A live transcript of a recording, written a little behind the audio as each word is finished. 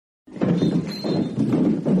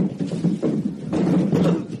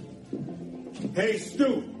Hey,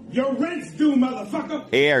 Stu, your rent's due, motherfucker.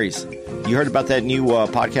 Hey, Aries, you heard about that new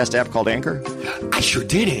podcast app called Anchor? I sure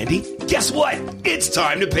did, Andy. Guess what? It's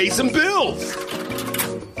time to pay some bills.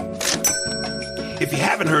 If you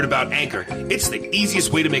haven't heard about Anchor, it's the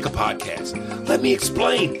easiest way to make a podcast. Let me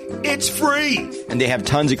explain. It's free. And they have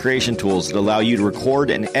tons of creation tools that allow you to record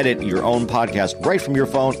and edit your own podcast right from your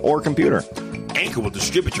phone or computer. Anchor will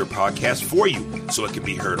distribute your podcast for you so it can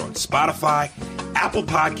be heard on Spotify, Apple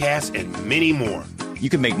Podcasts, and many more. You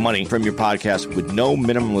can make money from your podcast with no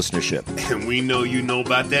minimum listenership. And we know you know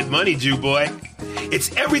about that money, Jew boy.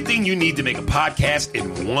 It's everything you need to make a podcast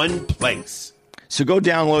in one place. So go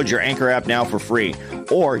download your Anchor app now for free,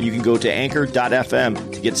 or you can go to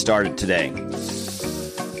anchor.fm to get started today.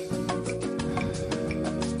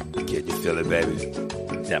 Can you feel it, baby?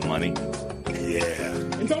 Is that money? Yeah.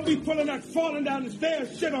 And don't be pulling that falling down the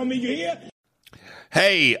stairs shit on me, you hear?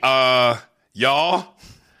 Hey, y'all.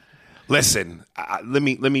 Listen, let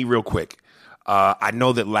me real quick. I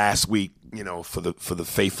know that last week, you know, for the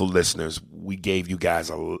faithful listeners, we gave you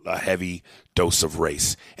guys a heavy dose of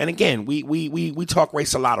race. And again, we talk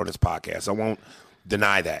race a lot on this podcast. I won't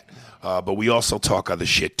deny that. But we also talk other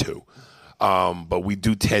shit too. But we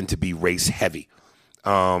do tend to be race heavy.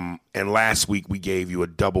 And last week we gave you a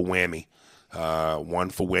double whammy. One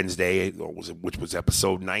for Wednesday, which was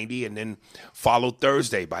episode 90, and then followed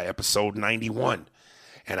Thursday by episode 91.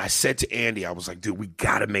 And I said to Andy, I was like, dude, we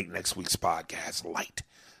got to make next week's podcast light.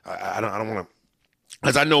 I don't want to,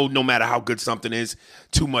 because I know no matter how good something is,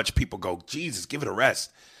 too much people go, Jesus, give it a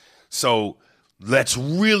rest. So let's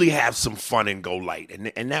really have some fun and go light.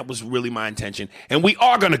 And that was really my intention. And we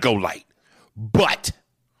are going to go light. But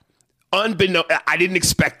unbeknownst, I didn't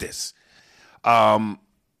expect this.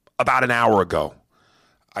 About an hour ago,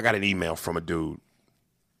 I got an email from a dude.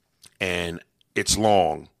 And it's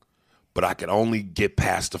long, but I could only get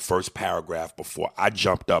past the first paragraph before I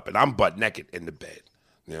jumped up. And I'm butt naked in the bed.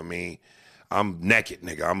 You know what I mean? I'm naked,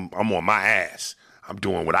 nigga. I'm on my ass. I'm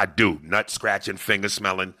doing what I do. Nut scratching, finger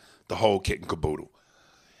smelling, the whole kit and caboodle.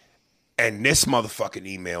 And this motherfucking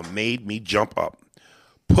email made me jump up,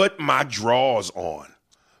 put my drawers on,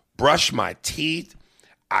 brush my teeth.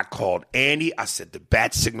 I called Andy. I said, the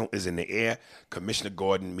bat signal is in the air. Commissioner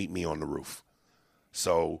Gordon, meet me on the roof.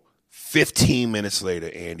 So 15 minutes later,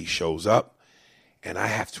 Andy shows up, and I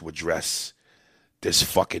have to address this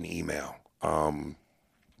fucking email.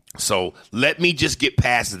 So let me just get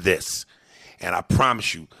past this, and I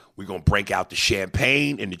promise you, we're going to break out the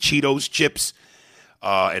champagne and the Cheetos chips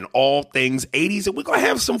and all things 80s, and we're going to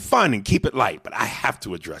have some fun and keep it light, but I have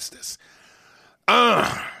to address this.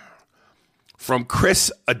 From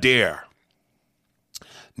Chris Adair,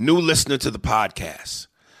 new listener to the podcast.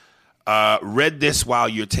 Read this while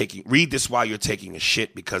you're taking a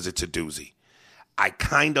shit because it's a doozy. I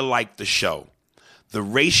kind of like the show. The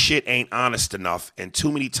race shit ain't honest enough, and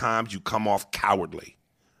too many times you come off cowardly.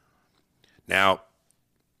 Now,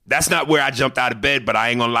 that's not where I jumped out of bed, but I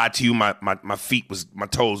ain't gonna lie to you, my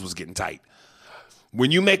toes was getting tight.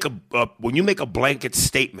 When you make a blanket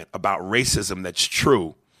statement about racism that's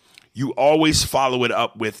true, you always follow it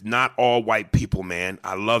up with not all white people, man.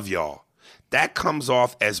 I love y'all. That comes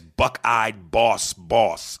off as buck-eyed boss,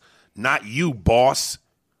 not you, boss.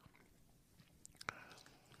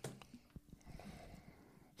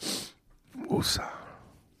 Woosa.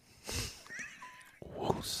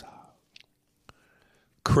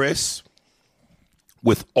 Chris,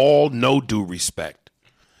 with all no due respect,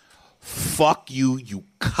 fuck you, you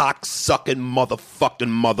cock-sucking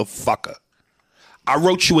motherfucker. I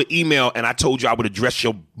wrote you an email and I told you I would address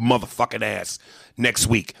your motherfucking ass next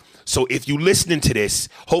week. So if you listening to this,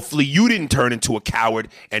 hopefully you didn't turn into a coward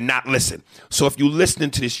and not listen. So if you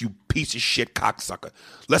listening to this, you piece of shit cocksucker,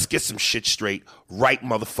 let's get some shit straight right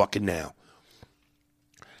motherfucking now.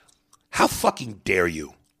 How fucking dare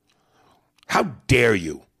you? How dare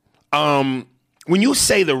you? When you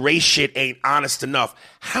say the race shit ain't honest enough,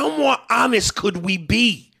 how more honest could we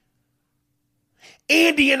be?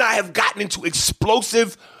 Andy and I have gotten into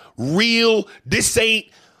explosive, real, this ain't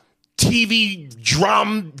TV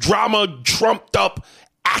drama trumped up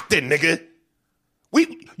acting, nigga.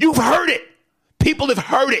 You've heard it. People have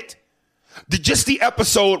heard it. Just the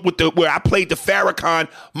episode where I played the Farrakhan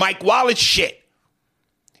Mike Wallace shit.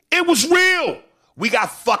 It was real. We got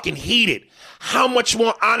fucking heated. How much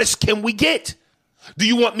more honest can we get? Do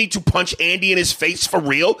you want me to punch Andy in his face for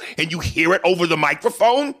real and you hear it over the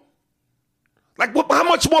microphone? Like, how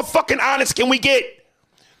much more fucking honest can we get?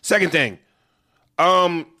 Second thing,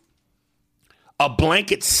 a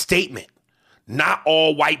blanket statement. Not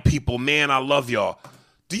all white people, man, I love y'all.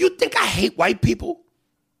 Do you think I hate white people?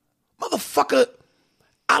 Motherfucker,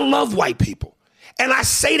 I love white people. And I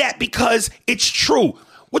say that because it's true.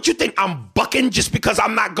 What you think, I'm bucking just because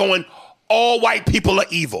I'm not going, all white people are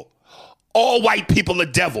evil. All white people are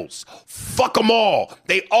devils. Fuck them all.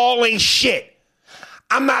 They all ain't shit.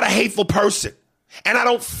 I'm not a hateful person. And I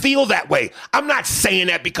don't feel that way. I'm not saying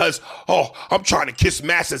that because, I'm trying to kiss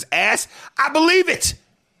Master's ass. I believe it.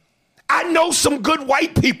 I know some good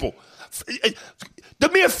white people. The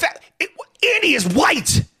mere fact, Andy is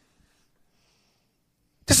white.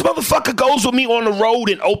 This motherfucker goes with me on the road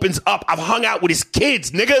and opens up. I've hung out with his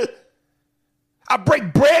kids, nigga. I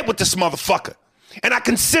break bread with this motherfucker. And I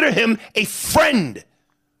consider him a friend.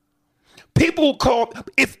 People call,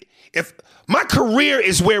 if my career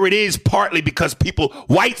is where it is partly because people,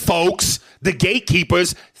 white folks, the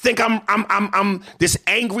gatekeepers, think I'm this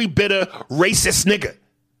angry, bitter, racist nigga.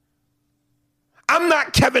 I'm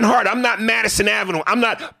not Kevin Hart. I'm not Madison Avenue. I'm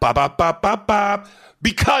not ba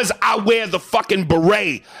because I wear the fucking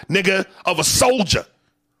beret, nigga, of a soldier.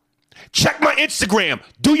 Check my Instagram.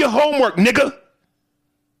 Do your homework, nigga.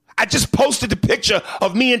 I just posted the picture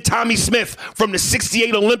of me and Tommy Smith from the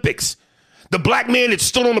 68 Olympics. The black man that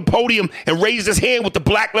stood on the podium and raised his hand with the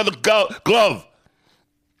black leather glove.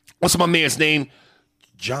 What's my man's name?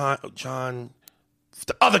 John,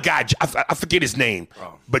 the other guy, I forget his name,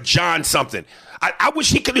 but John something. I wish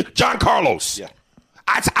he could, John Carlos. Yeah.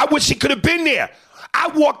 I wish he could have been there. I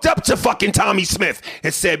walked up to fucking Tommy Smith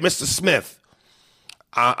and said, Mr. Smith,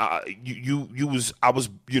 you was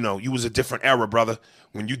a different era, brother.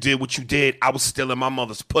 When you did what you did, I was still in my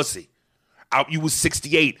mother's pussy. You was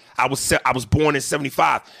 68. I was born in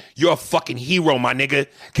 75. You're a fucking hero, my nigga.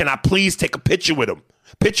 Can I please take a picture with him?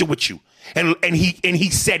 Picture with you. And he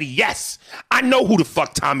said yes. I know who the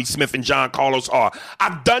fuck Tommy Smith and John Carlos are.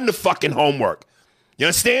 I've done the fucking homework. You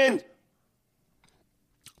understand?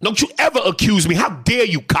 Don't you ever accuse me. How dare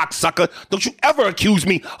you, cocksucker? Don't you ever accuse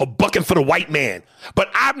me of bucking for the white man. But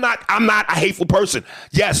I'm not a hateful person.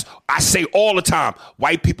 Yes, I say all the time,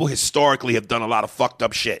 white people historically have done a lot of fucked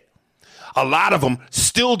up shit. A lot of them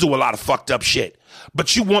still do a lot of fucked up shit.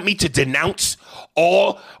 But you want me to denounce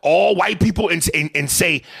all white people and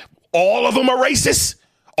say all of them are racist?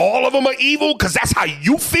 All of them are evil? Because that's how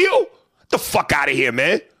you feel? Get the fuck out of here,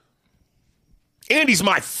 man. Andy's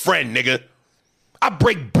my friend, nigga. I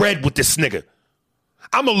break bread with this nigga.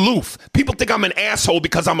 I'm aloof. People think I'm an asshole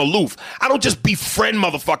because I'm aloof. I don't just befriend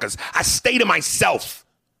motherfuckers. I stay to myself.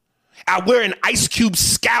 I wear an Ice Cube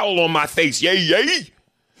scowl on my face. Yay, yay.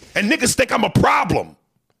 And niggas think I'm a problem.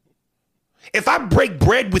 If I break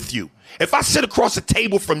bread with you, if I sit across the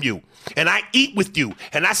table from you and I eat with you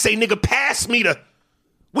and I say, nigga, pass me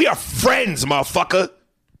we are friends, motherfucker.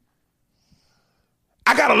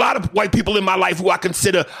 I got a lot of white people in my life who I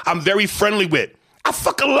consider I'm very friendly with. I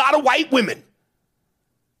fuck a lot of white women.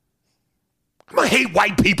 I'm gonna hate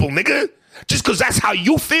white people, nigga. Just because that's how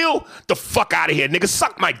you feel? The fuck out of here, nigga.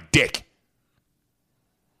 Suck my dick.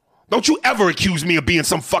 Don't you ever accuse me of being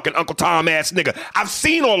some fucking Uncle Tom ass nigga. I've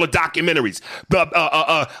seen all the documentaries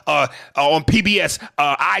on PBS,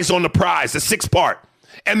 Eyes on the Prize, the 6-part.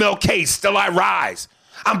 MLK, Still I Rise.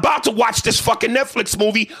 I'm about to watch this fucking Netflix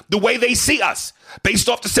movie, The Way They See Us, based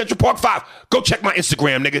off the Central Park 5. Go check my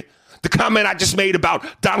Instagram, nigga. The comment I just made about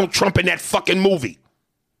Donald Trump in that fucking movie.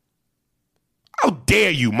 How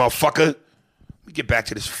dare you, motherfucker? Let me get back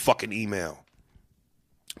to this fucking email.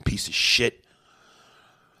 Piece of shit.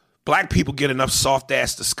 Black people get enough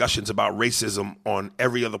soft-ass discussions about racism on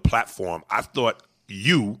every other platform. I thought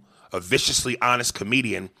you, a viciously honest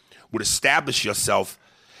comedian, would establish yourself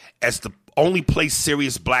as the only place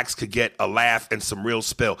serious blacks could get a laugh and some real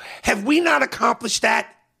spill. Have we not accomplished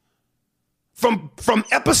that? From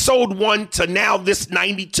episode 1 to now this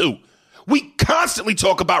 92. We constantly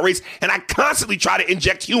talk about race, and I constantly try to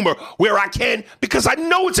inject humor where I can because I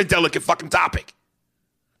know it's a delicate fucking topic.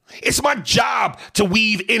 It's my job to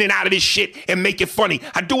weave in and out of this shit and make it funny.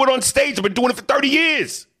 I do it on stage. I've been doing it for 30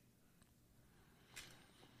 years.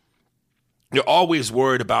 You're always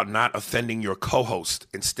worried about not offending your co-host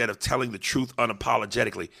instead of telling the truth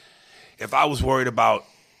unapologetically. If I was worried about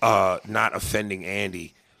not offending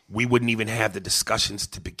Andy, we wouldn't even have the discussions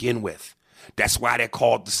to begin with. That's why they're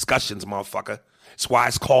called discussions, motherfucker. That's why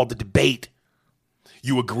it's called the debate.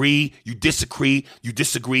 You agree, you disagree,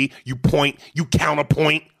 you point, you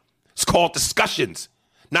counterpoint. It's called discussions,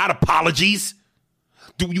 not apologies.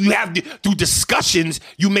 Through discussions,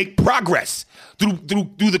 you make progress. Through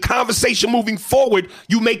the conversation moving forward,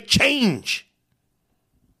 you make change.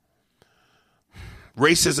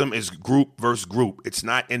 Racism is group versus group. It's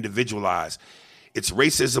not individualized. It's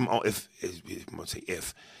racism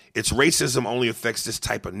it's racism only affects this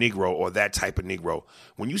type of Negro or that type of Negro.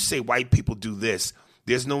 When you say white people do this,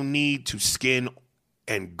 there's no need to skin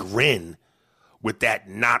and grin with that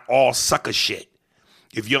not all sucker shit.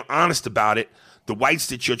 If you're honest about it, the whites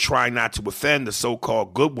that you're trying not to offend, the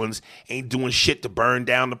so-called good ones, ain't doing shit to burn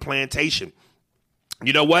down the plantation.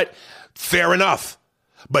 You know what? Fair enough.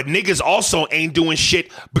 But niggas also ain't doing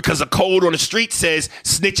shit because a code on the street says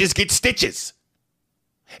snitches get stitches.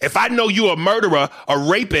 If I know you a murderer, a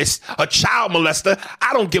rapist, a child molester,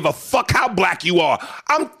 I don't give a fuck how black you are.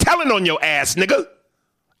 I'm telling on your ass, nigga.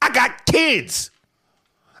 I got kids.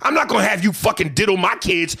 I'm not going to have you fucking diddle my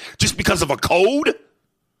kids just because of a code.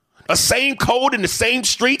 A same code in the same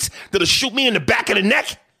streets that'll shoot me in the back of the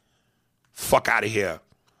neck. Fuck out of here.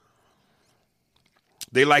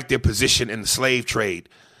 They like their position in the slave trade.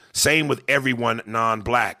 Same with everyone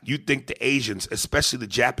non-black. You'd think the Asians, especially the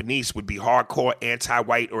Japanese, would be hardcore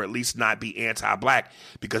anti-white or at least not be anti-black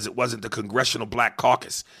because it wasn't the Congressional Black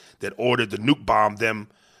Caucus that ordered the nuke bomb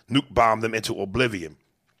them into oblivion.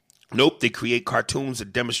 Nope, they create cartoons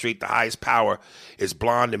that demonstrate the highest power is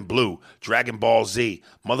blonde and blue. Dragon Ball Z.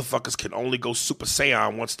 Motherfuckers can only go Super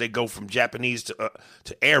Saiyan once they go from Japanese to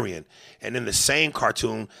Aryan. And in the same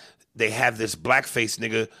cartoon, they have this blackface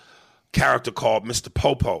nigga character called Mr.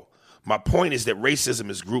 Popo. My point is that racism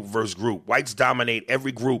is group versus group. Whites dominate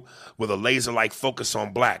every group with a laser-like focus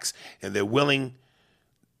on blacks, and their willing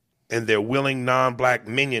non-black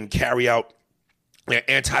minion carry out their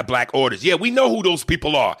anti-black orders. Yeah, we know who those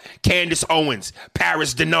people are. Candace Owens,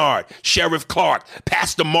 Paris Denard, Sheriff Clark,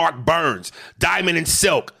 Pastor Mark Burns, Diamond and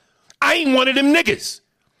Silk. I ain't one of them niggas.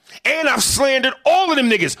 And I've slandered all of them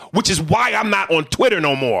niggas, which is why I'm not on Twitter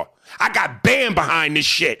no more. I got banned behind this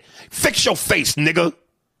shit. Fix your face, nigga.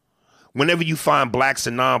 Whenever you find blacks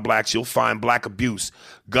and non-blacks, you'll find black abuse.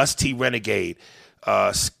 Gus T. Renegade,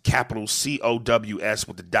 capital COWS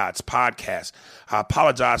with the dots, podcast. I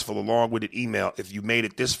apologize for the long-winded email. If you made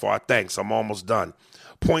it this far, thanks. I'm almost done.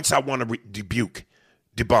 Points I want to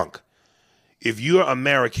debunk. If you're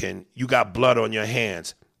American, you got blood on your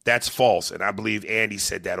hands. That's false, and I believe Andy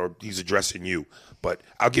said that, or he's addressing you. But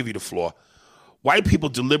I'll give you the floor. White people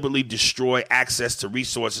deliberately destroy access to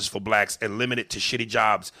resources for blacks and limit it to shitty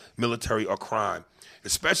jobs, military, or crime,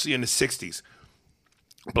 especially in the 60s.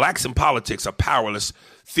 Blacks in politics are powerless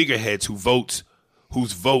figureheads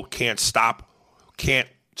whose vote can't start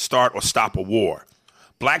or stop a war.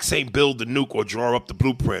 Blacks ain't build the nuke or draw up the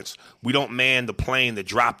blueprints. We don't man the plane that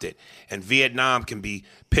dropped it. And Vietnam can be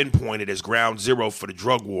pinpointed as ground zero for the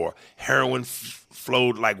drug war. Heroin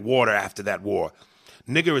flowed like water after that war.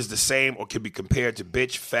 Nigger is the same or can be compared to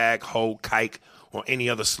bitch, fag, hoe, kike, or any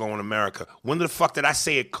other slow in America. When the fuck did I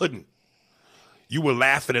say it couldn't? You were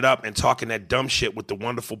laughing it up and talking that dumb shit with the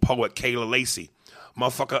wonderful poet Kayla Lacey.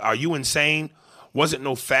 Motherfucker, are you insane? Wasn't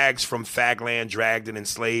no fags from fagland dragged and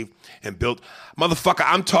enslaved and built? Motherfucker,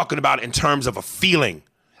 I'm talking about in terms of a feeling,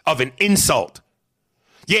 of an insult.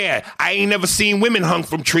 Yeah, I ain't never seen women hung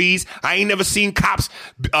from trees. I ain't never seen cops,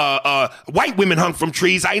 white women hung from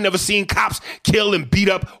trees. I ain't never seen cops kill and beat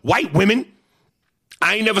up white women.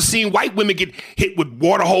 I ain't never seen white women get hit with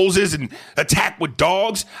water hoses and attacked with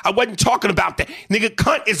dogs. I wasn't talking about that. Nigga,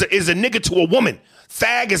 cunt is a nigga to a woman.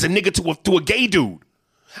 Fag is a nigga to a gay dude.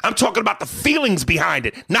 I'm talking about the feelings behind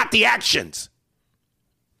it, not the actions.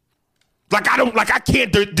 I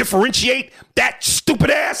can't differentiate that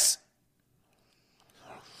stupid ass.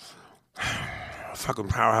 Fucking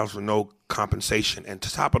powerhouse with no compensation, and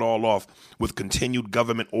to top it all off with continued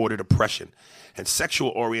government-ordered oppression. And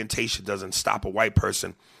sexual orientation doesn't stop a white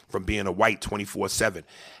person from being a white 24/7.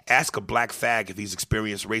 Ask a black fag if he's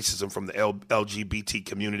experienced racism from the LGBT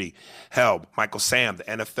community. Hell, Michael Sam, the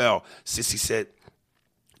NFL sissy said,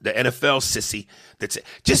 the NFL sissy. That's it.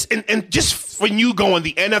 Just when you going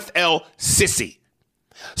the NFL sissy.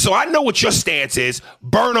 So I know what your stance is.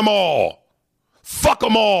 Burn them all. Fuck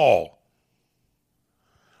them all.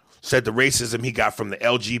 Said the racism he got from the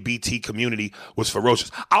LGBT community was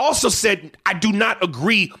ferocious. I also said I do not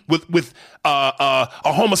agree with a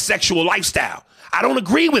homosexual lifestyle. I don't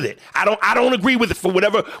agree with it. I don't agree with it for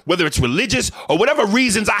whether it's religious or whatever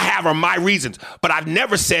reasons I have are my reasons. But I've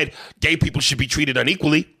never said gay people should be treated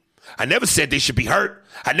unequally. I never said they should be hurt.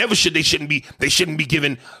 I never said they shouldn't be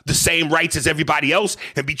given the same rights as everybody else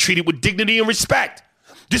and be treated with dignity and respect.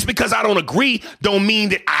 Just because I don't agree don't mean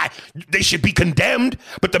that they should be condemned.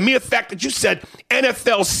 But the mere fact that you said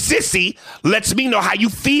NFL sissy lets me know how you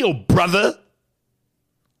feel, brother.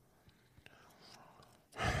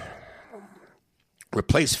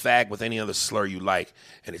 Replace fag with any other slur you like,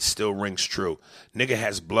 and it still rings true. Nigga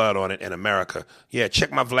has blood on it in America. Yeah,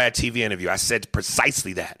 check my Vlad TV interview. I said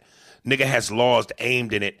precisely that. Nigga has laws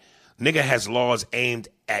aimed in it. Nigga has laws aimed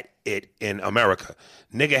at it in America.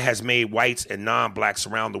 Nigga has made whites and non-blacks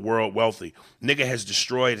around the world wealthy. Nigga has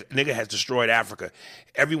destroyed Africa.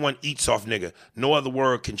 Everyone eats off nigga. No other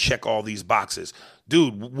word can check all these boxes.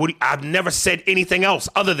 Dude, I've never said anything else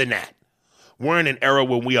other than that. We're in an era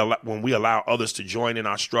when we allow others to join in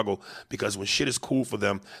our struggle because when shit is cool for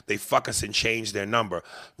them, they fuck us and change their number.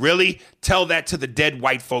 Really? Tell that to the dead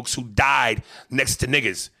white folks who died next to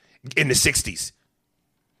niggas in the 60s.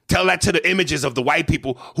 Tell that to the images of the white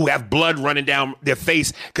people who have blood running down their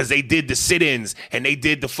face because they did the sit-ins and they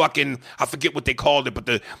did the fucking, I forget what they called it, but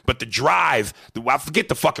the drive, I forget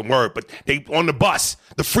the fucking word, but they on the bus,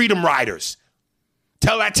 the Freedom Riders.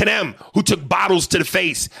 Tell that to them who took bottles to the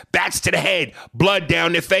face, bats to the head, blood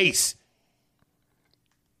down their face.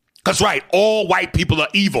 That's right, all white people are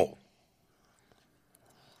evil.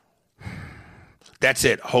 That's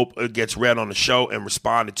it. Hope it gets read on the show and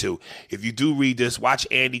responded to. If you do read this, watch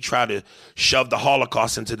Andy try to shove the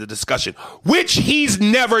Holocaust into the discussion, which he's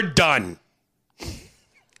never done.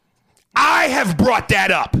 I have brought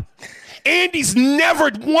that up. Andy's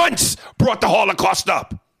never once brought the Holocaust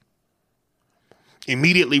up.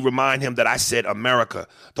 Immediately remind him that I said America.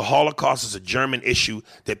 The Holocaust is a German issue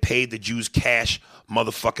that paid the Jews cash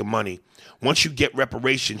motherfucking money. Once you get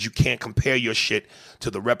reparations, you can't compare your shit to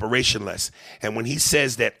the reparationless. And when he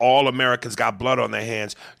says that all Americans got blood on their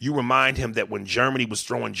hands, you remind him that when Germany was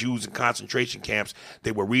throwing Jews in concentration camps,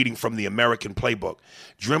 they were reading from the American playbook.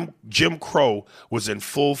 Jim Crow was in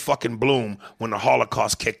full fucking bloom when the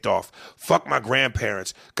Holocaust kicked off. Fuck my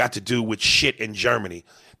grandparents got to do with shit in Germany.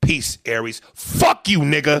 Peace, Aries. Fuck you,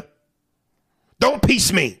 nigga. Don't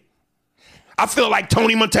peace me. I feel like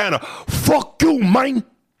Tony Montana. Fuck you, man.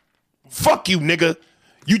 Fuck you, nigga.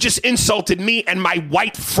 You just insulted me and my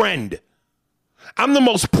white friend. I'm the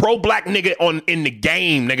most pro-black nigga in the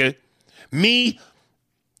game, nigga. Me,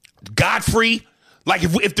 Godfrey. Like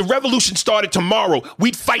if the revolution started tomorrow,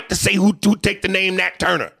 we'd fight to say who take the name Nat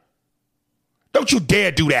Turner. Don't you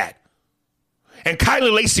dare do that. And Kyla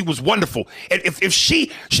Lacey was wonderful. And if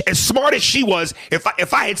she, as smart as she was,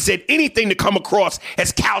 if I had said anything to come across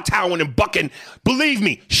as kowtowing and bucking, believe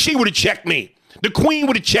me, she would have checked me. The queen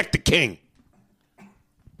would have checked the king.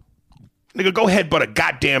 Nigga, go ahead, but a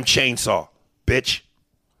goddamn chainsaw, bitch.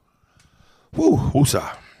 Woo,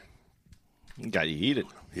 woosah. Got you heated.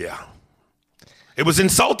 Yeah. It was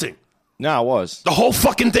insulting. No, it was. The whole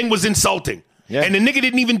fucking thing was insulting. Yeah. And the nigga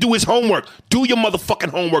didn't even do his homework. Do your motherfucking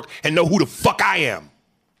homework and know who the fuck I am.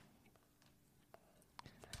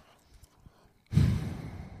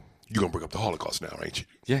 You're going to bring up the Holocaust now, ain't you?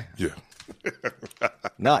 Yeah. Yeah.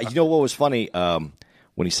 No, you know what was funny?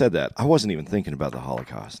 When he said that, I wasn't even thinking about the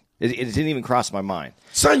Holocaust. It didn't even cross my mind.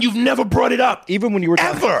 Son, you've never brought it up. Even when you were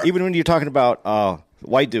ever. Even when you're talking about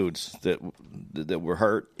white dudes that were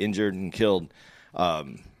hurt, injured, and killed.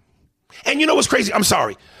 And you know what's crazy? I'm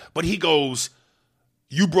sorry. But he goes,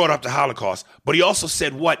 you brought up the Holocaust. But he also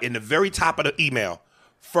said what? In the very top of the email,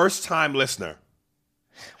 first-time listener.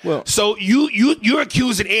 Well, so you're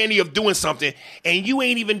accusing Andy of doing something, and you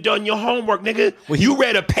ain't even done your homework, nigga. Well, you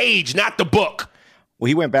read a page, not the book. Well,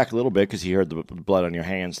 he went back a little bit because he heard the blood on your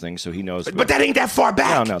hands thing, so he knows. But that ain't that far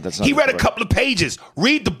back. No, that's not. He read a couple of pages.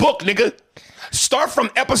 Read the book, nigga. Start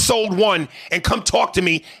from episode 1 and come talk to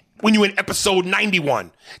me when you're in episode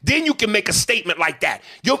 91. Then you can make a statement like that.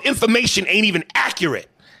 Your information ain't even accurate.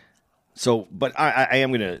 So, but I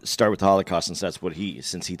am going to start with the Holocaust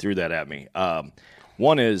since he threw that at me.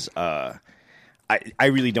 One is I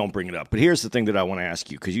really don't bring it up. But here's the thing that I want to ask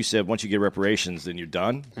you, because you said once you get reparations, then you're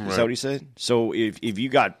done. Right. Is that what you said? So if you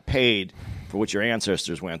got paid for what your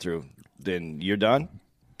ancestors went through, then you're done?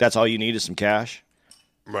 That's all you need is some cash?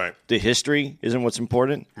 Right. The history isn't what's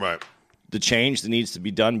important? Right. The change that needs to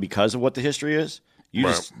be done because of what the history is? You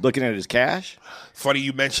just looking at it as cash? Funny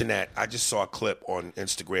you mentioned that. I just saw a clip on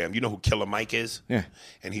Instagram. You know who Killer Mike is? Yeah.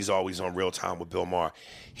 And he's always on Real Time with Bill Maher.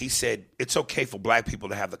 He said, it's okay for black people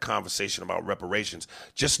to have the conversation about reparations.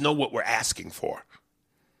 Just know what we're asking for.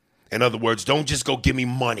 In other words, don't just go give me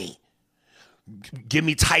money. Give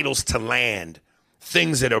me titles to land.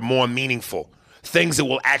 Things that are more meaningful. Things that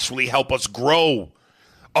will actually help us grow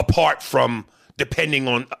apart from depending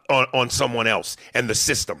on someone else and the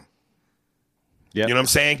system. Yep. You know what I'm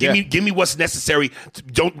saying? Give me what's necessary.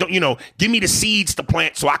 Don't give me the seeds to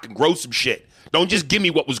plant so I can grow some shit. Don't just give me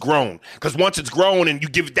what was grown. Because once it's grown and you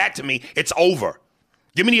give that to me, it's over.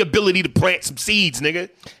 Give me the ability to plant some seeds, nigga.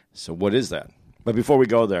 So what is that? But before we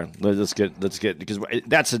go there, let's get because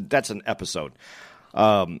that's an episode.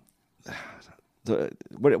 What do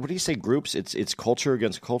you say? Groups? It's culture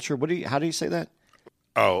against culture. How do you say that?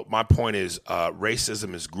 Oh, my point is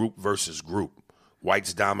racism is group versus group.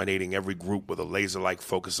 whites dominating every group with a laser-like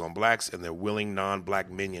focus on blacks, and their willing non-black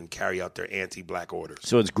minion carry out their anti-black orders.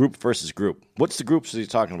 So it's group versus group. What's the groups that he's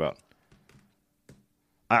talking about?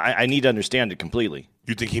 I need to understand it completely.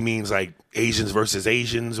 You think he means like Asians versus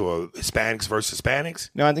Asians or Hispanics versus Hispanics?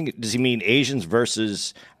 No, I think, does he mean Asians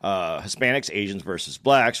versus Hispanics, Asians versus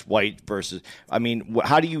blacks, white versus? I mean,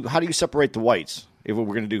 how do you separate the whites if we're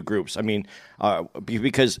going to do groups? I mean,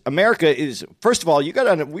 because America is, first of all, we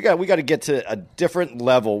got to get to a different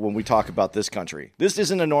level when we talk about this country. This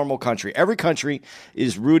isn't a normal country. Every country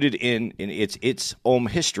is rooted in its own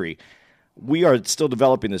history. We are still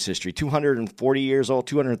developing this history. 240 years old,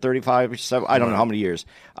 235, I don't know how many years.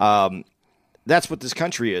 That's what this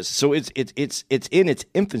country is. So it's in its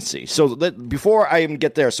infancy. So before I even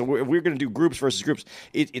get there, so we're going to do groups versus groups.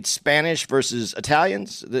 It's Spanish versus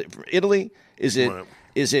Italians. Italy, is it? Right.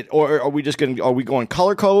 Is it? Or are we just going? Are we going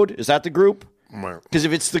color code? Is that the group? Because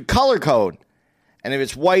if it's the color code, and if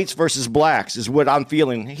it's whites versus blacks, is what I'm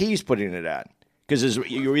feeling he's putting it at. Because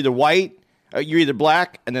you're either white. You're either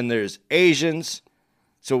black, and then there's Asians.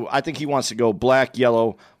 So I think he wants to go black,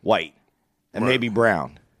 yellow, white, and maybe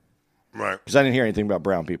brown. Right. Because I didn't hear anything about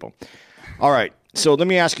brown people. All right. So let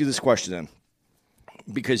me ask you this question then.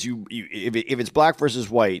 Because if it's black versus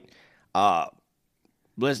white,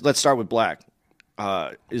 let's start with black.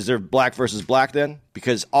 Is there black versus black then?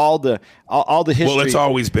 Because all the history. Well, it's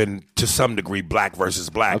always been to some degree black versus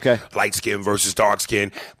black. Okay. Light skin versus dark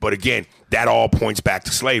skin. But again, that all points back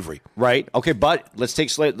to slavery. Right. Okay. But let's take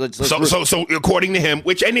slavery. So according to him,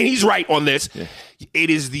 and he's right on this, it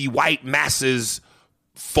is the white masses'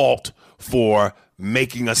 fault for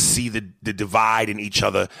making us see the divide in each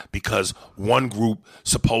other because one group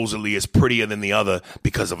supposedly is prettier than the other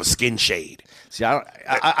because of a skin shade. See,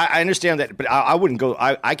 I understand that, but I wouldn't go.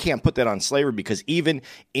 I can't put that on slavery because even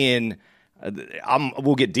in,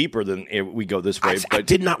 we'll get deeper than we go this way. I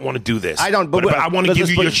did not want to do this. I don't, but I want to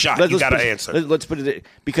give you your shot. You got to answer. Let's put it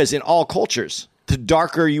because in all cultures, the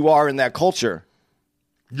darker you are in that culture,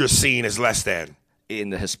 you're seen as less than. In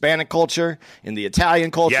the Hispanic culture, in the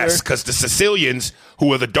Italian culture. Yes, because the Sicilians,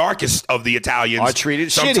 who are the darkest of the Italians, are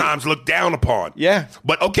treated sometimes looked down upon. Yeah.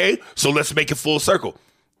 But okay, so let's make it full circle.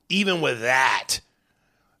 Even with that,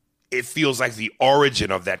 it feels like the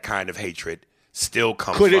origin of that kind of hatred still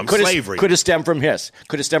comes from slavery. Could have stemmed from this.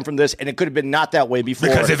 Could have stemmed from this, and it could have been not that way before.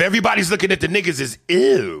 Because if everybody's looking at the niggas as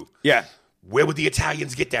ew, yeah, where would the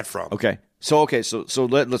Italians get that from? Okay. So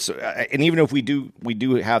let's and even if we do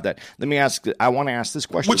have that, let me ask. I want to ask this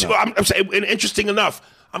question. Which I'm saying, and interesting enough,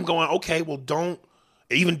 I'm going, okay, well, don't.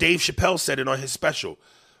 Even Dave Chappelle said it on his special.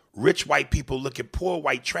 Rich white people look at poor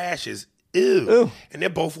white trash as ew, and they're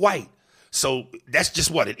both white. So that's just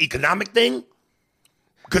what, an economic thing?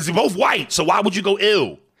 Because they're both white, so why would you go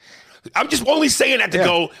ew? I'm just only saying that to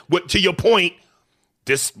go to your point.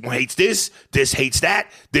 This hates this hates that,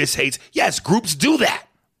 this hates. Yes, groups do that.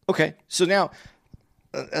 Okay, so now,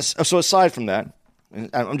 so aside from that, I'm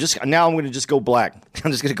going to just go black.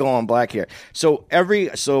 I'm just going to go on black here. So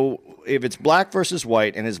if it's black versus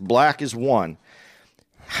white, and it's black is one,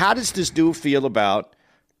 how does this dude feel about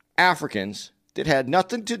Africans that had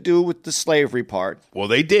nothing to do with the slavery part? Well,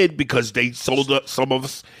 they did because they sold some of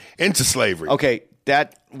us into slavery. Okay.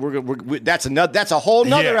 That's a whole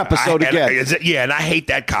nother episode again. And I hate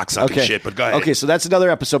that cocksucking shit, but go ahead. Okay, so that's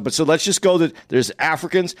another episode. But so let's just go that there's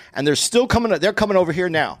Africans, and they're still coming. They're coming over here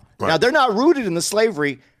now. Right. Now they're not rooted in the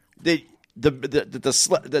slavery that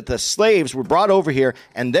the slaves were brought over here,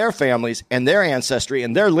 and their families and their ancestry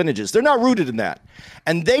and their lineages. They're not rooted in that,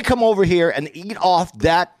 and they come over here and eat off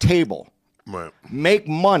that table, right. Make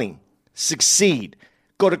money, succeed,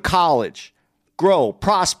 go to college, grow,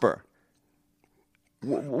 prosper.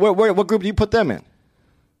 What group do you put them in?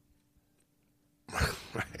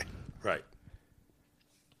 Right.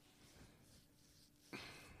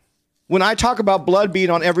 When I talk about blood being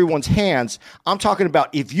on everyone's hands, I'm talking about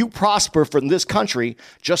if you prosper from this country,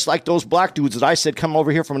 just like those black dudes that I said come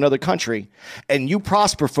over here from another country, and you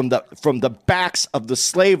prosper from the backs of the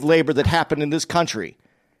slave labor that happened in this country,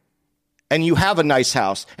 and you have a nice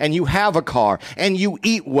house, and you have a car, and you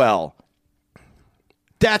eat well,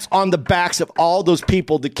 that's on the backs of all those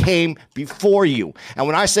people that came before you. And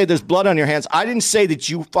when I say there's blood on your hands, I didn't say that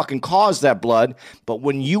you fucking caused that blood, but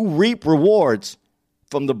when you reap rewards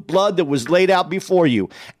from the blood that was laid out before you,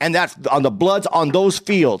 and that's on the bloods on those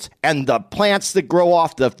fields, and the plants that grow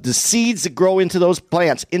off, the seeds that grow into those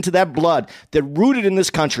plants, into that blood, that rooted in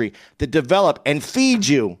this country, that develop and feed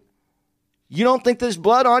you, you don't think there's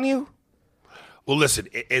blood on you? Well, listen,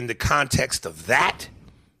 in the context of that,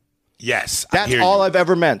 Yes, That's all I've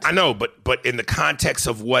ever meant. I know, but in the context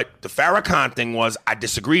of what the Farrakhan thing was, I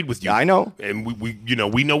disagreed with you. Yeah, I know, and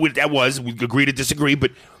we know what that was. We agree to disagree,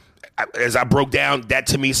 but as I broke down, that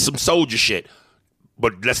to me is some soldier shit.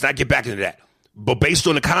 But let's not get back into that. But based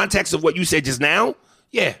on the context of what you said just now,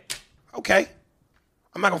 yeah, okay,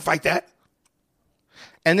 I'm not gonna fight that.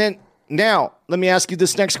 And then now let me ask you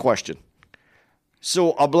this next question.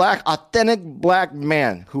 So authentic black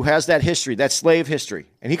man who has that history, that slave history,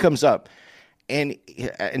 and he comes up and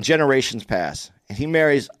generations pass and he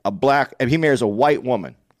marries a white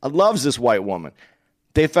woman. Loves this white woman.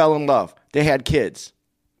 They fell in love. They had kids.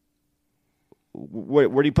 Where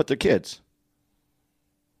do you put their kids?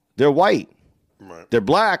 They're white. Right. They're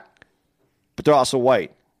black, but they're also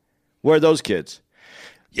white. Where are those kids?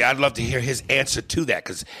 Yeah, I'd love to hear his answer to that,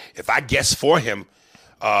 because if I guess for him,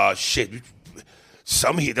 the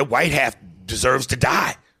white half deserves to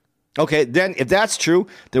die. Okay, then if that's true,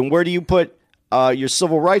 then where do you put your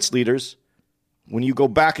civil rights leaders when you go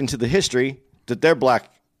back into the history that they're black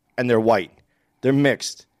and they're white? They're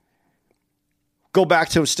mixed. Go back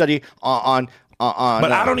to a study on.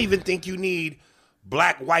 But I don't even think you need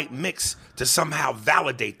black-white mix to somehow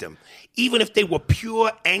validate them. Even if they were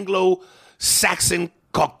pure Anglo-Saxon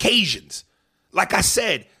Caucasians. Like I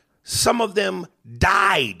said, some of them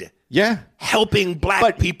died. Yeah, helping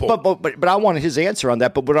black people. But I wanted his answer on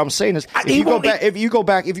that. But what I'm saying is, if you go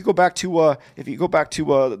back to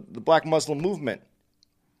the Black Muslim movement,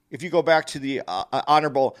 if you go back to the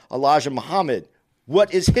Honorable Elijah Muhammad,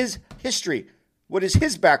 what is his history? What is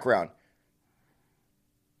his background?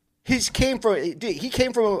 He came from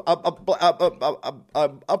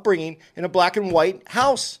a upbringing in a black and white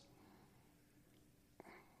house.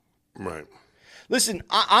 Right. Listen,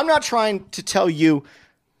 I'm not trying to tell you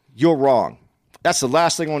you're wrong. That's the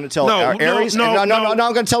last thing I want to tell Aries. No, I'm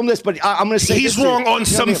going to tell him this, but I'm going to say he's wrong on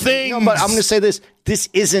some things. No, but I'm going to say this. This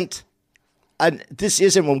isn't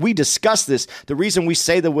when we discuss this. The reason we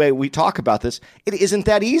say the way we talk about this, it isn't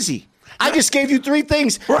that easy. I just gave you 3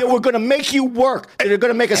 things that were going to make you work. That are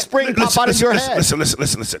going to make a spring pop out of your head.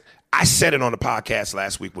 Listen. I said it on the podcast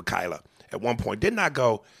last week with Kyla. At one point, didn't I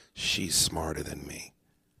go, she's smarter than me?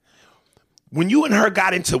 When you and her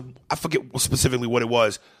got into, I forget specifically what it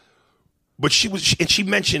was, but she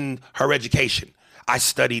mentioned her education. I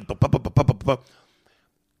studied,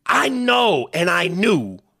 I know, and I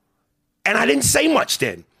knew, and I didn't say much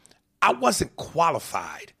then. I wasn't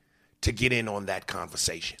qualified to get in on that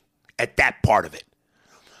conversation at that part of it.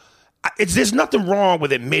 There's nothing wrong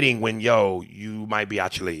with admitting when, you might be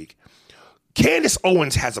out your league. Candace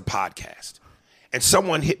Owens has a podcast, and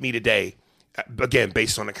someone hit me today, again,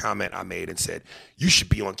 based on a comment I made, and said, you should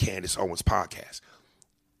be on Candace Owens' podcast.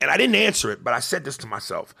 And I didn't answer it, but I said this to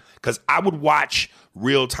myself, because I would watch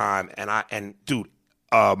Real Time,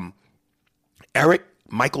 Eric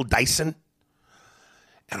Michael Dyson,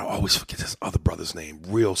 and I always forget this other brother's name,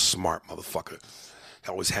 real smart motherfucker. He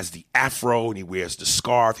always has the afro, and he wears the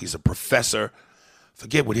scarf. He's a professor.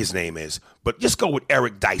 Forget what his name is, but just go with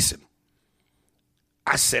Eric Dyson.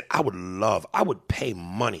 I said, I would pay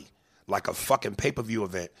money, like a fucking pay-per-view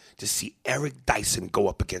event, to see Eric Dyson go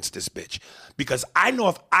up against this bitch. Because I know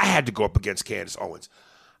if I had to go up against Candace Owens,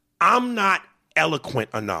 I'm not eloquent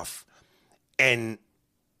enough and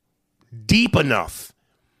deep enough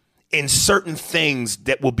in certain things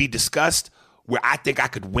that will be discussed where I think I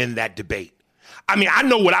could win that debate. I mean, I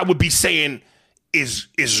know what I would be saying is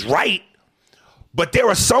right, but there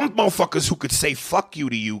are some motherfuckers who could say fuck you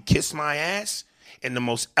to you, kiss my ass, in the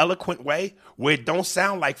most eloquent way where it don't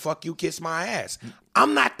sound like fuck you, kiss my ass.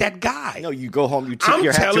 I'm not that guy. No, you go home, you tip I'm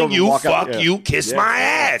your hat to telling him you, and walk fuck out. you, kiss my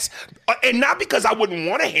ass. And not because I wouldn't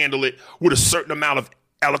want to handle it with a certain amount of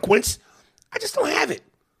eloquence. I just don't have it.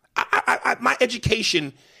 My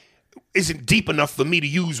education isn't deep enough for me to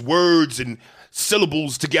use words and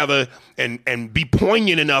syllables together and be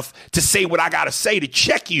poignant enough to say what I got to say to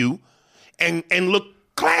check you and look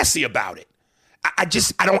classy about it. I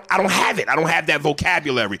don't have it. I don't have that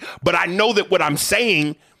vocabulary. But I know that what I'm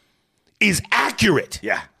saying is accurate.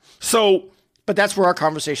 Yeah. So, but that's where our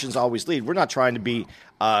conversations always lead. We're not trying to be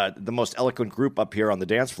the most eloquent group up here on the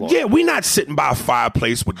dance floor. yeah, we're not sitting by a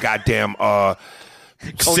fireplace with goddamn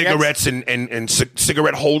cigarettes and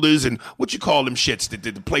cigarette holders and what you call them shits that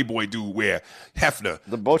the Playboy dude wear. Hefner.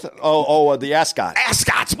 The ascot.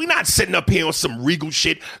 Ascots. We not sitting up here on some regal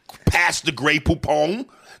shit past the Grey Poupon.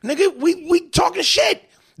 Nigga, we talking shit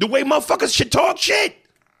the way motherfuckers should talk shit.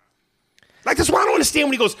 Like, that's why I don't understand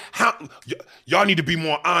when he goes, y'all need to be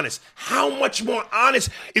more honest. How much more honest?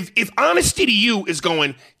 If honesty to you is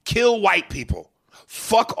going, kill white people,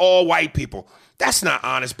 fuck all white people, That's not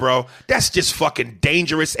honest, bro. That's just fucking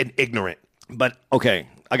dangerous and ignorant. But okay,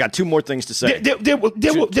 I got two more things to say. There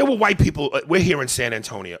were white people. We're here in San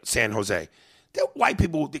Jose. There were white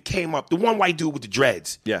people that came up. The one white dude with the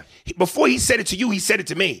dreads. Yeah. Before he said it to you, he said it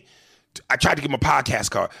to me. I tried to give him a podcast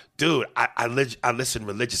card. Dude, I listen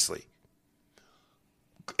religiously.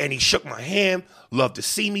 And he shook my hand, loved to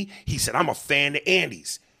see me. He said, I'm a fan of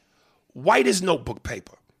Andy's. White as notebook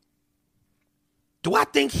paper. Do I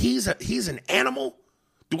think he's an animal?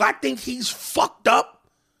 Do I think he's fucked up?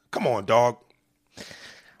 Come on, dog.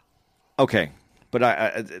 Okay, but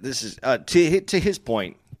this is to his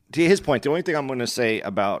point. To his point, the only thing I'm going to say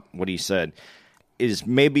about what he said is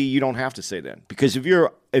maybe you don't have to say that, because if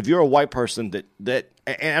you're a white person that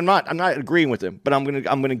and I'm not agreeing with him, but I'm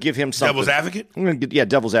gonna give him something. Devil's advocate? I'm gonna get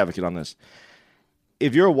devil's advocate on this.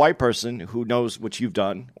 If you're a white person who knows what you've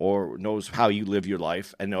done or knows how you live your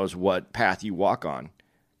life and knows what path you walk on,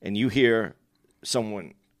 and you hear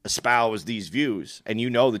someone espouse these views and you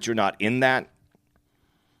know that you're not in that,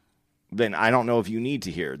 then I don't know if you need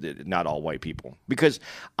to hear that not all white people, because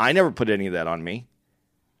I never put any of that on me.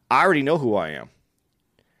 I already know who I am.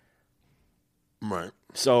 Right.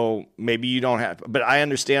 So maybe you don't have, but I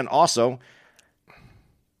understand also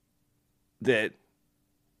that,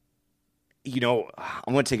 you know,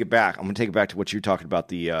 I'm going to take it back. I'm going to take it back to what you're talking about,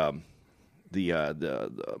 the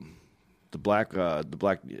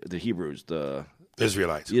Hebrews, the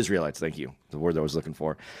Israelites. Thank you. The word I was looking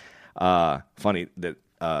for. Funny that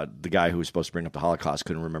the guy who was supposed to bring up the Holocaust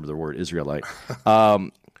couldn't remember the word Israelite.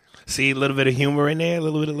 See, a little bit of humor in there, a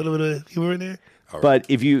little bit of humor in there. Right. But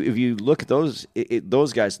if you look at those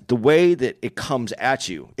guys, the way that it comes at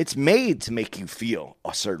you, it's made to make you feel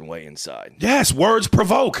a certain way inside. Yes, words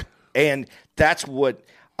provoke, and that's what.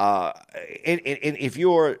 And if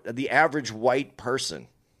you're the average white person,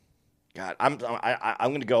 God, I'm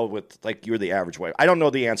going to go with, like, you're the average white. I don't know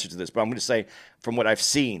the answer to this, but I'm going to say from what I've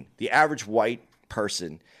seen, the average white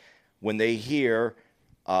person, when they hear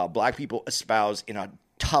black people espouse in a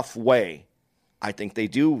tough way, I think they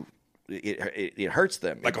do. It hurts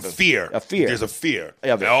them. Like a fear. A fear. There's a fear.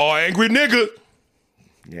 Yeah, oh, angry nigga.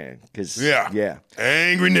 Yeah, because yeah,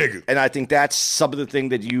 angry nigga. And I think that's some of the thing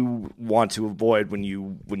that you want to avoid when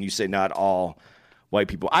you say not all white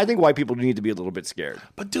people. I think white people need to be a little bit scared.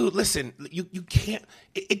 But dude, listen, you can't.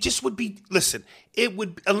 It just would be. Listen, it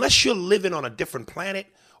would, unless you're living on a different planet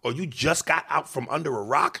or you just got out from under a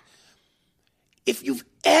rock. If you've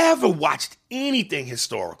ever watched anything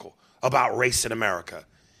historical about race in America,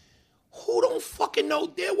 who don't fucking know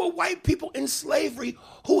there were white people in slavery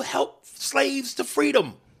who helped slaves to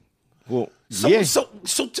freedom? Well, So yeah.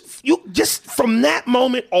 you just from that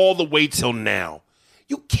moment all the way till now,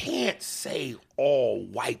 you can't say all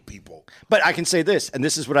white people. But I can say this, and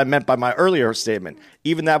this is what I meant by my earlier statement.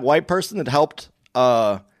 Even that white person that helped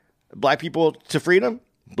black people to freedom,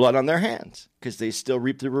 blood on their hands, because they still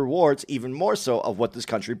reap the rewards, even more so, of what this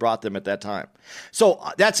country brought them at that time. So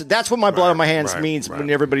that's what my blood on my hands means when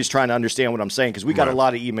everybody's trying to understand what I'm saying, because we got a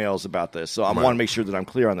lot of emails about this. So I want to make sure that I'm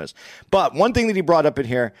clear on this. But one thing that he brought up in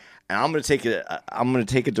here, and I'm going to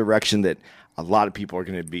take a direction that a lot of people are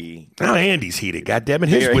going to be. Now Andy's heated. Goddammit,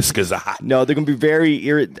 his whiskers are hot. No, they're going to be very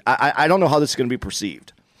irritated. I don't know how this is going to be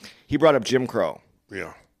perceived. He brought up Jim Crow.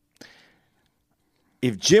 Yeah.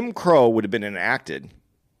 If Jim Crow would have been enacted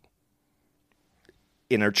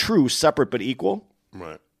in a true separate but equal,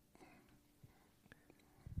 right,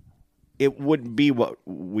 it wouldn't be what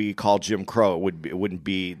we call Jim Crow. It wouldn't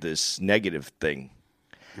be this negative thing.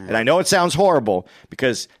 Right. And I know it sounds horrible,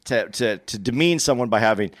 because to demean someone by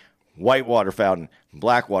having white water fountain,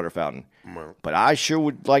 black water fountain, right, but I sure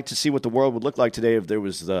would like to see what the world would look like today if there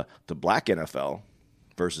was the black NFL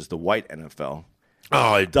versus the white NFL.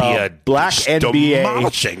 Oh, it'd be a black NBA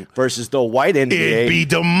demolishing versus the white NBA. It'd be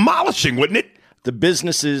demolishing, wouldn't it? The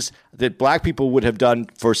businesses that black people would have done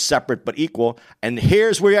for separate but equal. And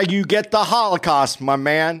here's where you get the Holocaust, my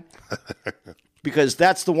man. Because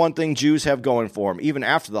that's the one thing Jews have going for them, even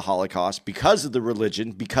after the Holocaust, because of the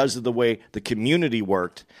religion, because of the way the community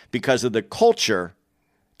worked, because of the culture.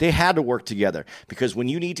 They had to work together, because when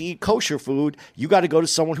you need to eat kosher food, you got to go to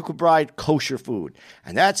someone who can provide kosher food.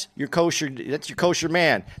 And that's your kosher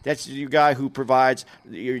man. That's your guy who provides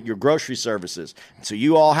your grocery services. And so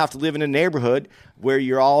you all have to live in a neighborhood where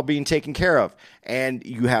you're all being taken care of. And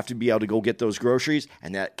you have to be able to go get those groceries,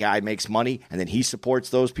 and that guy makes money, and then he supports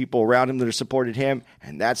those people around him that have supported him.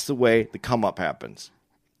 And that's the way the come up happens.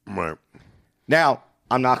 Right. Now,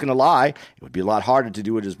 I'm not going to lie. It would be a lot harder to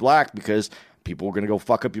do it as black, because people were going to go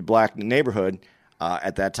fuck up your black neighborhood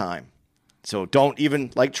at that time. So don't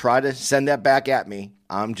even try to send that back at me.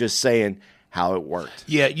 I'm just saying how it worked.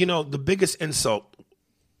 Yeah, the biggest insult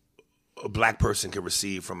a black person can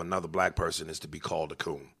receive from another black person is to be called a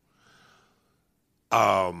coon.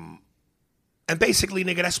 And basically,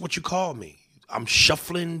 nigga, that's what you call me. I'm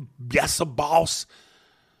shuffling, yes, a boss.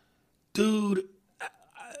 Dude,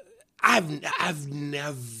 I've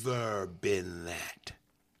never been that.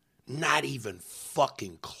 Not even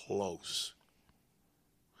fucking close.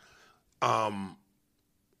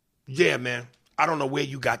 Yeah, man. I don't know where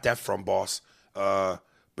you got that from, boss.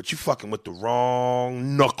 But you fucking with the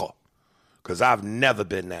wrong knuckle. Because I've never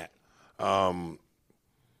been that.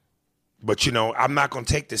 But, I'm not going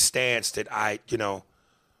to take the stance that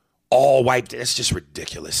all wiped. That's just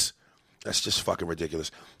ridiculous. That's just fucking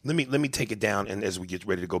ridiculous. Let me take it down, and as we get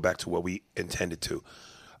ready to go back to what we intended to.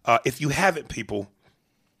 If you haven't, people,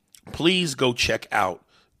 please go check out.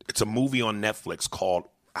 It's a movie on Netflix called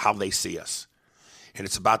How They See Us. And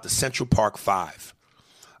it's about the Central Park Five.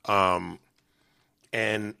 And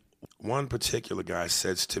one particular guy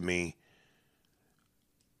says to me,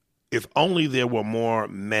 if only there were more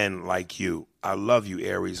men like you. I love you,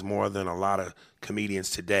 Aries, more than a lot of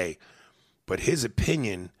comedians today. But his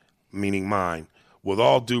opinion, meaning mine, with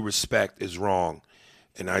all due respect, is wrong.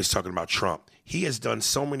 And now he's talking about Trump. He has done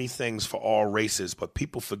so many things for all races, but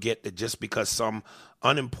people forget that just because some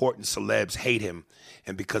unimportant celebs hate him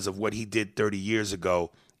and because of what he did 30 years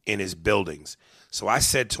ago in his buildings. So I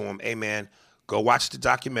said to him, hey, man, go watch the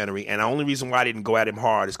documentary. And the only reason why I didn't go at him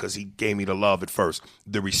hard is because he gave me the love at first,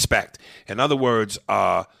 the respect. In other words,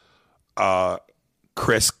 Chris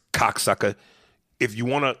cocksucker, if you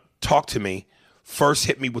want to talk to me, first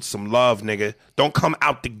hit me with some love, nigga. Don't come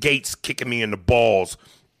out the gates kicking me in the balls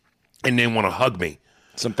and then want to hug me.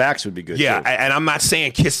 Some facts would be good, yeah, too. And I'm not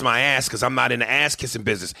saying kiss my ass because I'm not in the ass-kissing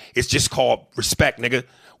business. It's just called respect, nigga.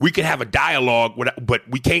 We can have a dialogue, but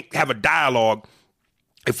we can't have a dialogue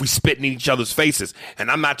if we spit in each other's faces.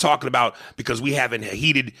 And I'm not talking about because we having a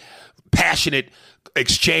heated, passionate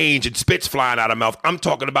exchange and spits flying out of mouth. I'm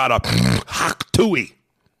talking about a hak tui.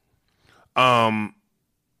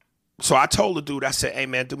 So I told the dude, I said, hey,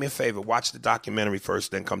 man, do me a favor. Watch the documentary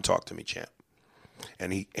first, then come talk to me, champ.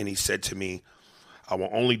 And he said to me, I will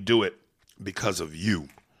only do it because of you.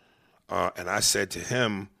 And I said to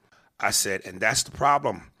him, and that's the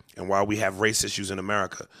problem. And why we have race issues in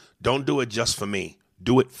America. Don't do it just for me.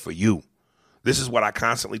 Do it for you. This is what I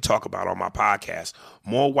constantly talk about on my podcast.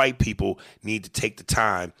 More white people need to take the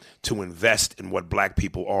time to invest in what black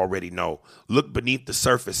people already know. Look beneath the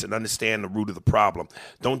surface and understand the root of the problem.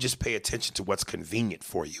 Don't just pay attention to what's convenient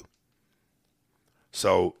for you.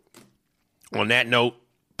 So on that note,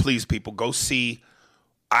 please, people, go see.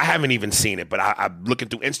 I haven't even seen it, but I'm looking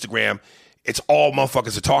through Instagram. It's all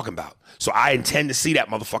motherfuckers are talking about. So I intend to see that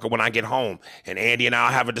motherfucker when I get home. And Andy and I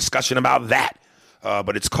will have a discussion about that.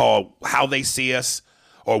 But it's called How They See Us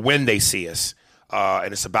or When They See Us.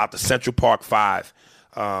 And it's about the Central Park Five.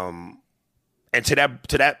 And to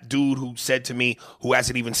that dude who said to me, who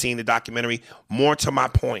hasn't even seen the documentary, more to my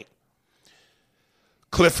point.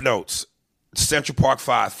 Cliff Notes. Central Park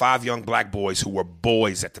Five young black boys who were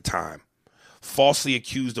boys at the time, falsely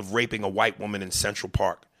accused of raping a white woman in Central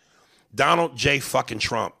Park. Donald J. fucking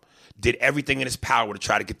Trump did everything in his power to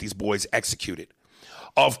try to get these boys executed.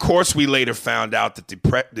 Of course, we later found out that the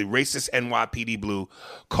racist NYPD Blue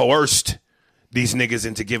coerced these niggas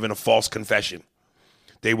into giving a false confession.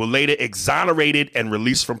 They were later exonerated and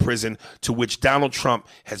released from prison, to which Donald Trump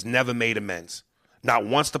has never made amends. Not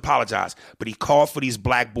once to apologize, but he called for these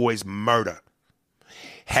black boys' murder.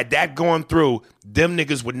 Had that gone through, them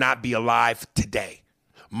niggas would not be alive today.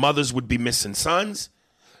 Mothers would be missing sons.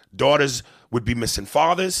 Daughters would be missing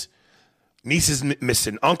fathers. Nieces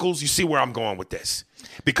missing uncles. You see where I'm going with this.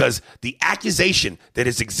 Because the accusation that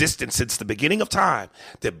has existed since the beginning of time,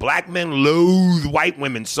 that black men loathe white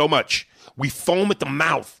women so much, we foam at the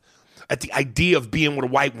mouth at the idea of being with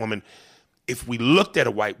a white woman. If we looked at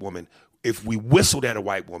a white woman, if we whistled at a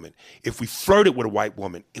white woman, if we flirted with a white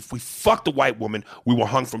woman, if we fucked a white woman, we were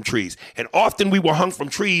hung from trees. And often we were hung from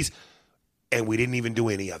trees and we didn't even do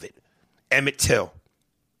any of it. Emmett Till.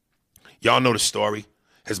 Y'all know the story.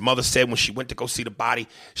 His mother said when she went to go see the body,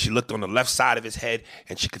 she looked on the left side of his head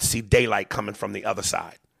and she could see daylight coming from the other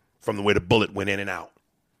side, from the way the bullet went in and out.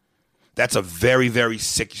 That's a very, very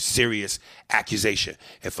serious accusation.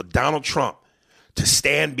 And for Donald Trump to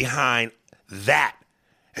stand behind that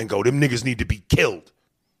and go, them niggas need to be killed.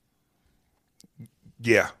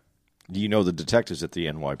 Yeah. You know, the detectives at the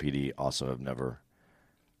NYPD also have never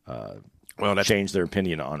changed their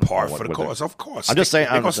opinion on par for the cause. Of course. I'm just saying.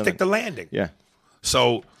 They're going to stick the landing. Yeah.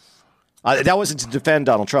 So that wasn't to defend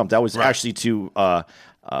Donald Trump. That was actually to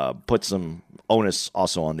put some onus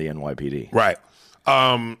also on the NYPD. Right.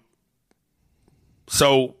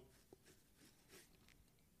 So,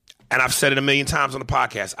 and I've said it a million times on the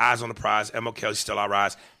podcast, eyes on the prize, MLK still our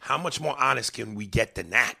rise. How much more honest can we get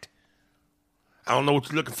than that? I don't know what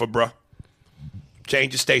you're looking for, bro.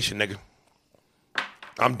 Change the station, nigga.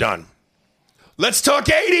 I'm done. Let's talk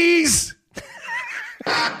 80s.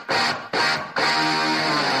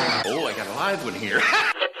 Oh, I got a live one here.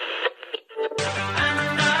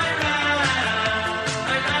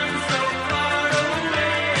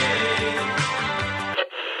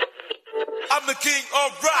 I'm the king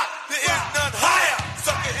of rock, there is none higher.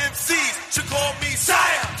 Sucker MCs should call me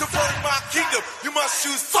sire. To burn my kingdom, you must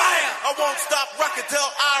choose fire. I won't stop rocking till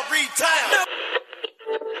I retire.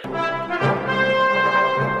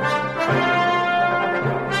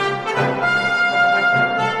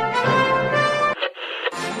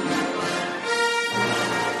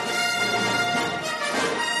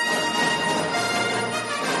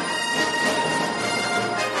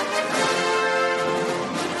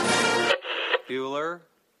 Bueller.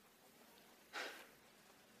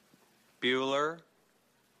 Bueller.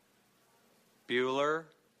 Bueller.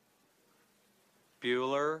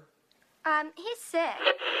 Bueller. He's sick.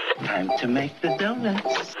 Time to make the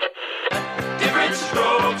donuts. Different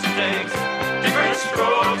strokes it takes, different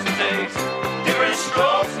strokes it takes, different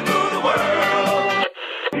strokes to move the world.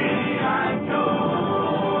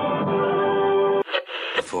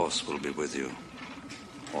 The Force will be with you,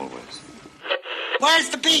 always. Where's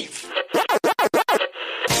the beef?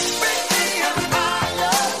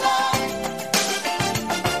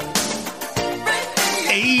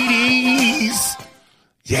 80s.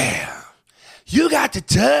 Yeah. You got the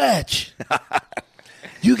touch.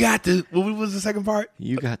 You got the, what was the second part?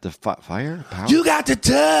 You got the fire? Power? You got the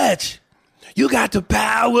touch. You got the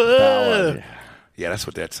power. Power. Yeah, that's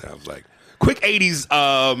what that sounds like. Quick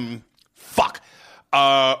 80s, fuck.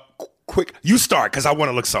 Quick, you start, because I want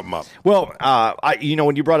to look something up. Well,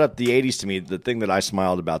 when you brought up the 80s to me, the thing that I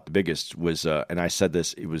smiled about the biggest was, and I said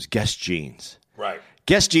this, it was Guess jeans. Right.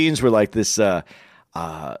 Guess jeans were like this,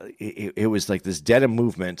 it was like this denim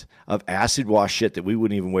movement of acid wash shit that we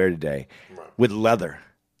wouldn't even wear today with leather.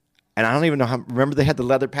 And I don't even know how. Remember, they had the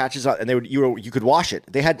leather patches on, and you could wash it.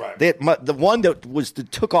 They had the one that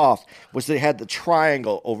took off was they had the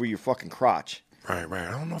triangle over your fucking crotch. Right.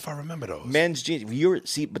 I don't know if I remember those. Men's jeans.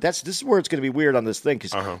 But this is where it's going to be weird on this thing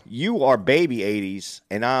because you are baby 80s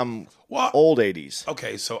and I'm old 80s.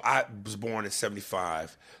 Okay, so I was born in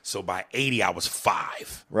 75. So by 80, I was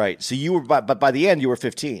 5. Right. So you were, but by the end, you were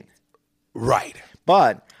 15. Right.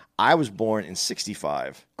 But I was born in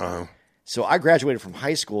 65. So I graduated from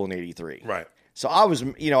high school in 83. Right. So I was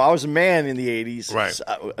a man in the 80s. Right.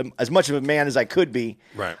 As much of a man as I could be.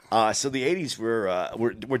 Right. So the 80s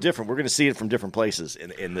were different. We're going to see it from different places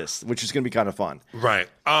in this, which is going to be kind of fun. Right.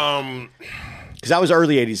 Because that was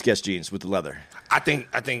early 80s Guess jeans with the leather. I think.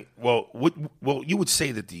 Well, you would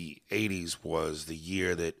say that the 80s was the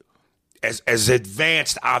year that, as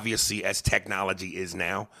advanced, obviously, as technology is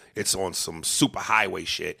now, it's on some super highway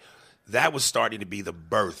shit. That was starting to be the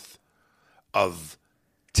birth of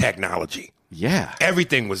technology. Yeah.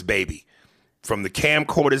 Everything was baby. From the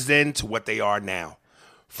camcorders then to what they are now.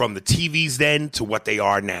 From the TVs then to what they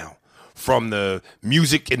are now. From the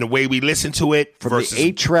music and the way we listen to it. From the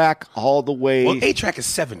 8-track all the way. Well, 8-track is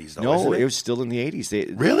 70s, though. No, isn't it was still in the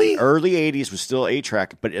 80s. Really? Early 80s was still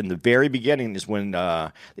 8-track, but in the very beginning is when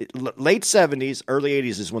late 70s, early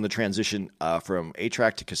 80s is when the transition from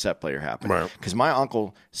 8-track to cassette player happened. Right. Because my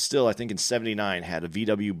uncle still, I think in 79, had a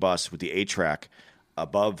VW bus with the 8-track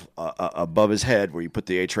above his head where you put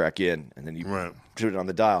the 8-track in and then you put it on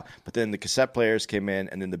the dial. But then the cassette players came in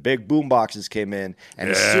and then the big boom boxes came in. And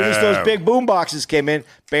as soon as those big boom boxes came in,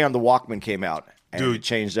 bam, the Walkman came out. And it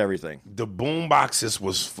changed everything. The boom boxes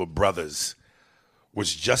was for brothers.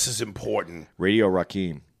 Was just as important. Radio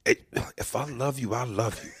Rakim. If I love you, I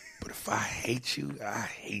love you. But if I hate you, I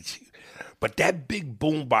hate you. But that big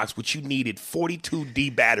boom box, which you needed 42 D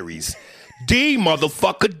batteries. D,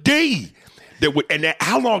 motherfucker, D.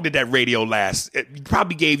 How long did that radio last? It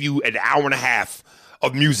probably gave you an hour and a half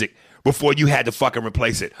of music before you had to fucking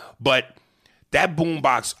replace it. But that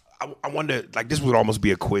boombox, I wonder, like this would almost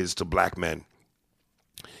be a quiz to black men.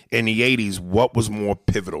 In the 80s, what was more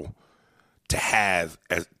pivotal to have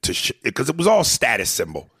because it was all status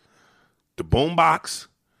symbol. The boombox,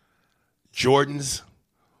 Jordans,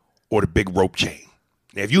 or the big rope chain.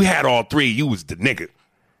 Now, if you had all three, you was the nigga.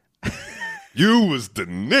 You was the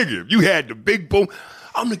nigga. You had the big boom.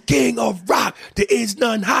 I'm the king of rock. There is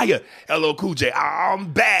none higher. LL Cool J.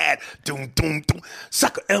 I'm bad. Doom, doom, doom.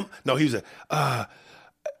 Sucker M. No, he was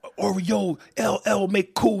Oreo, LL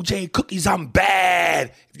make Cool J cookies, I'm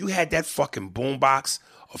bad. If you had that fucking boombox,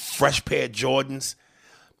 a fresh pair of Jordans,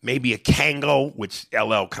 maybe a Kango, which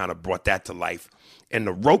LL kind of brought that to life, and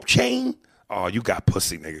the rope chain, oh, you got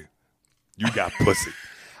pussy, nigga. You got pussy.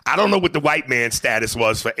 I don't know what the white man status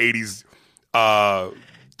was for 80s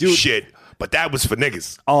shit, but that was for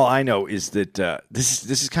niggas. All I know is that this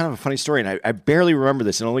is kind of a funny story, and I barely remember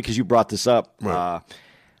this, and only because you brought this up. Right.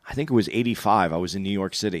 I think it was 85. I was in New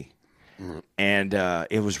York City, and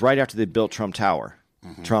it was right after they built Trump Tower.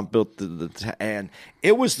 Trump built and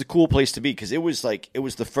it was the cool place to be because it was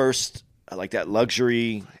the first like that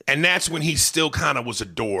luxury. And that's when he still kind of was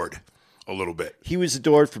adored a little bit. He was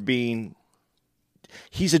adored for being.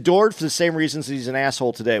 He's adored for the same reasons that he's an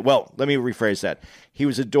asshole today. Well, let me rephrase that. He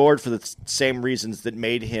was adored for the same reasons that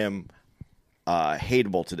made him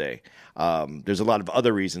hateable today. There's a lot of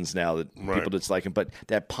other reasons now that people dislike him, but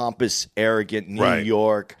that pompous, arrogant New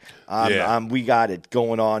York, we got it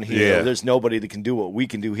going on here. Yeah. There's nobody that can do what we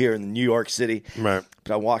can do here in New York City. Right.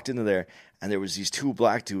 But I walked into there, and there was these two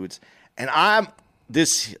black dudes, and I'm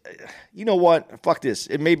this. You know what? Fuck this.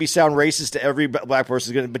 It may be sound racist to every black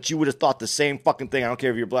person, but you would have thought the same fucking thing. I don't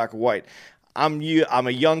care if you're black or white. I'm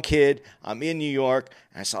a young kid. I'm in New York,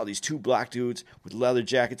 and I saw these two black dudes with leather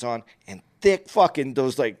jackets on and thick fucking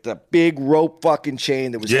those like the big rope fucking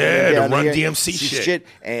chain that was hanging down the Run here. DMC shit.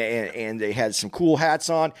 And they had some cool hats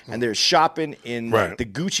on, and they're shopping in like, the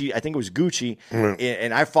Gucci. I think it was Gucci,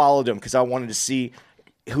 and I followed them because I wanted to see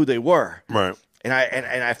who they were. Right. And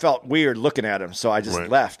I felt weird looking at them, so I just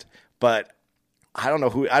left. But I don't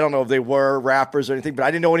know if they were rappers or anything, but I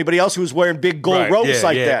didn't know anybody else who was wearing big gold ropes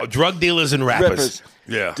like that. Drug dealers and rappers.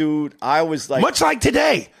 Yeah. Dude, I was like... Much like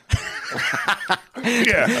today.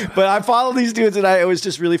 But I followed these dudes, and it was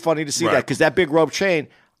just really funny to see that, because that big rope chain...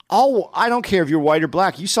 Oh, I don't care if you're white or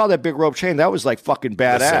black. You saw that big rope chain. That was like fucking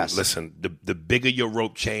badass. Listen, the bigger your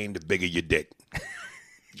rope chain, the bigger your dick.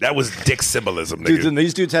 That was dick symbolism, nigga. Dude, and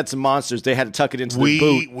these dudes had some monsters. They had to tuck it into the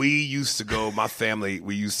boot. We used to go, my family,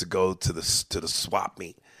 we used to go to the swap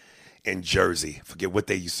meet in Jersey. I forget what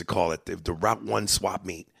they used to call it. The Route 1 swap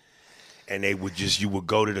meet. And you would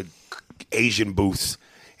go to the Asian booths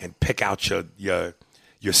and pick out your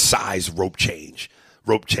size rope chain.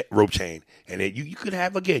 And then you could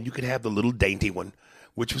have the little dainty one,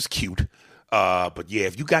 which was cute. But yeah,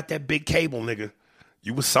 if you got that big cable, nigga,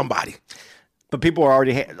 you was somebody. But people were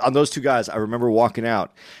already on those two guys. I remember walking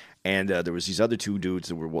out, and there was these other two dudes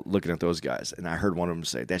that were looking at those guys, and I heard one of them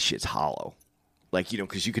say, "That shit's hollow," like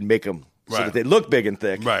because you can make them so that they look big and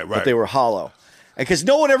thick, but they were hollow, and because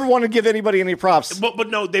no one ever wanted to give anybody any props. But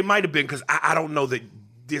no, they might have been because I don't know that.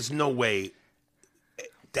 There's no way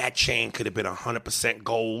that chain could have been 100%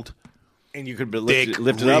 gold, and you could be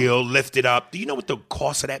lifted up. Do you know what the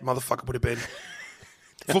cost of that motherfucker would have been?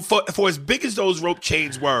 for as big as those rope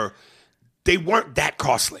chains were. They weren't that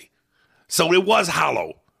costly. So it was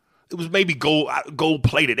hollow. It was maybe gold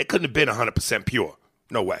plated. It couldn't have been 100% pure.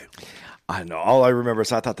 No way. I know. All I remember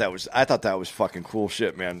is I thought that was fucking cool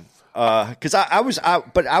shit, man. Because I was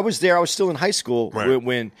there. I was still in high school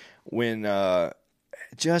when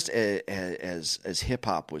just as hip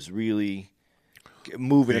hop was really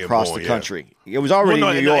moving across the country. It was already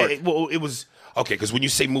in New York. It was okay. Because when you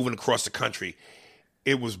say moving across the country,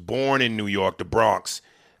 it was born in New York, the Bronx.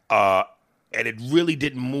 And it really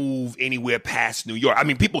didn't move anywhere past New York. I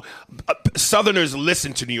mean, Southerners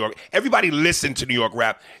listened to New York. Everybody listened to New York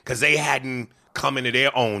rap because they hadn't come into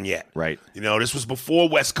their own yet. Right. You know, this was before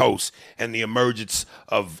West Coast and the emergence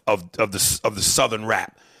of the Southern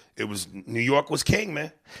rap. It was New York was king,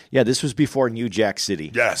 man. Yeah, this was before New Jack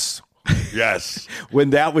City. Yes. When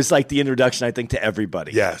that was like the introduction, I think, to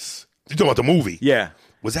everybody. Yes. You talking about the movie? Yeah.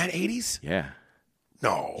 Was that 80s? Yeah.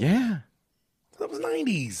 No. Yeah. That was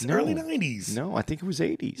 90s, early 90s. No, I think it was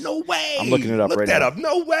 80s. No way. I'm looking it up right now. Look that up.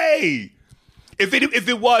 No way. If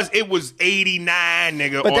it was 89,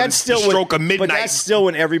 nigga. But that's still stroke of midnight. But that's still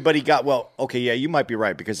when everybody got okay. Yeah, you might be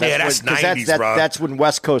right because that's 90s, bro. That's when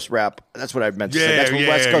West Coast rap. That's what I meant to say. That's when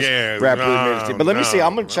West Coast rap really made it. But let me see.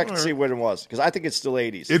 I'm gonna check to see when it was because I think it's still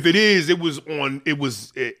 80s. If it is, it was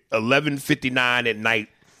 11:59 at night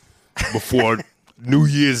before New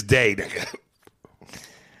Year's Day, nigga.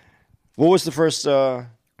 What was the first? What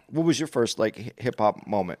was your first like hip hop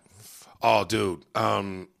moment? Oh, dude,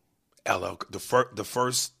 LL. The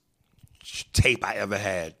first tape I ever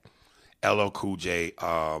had, LL Cool J.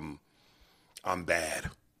 I'm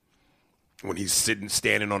bad. When he's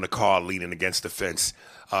standing on the car, leaning against the fence,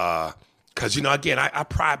 because again, I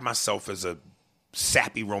pride myself as a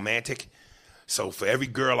sappy romantic. So for every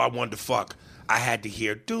girl I wanted to fuck, I had to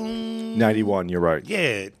hear doom. 91. You're right.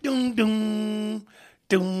 Yeah, doom doom.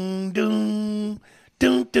 Doom, doom,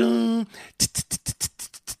 doom, doom.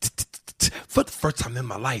 For the first time in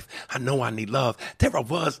my life, I know I need love. There I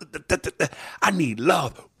was. I need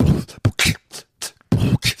love.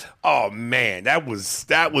 Oh, man. That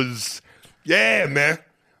was, yeah, man.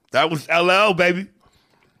 That was LL, baby.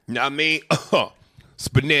 You know what I mean? It's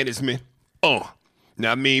bananas, man. You know what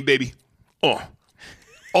I mean, baby?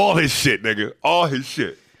 All his shit, nigga. All his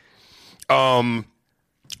shit.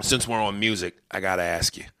 Since we're on music, I gotta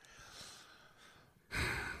ask you.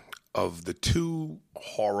 Of the two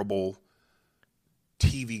horrible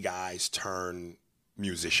TV guys turn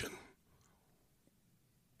musician,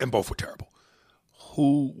 and both were terrible,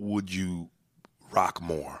 who would you rock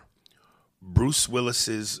more? Bruce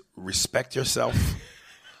Willis's Respect Yourself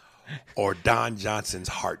or Don Johnson's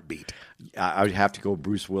Heartbeat? I would have to go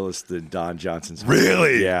Bruce Willis than Don Johnson's.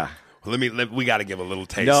 Really? Yeah. We got to give a little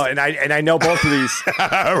taste. No, and I know both of these.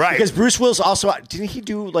 Right. Because Bruce Willis also didn't he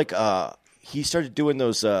do like he started doing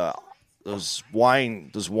those wine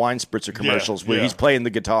spritzer commercials where he's playing the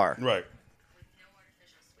guitar. Right.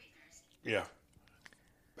 Yeah.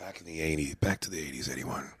 Back to the 80s,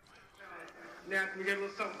 anyone. Now, can we get a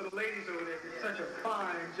little something for the ladies over there? It's such a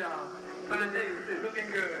fine job. Fine day, looking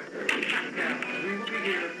good. Now, we will be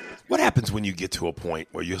here. What happens when you get to a point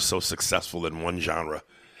where you're so successful in one genre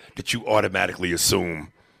that you automatically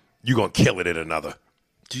assume you're going to kill it in another?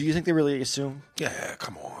 Do you think they really assume? Yeah,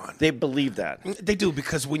 come on. They believe that. They do,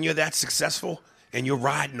 because when you're that successful and you're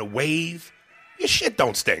riding a wave, your shit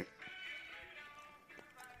don't stink.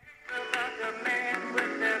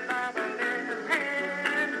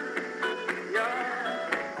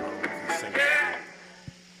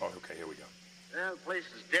 Okay, here we go. Well, the place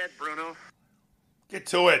is dead, Bruno. Get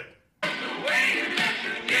to it.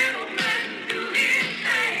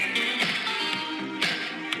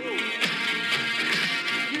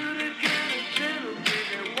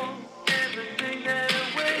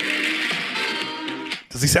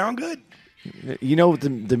 Does he sound good? You know,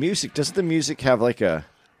 the music, doesn't the music have like a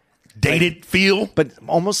dated feel? But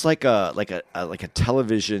almost like a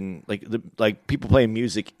television, like people playing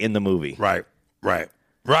music in the movie. Right. I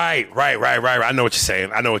know what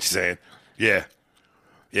you're saying. Yeah.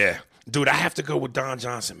 Dude, I have to go with Don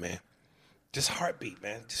Johnson, man. Just Heartbeat,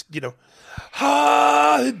 man. Just,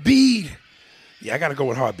 Heartbeat. Yeah, I got to go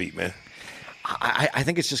with Heartbeat, man. I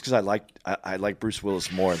think it's just because I like Bruce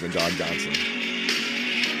Willis more than Don Johnson.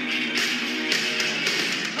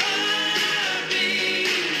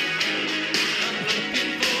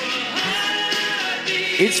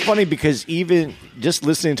 It's funny because even just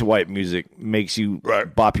listening to white music makes you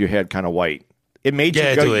bop your head kind of white. It made you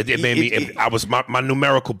go. Dude, it made me. I was my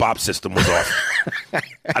numerical bop system was off.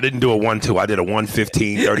 I didn't do a 1-2. I did a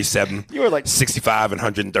 115, 37. You were like 65 and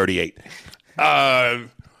 138.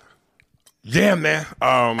 Yeah, man.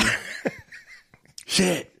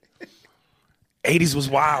 Shit. 80s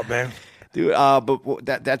was wild, man. Dude, but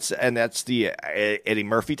that's the Eddie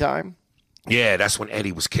Murphy time. Yeah, that's when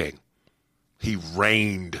Eddie was king. He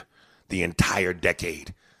reigned the entire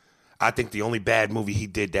decade. I think the only bad movie he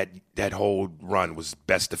did that whole run was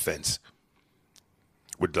Best Defense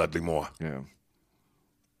with Dudley Moore.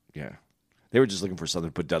 Yeah. They were just looking for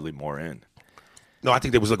something to put Dudley Moore in. No, I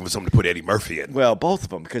think they was looking for something to put Eddie Murphy in. Well, both of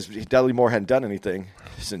them, because Dudley Moore hadn't done anything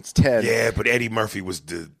since 10. Yeah, but Eddie Murphy was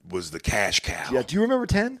the cash cow. Yeah, do you remember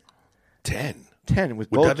 10? 10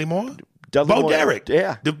 with Dudley Moore? Bo Derek.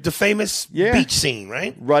 Yeah. The famous beach scene,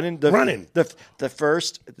 right? Running. The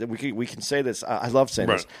first, we can say this. I love saying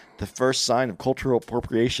this. The first sign of cultural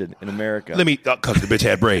appropriation in America. Let me, because the bitch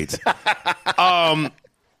had braids.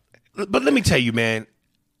 But let me tell you, man,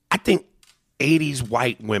 I think 80s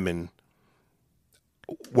white women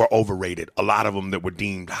were overrated. A lot of them that were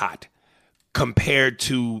deemed hot compared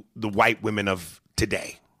to the white women of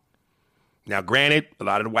today. Now, granted, a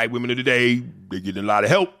lot of the white women of today, they get a lot of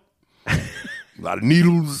help. A lot of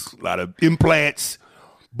needles, a lot of implants.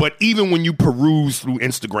 But even when you peruse through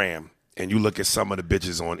Instagram and you look at some of the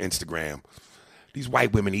bitches on Instagram, these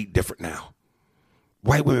white women eat different now.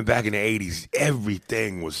 White women back in the 80s,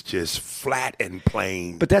 everything was just flat and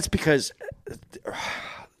plain. But that's because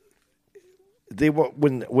they were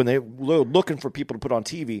when they were looking for people to put on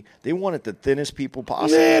TV, they wanted the thinnest people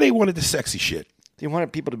possible. Yeah, they wanted the sexy shit. They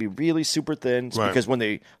wanted people to be really super thin because when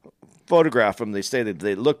they photograph them, they say that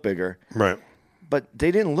they look bigger. Right. But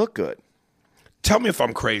they didn't look good. Tell me if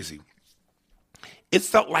I'm crazy. It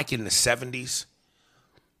felt like in the 70s,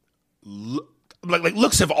 like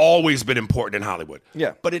looks have always been important in Hollywood.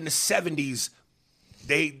 Yeah. But in the 70s,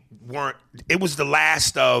 they weren't. It was the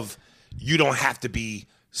last of, you don't have to be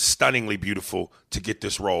stunningly beautiful to get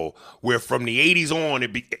this role. Where from the 80s on,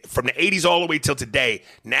 from the 80s all the way till today,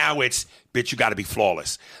 now it's, bitch, you got to be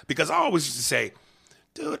flawless. Because I always used to say,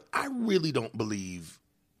 dude, I really don't believe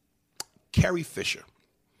Carrie Fisher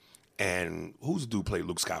and who's the dude play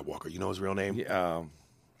Luke Skywalker? You know his real name? Yeah,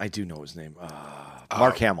 I do know his name.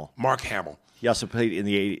 Mark Hamill. Mark Hamill. He also played in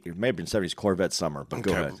the 80s, it may have been 70s Corvette Summer, but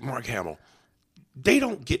go ahead. Mark Hamill. They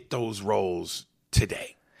don't get those roles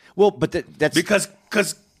today. Well, but that's because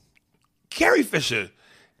Carrie Fisher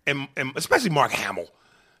and especially Mark Hamill,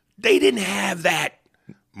 they didn't have that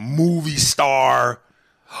movie star.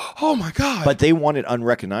 Oh my God! But they wanted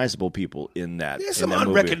unrecognizable people in that. There's some movie.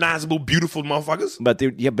 unrecognizable, beautiful motherfuckers. But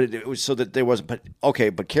it was so that there wasn't. But okay,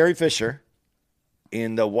 but Carrie Fisher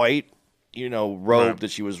in the white, robe Right.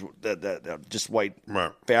 that she was that just white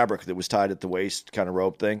Right. fabric that was tied at the waist, kind of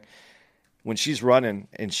robe thing. When she's running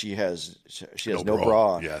and she has no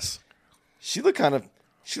bra on, Yes. she looked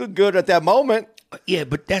good at that moment. Yeah,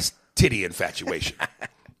 but that's titty infatuation.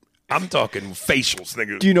 I'm talking facials,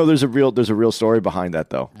 nigga. Do you know there's a real story behind that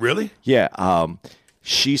though? Really? Yeah.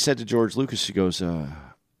 She said to George Lucas, she goes,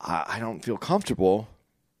 I don't feel comfortable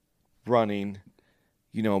running,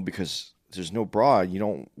 because there's no bra.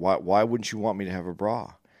 Why wouldn't you want me to have a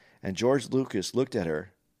bra? And George Lucas looked at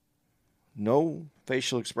her, no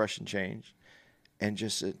facial expression change, and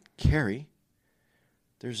just said, Carrie,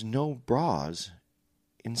 there's no bras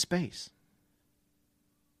in space.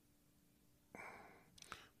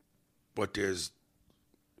 But there's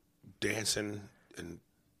dancing and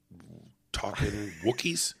talking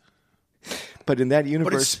Wookiees. But in that But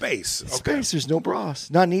universe, it's space. Okay. space, there's no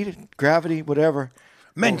bras. Not needed. Gravity, whatever.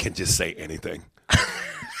 Men can just say anything.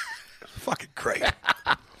 Fucking great.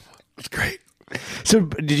 It's great. So,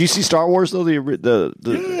 did you see Star Wars though?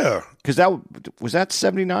 Yeah. Because was that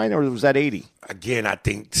 79 or was that 80? Again, I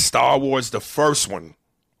think Star Wars, the first one,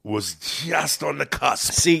 was just on the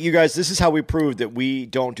cusp. See, you guys, this is how we prove that we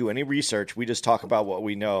don't do any research. We just talk about what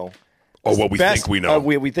we know. Or what we think we know.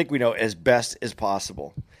 We think we know as best as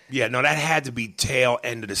possible. Yeah, no, that had to be tail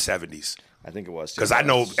end of the 70s. I think it was. Because I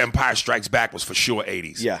know Empire Strikes Back was for sure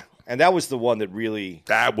 80s. Yeah, and that was the one that really...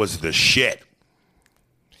 That was the shit.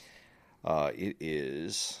 It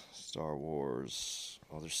is Star Wars...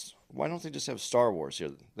 Why don't they just have Star Wars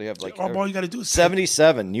here? They have all you got to do is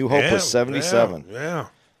 77. New Hope was 77. Yeah.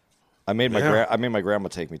 I made my grandma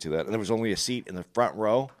take me to that, and there was only a seat in the front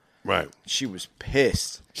row. Right. She was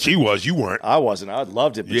pissed. She was. You weren't. I wasn't. I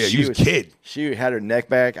loved it. But Yeah, she you was a kid. She had her neck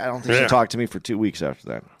back. I don't think she talked to me for 2 weeks after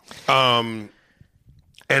that. And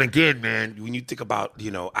again, man, when you think about,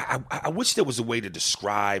 I wish there was a way to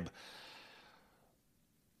describe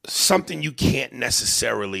something you can't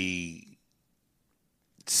necessarily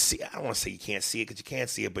see. I don't want to say you can't see it because you can't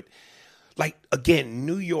see it, but like, again,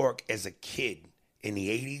 New York as a kid in the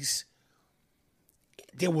 80s,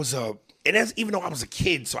 there was even though I was a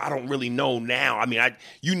kid, so I don't really know now. I mean,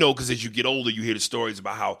 because as you get older, you hear the stories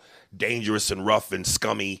about how dangerous and rough and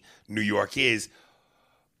scummy New York is.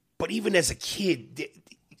 But even as a kid,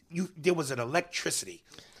 there was an electricity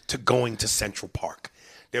to going to Central Park.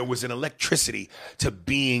 There was an electricity to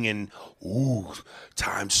being in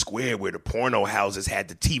Times Square, where the porno houses had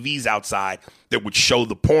the TVs outside that would show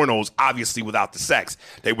the pornos, obviously without the sex.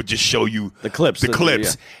 They would just show you the clips.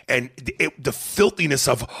 And the filthiness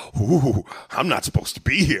of, I'm not supposed to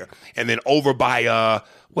be here. And then over by,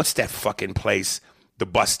 what's that fucking place? The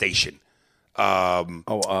bus station. Not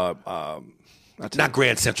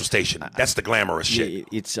Grand Central Station. That's the glamorous shit.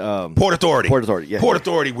 It's Port Authority. Port Authority, yeah. Port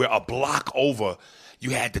Authority, where a block over, you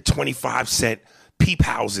had the 25-cent peep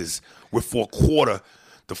houses where for a quarter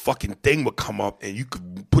the fucking thing would come up and you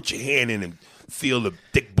could put your hand in and feel the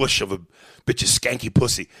thick bush of a bitch's skanky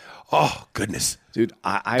pussy. Oh, goodness. Dude, the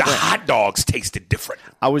hot dogs tasted different.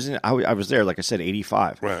 I was there, like I said,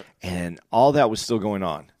 85. Right. And all that was still going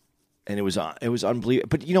on. And it was unbelievable.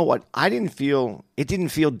 But you know what? It didn't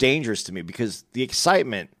feel dangerous to me because the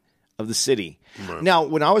excitement of the city. Right. Now,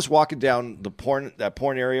 when I was walking down that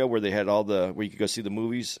porn area where they had where you could go see the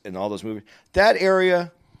movies and all those movies, that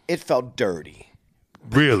area, it felt dirty.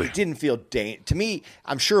 Really? It didn't feel to me.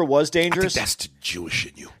 I'm sure it was dangerous. I think that's the Jewish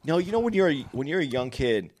in you. No, when you're a young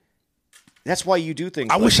kid, that's why you do things.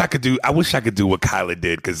 I wish I could do what Kyla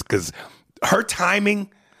did because her timing.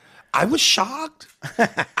 I was shocked.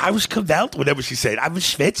 I was cavelt whenever she said. I was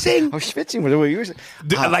schwitzing. I was schwitzing with the way you were saying.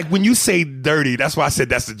 Like when you say dirty, that's why I said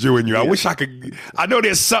that's the Jew in you. I wish I could. I know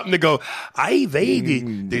there's something to go.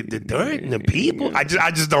 The dirt and the people. I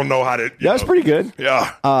just don't know how to. That was pretty good.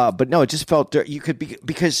 Yeah. But no, it just felt dirty. You could be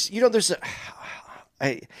because there's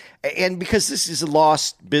and because this is a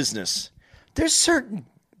lost business. There's certain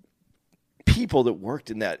people that worked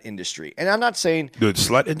in that industry. And I'm not saying The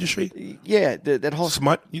slut industry? yeah, that whole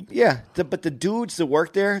Smut? yeah, but the dudes that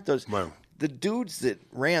worked there, Wow. the dudes that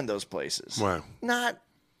ran those places, Wow. not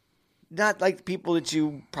like people that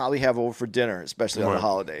you probably have over for dinner, especially on the Right.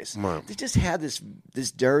 holidays. Right. They just had this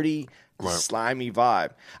dirty, Right. slimy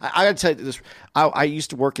vibe. I got to tell you this. I used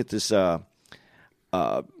to work at this a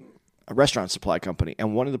restaurant supply company,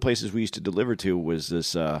 and one of the places we used to deliver to was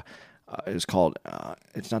this. It was called.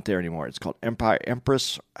 It's not there anymore. It's called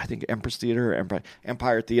Empress. I think Empress Theater,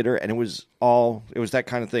 Empire Theater, and it was that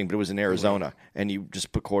kind of thing, but it was in Arizona, and you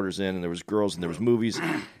just put quarters in, and there was girls, and there was movies,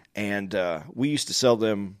 and we used to sell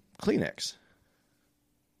them Kleenex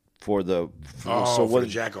for the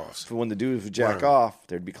jack-offs. For when the dudes would jack off,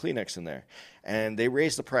 there'd be Kleenex in there, and they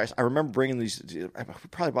raised the price. I remember bringing these. I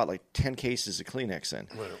probably bought like 10 cases of Kleenex in,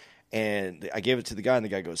 and I gave it to the guy, and the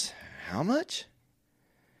guy goes, "How much?"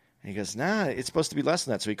 And he goes, "Nah, it's supposed to be less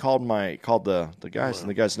than that." So he called the guys, and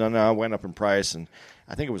the guys, no, it went up in price, and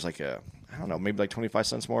I think it was like I don't know, maybe like 25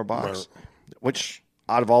 cents more a box, which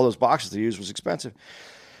out of all those boxes they used was expensive.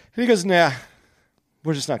 And he goes, "Nah,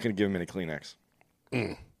 we're just not going to give him any Kleenex."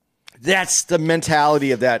 That's the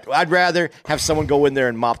mentality of that. I'd rather have someone go in there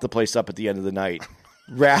and mop the place up at the end of the night,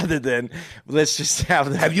 rather than let's just have.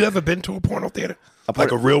 Have you ever been to a porno theater?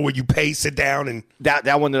 Like a real where you pay, sit down, and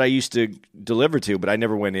that one that I used to deliver to, but I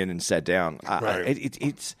never went in and sat down.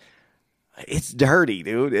 It's dirty,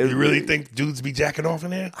 dude. You really think dudes be jacking off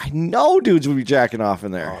in there? I know dudes would be jacking off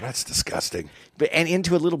in there. Oh, that's disgusting. And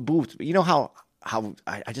into a little booth. You know how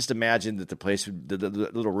I just imagine that the place, the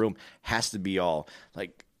little room, has to be all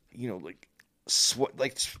like sweat,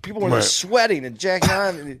 like people were sweating and jacking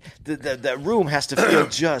on. And the room has to feel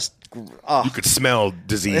just. You could smell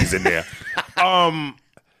disease in there.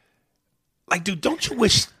 Like, dude, don't you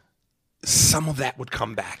wish some of that would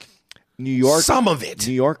come back? New York, some of it.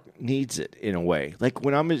 New York needs it in a way. Like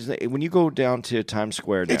when you go down to Times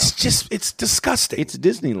Square now, it's disgusting. It's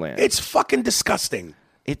Disneyland. It's fucking disgusting.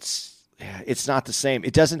 It's not the same.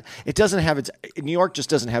 It doesn't have its. New York just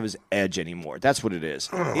doesn't have its edge anymore. That's what it is.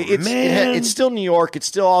 It's still New York. It's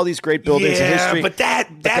still all these great buildings and history. But that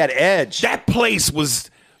edge, that place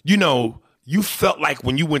was, you felt like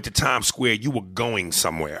when you went to Times Square, you were going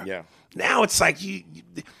somewhere. Yeah. Now it's like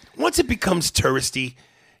once it becomes touristy,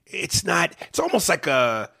 it's not. It's almost like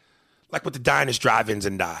with the diners, drive-ins,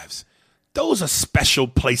 and dives. Those are special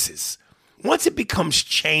places. Once it becomes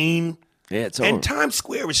chain. Yeah, it's and over. Times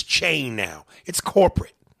Square is chain now. It's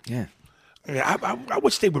corporate. Yeah. I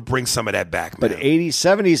wish they would bring some of that back, man. But 80s,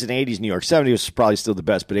 70s, and 80s New York. 70s was probably still the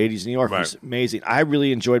best, but 80s New York was amazing. I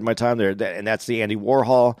really enjoyed my time there, and that's the Andy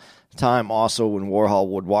Warhol time also, when Warhol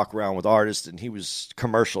would walk around with artists, and he was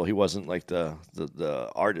commercial. He wasn't like the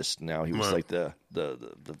artist now. He was like the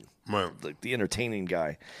entertaining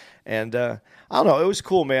guy. And I don't know. It was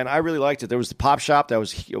cool, man. I really liked it. There was the Pop Shop. That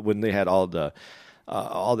was when they had all that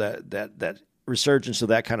resurgence of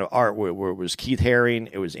that kind of art where it was Keith Haring,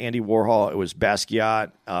 it was Andy Warhol, it was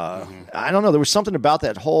Basquiat. I don't know. There was something about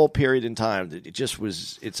that whole period in time that it just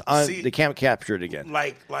was. They can't capture it again.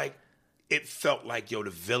 Like it felt like the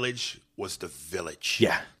Village was the Village.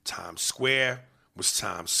 Yeah. Times Square was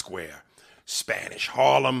Times Square. Spanish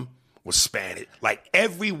Harlem was Spanish. Like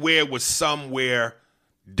everywhere was somewhere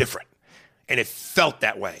different, and it felt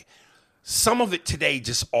that way. Some of it today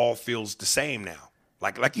just all feels the same now.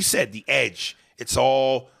 Like you said, the edge. It's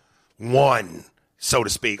all one, so to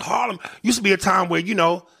speak. Harlem used to be a time where,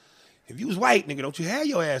 if you was white, nigga, don't you have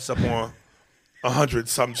your ass up on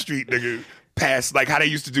 100-something street, nigga, past, like how they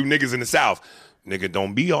used to do niggas in the South. Nigga,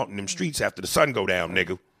 don't be on them streets after the sun go down,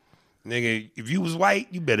 nigga. Nigga, if you was white,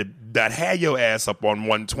 you better not have your ass up on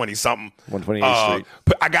 120-something. 128th Street.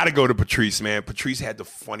 But I got to go to Patrice, man. Patrice had the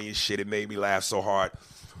funniest shit. It made me laugh so hard.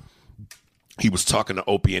 He was talking to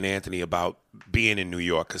Opie and Anthony about being in New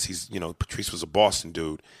York because Patrice was a Boston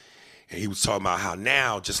dude. And he was talking about how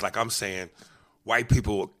now, just like I'm saying, white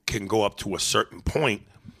people can go up to a certain point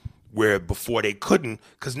where before they couldn't,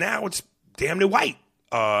 because now it's damn near white.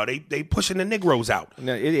 They pushing the Negroes out.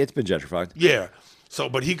 No, it's been gentrified. Yeah. So,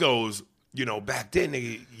 but he goes, back then,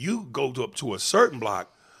 nigga, you go up to a certain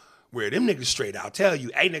block where them niggas straight out tell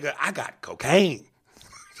you, hey, nigga, I got cocaine.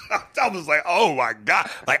 I was like, oh my God.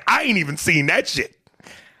 Like, I ain't even seen that shit.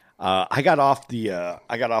 I got off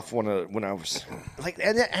when I was like,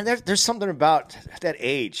 and there's something about that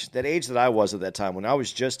age that I was at that time when I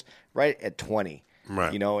was just right at 20,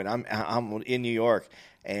 right? And I'm in New York,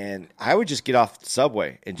 and I would just get off the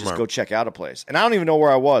subway and just go check out a place, and I don't even know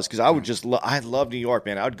where I was because I would just I love New York,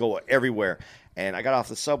 man. I would go everywhere, and I got off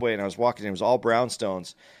the subway and I was walking, and it was all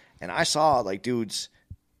brownstones, and I saw like dudes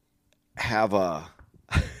have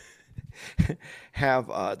have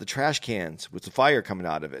the trash cans with the fire coming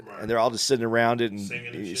out of it, and they're all just sitting around it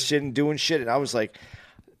and shit, doing shit. And I was like,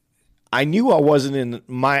 I knew I wasn't in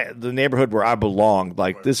the neighborhood where I belonged.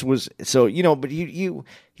 Like this was so, but you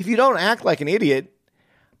if you don't act like an idiot,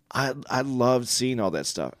 I loved seeing all that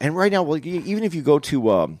stuff. And right now, even if you go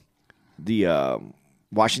to the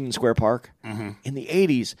Washington Square Park in the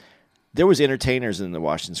 80s, there was entertainers in the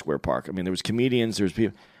Washington Square Park. I mean, there was comedians, there was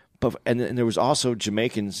people, and there was also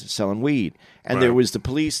Jamaicans selling weed, and there was the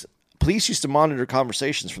police. Police used to monitor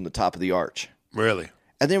conversations from the top of the arch. Really?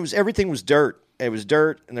 And everything was dirt. It was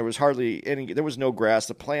dirt, and there was hardly any. There was no grass.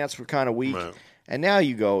 The plants were kind of weak. Right. And now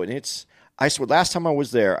you go, and it's. I swear, last time I was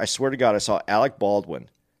there, I swear to God, I saw Alec Baldwin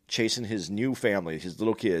chasing his new family, his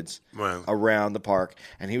little kids, around the park,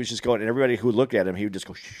 and he was just going. And everybody who looked at him, he would just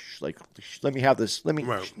go, shh, like, let me have this, let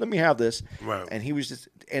me have this. Right. And he was just,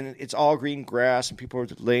 and it's all green grass, and people are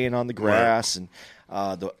laying on the grass, and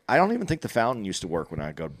I don't even think the fountain used to work when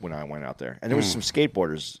I went out there. And there was some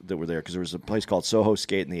skateboarders that were there because there was a place called Soho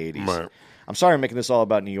Skate in the 80s. Right. I'm sorry I'm making this all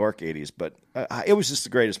about New York 80s, but it was just the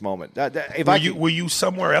greatest moment. Were you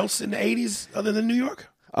somewhere else in the 80s other than New York?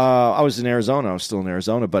 I was in Arizona. I was still in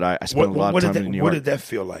Arizona, but I spent a lot of time in New York. What did that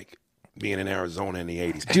feel like, being in Arizona in the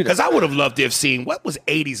 80s? Because I would have loved to have seen what was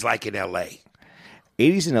 80s like in L.A.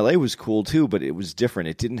 80s in L.A. was cool, too, but it was different.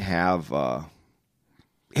 It didn't have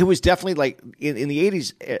it was definitely like in the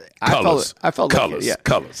 80s. I felt colors, like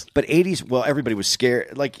colors. But 80s, well, everybody was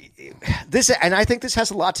scared. Like this, and I think this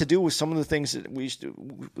has a lot to do with some of the things that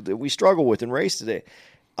we struggle with in race today.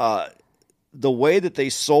 The way that they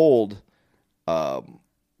sold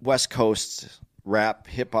West Coast rap,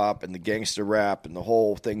 hip hop, and the gangster rap, and the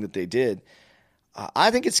whole thing that they did.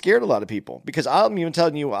 I think it scared a lot of people because I'm even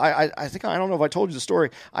telling you. I think I don't know if I told you the story.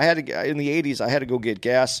 I had to in the 80s. I had to go get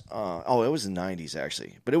gas. It was in the 90s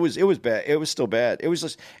actually, but it was bad. It was still bad. It was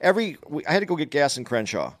just I had to go get gas in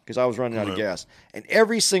Crenshaw because I was running out of gas. And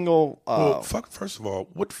every single first of all,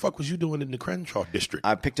 what the fuck was you doing in the Crenshaw district?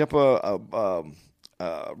 I picked up a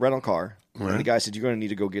rental car. Right. And the guy said, "You're going to need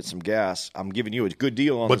to go get some gas. I'm giving you a good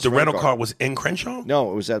deal on." But the rental car was in Crenshaw? No,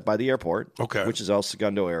 it was by the airport, which is El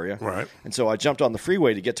Segundo area. Right. And so I jumped on the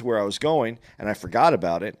freeway to get to where I was going, and I forgot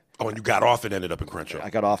about it. Oh, and you got off and ended up in Crenshaw. I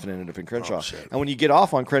got off and ended up in Crenshaw. Oh, shit. And when you get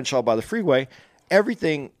off on Crenshaw by the freeway,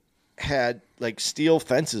 everything had like steel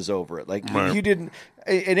fences over it. Like you didn't,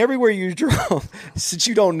 and everywhere you drove, since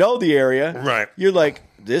you don't know the area, right? You're like,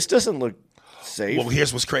 this doesn't look safe. Well,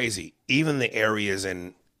 here's what's crazy. Even the areas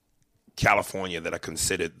in California that are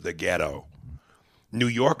considered the ghetto, New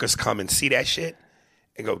Yorkers come and see that shit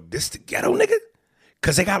and go, "This the ghetto, nigga?"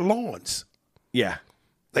 Because they got lawns. Yeah. Like,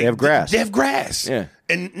 they have grass. They have grass. Yeah.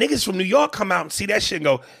 And niggas from New York come out and see that shit and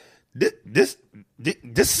go, this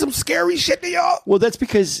is some scary shit to y'all. Well, that's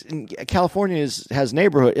because California has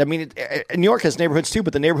neighborhood. I mean, New York has neighborhoods too,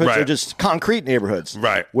 but the neighborhoods are just concrete neighborhoods,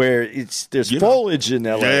 right? Where there's foliage in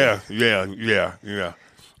LA. Yeah.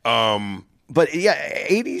 But yeah,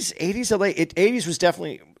 80s LA. 80s was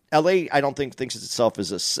definitely LA. I don't think thinks of itself as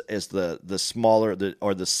the smaller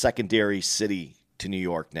or the secondary city to New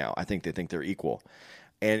York now. I think they think they're equal.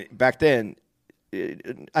 And back then,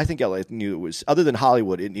 I think LA knew it was, other than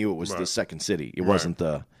Hollywood, it knew it was the second city. It wasn't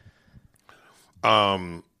the.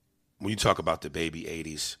 When you talk about the baby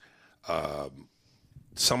 80s,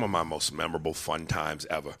 some of my most memorable fun times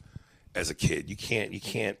ever as a kid. You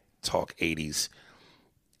can't talk 80s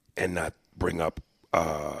and not bring up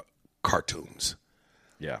cartoons.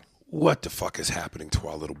 Yeah. What the fuck is happening to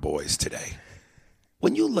our little boys today?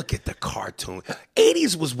 When you look at the cartoon,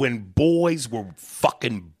 80s was when boys were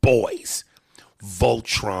fucking boys.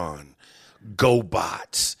 Voltron,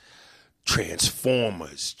 GoBots,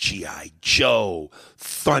 Transformers, G.I. Joe,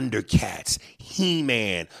 Thundercats,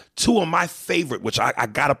 He-Man. Two of my favorite, which I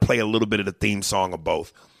got to play a little bit of the theme song of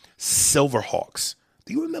both, Silverhawks.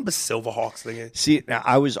 Do you remember Silverhawks thing? See, now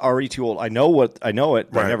I was already too old. I know it,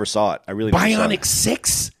 but I never saw it. I really never saw it. Bionic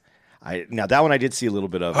 6? Now that one I did see a little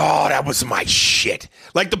bit of. Oh, that was my shit.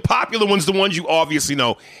 Like the popular ones, the ones you obviously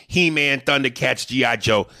know. He-Man, Thundercats, G.I.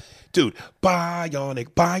 Joe. Dude,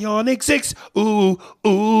 Bionic 6. Ooh,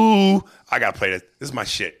 ooh. I gotta play this. This is my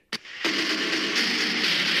shit.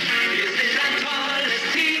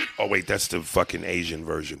 Oh, wait, that's the fucking Asian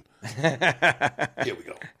version. Here we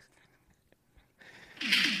go.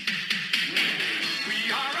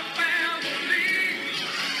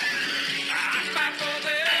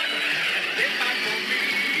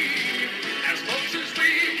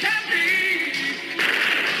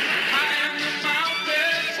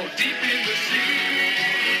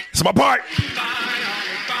 It's my part.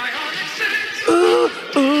 Ooh,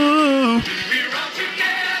 ooh.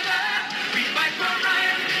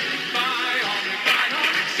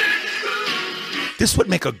 This would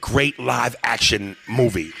make a great live action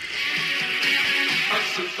movie.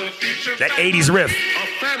 That 80s riff. A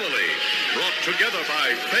family brought together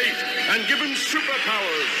by fate and given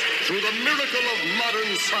superpowers through the miracle of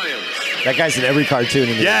modern science. That guy's in every cartoon.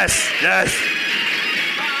 In the Yes.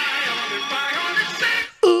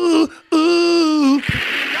 Ooh, ooh.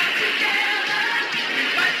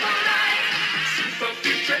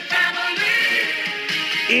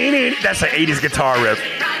 That's an 80s guitar riff.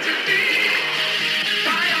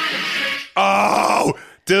 Oh,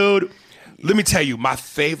 dude. Let me tell you, my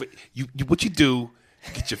favorite. What you do?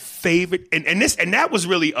 Get your favorite, and that was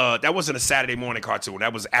really that wasn't a Saturday morning cartoon.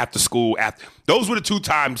 That was after school. Those were the 2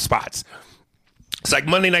 time spots. It's like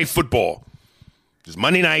Monday Night Football. There's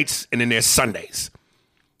Monday nights, and then there's Sundays.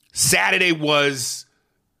 Saturday was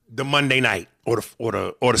the Monday night or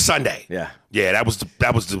the Sunday. Yeah. That was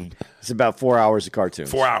the. It's about 4 hours of cartoons.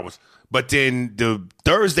 4 hours. But then the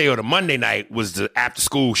Thursday or the Monday night was the after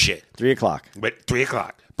school shit. 3 o'clock. But 3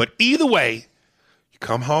 o'clock. But either way, you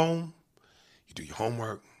come home, you do your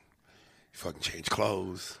homework, you fucking change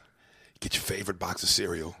clothes, get your favorite box of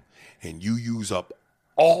cereal, and you use up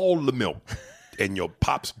all the milk, and your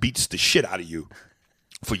pops beats the shit out of you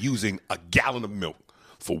for using a gallon of milk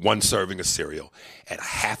for 1 serving of cereal and a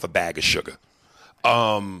half a bag of sugar.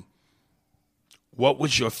 What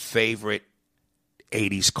was your favorite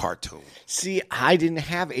 80s cartoon? See, I didn't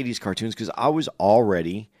have 80s cartoons because I was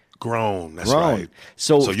already grown. That's grown. Right.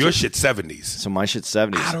 So your shit 70s. So my shit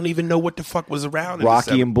 70s. I don't even know what the fuck was around.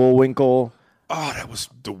 Rocky and Bullwinkle. Oh, that was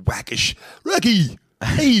the wackish. Rocky.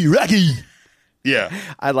 Hey, Rocky. Yeah.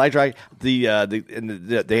 I liked Rocky. They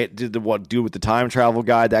did the what do with the time travel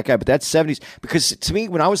guy, that guy. But that's 70s. Because to me,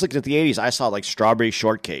 when I was looking at the 80s, I saw like Strawberry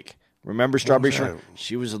Shortcake. Remember Strawberry Shortcake?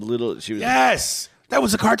 She was a little. Yes. That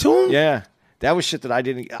was a cartoon? Yeah. That was shit that I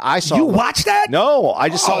didn't. I saw. You watched that? No, I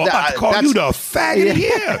just saw that. I'm about to call you the faggot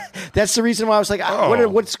here. That's the reason why I was like,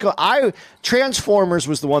 Transformers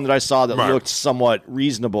was the one that I saw that looked somewhat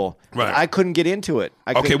reasonable. Right. I couldn't get into it.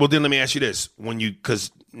 Okay, well then let me ask you this: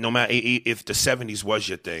 because no matter if the 70s was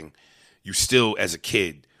your thing, you still as a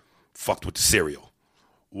kid fucked with the cereal.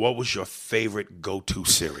 What was your favorite go-to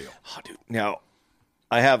cereal? Oh, dude. Now.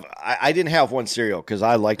 I didn't have one cereal because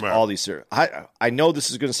I liked all these cereals. I know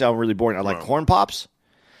this is going to sound really boring. I like Corn Pops,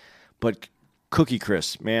 but Cookie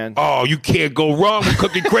Crisp, man. Oh, you can't go wrong with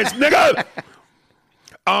Cookie Crisp, nigga.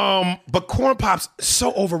 But Corn Pops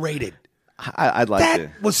so overrated. I liked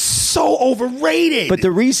it. That was so overrated. But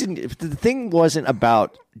the thing wasn't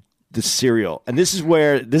about the cereal, and this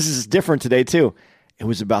is different today too. It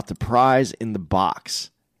was about the prize in the box.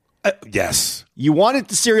 Yes. You wanted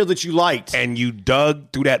the cereal that you liked. And you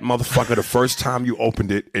dug through that motherfucker the first time you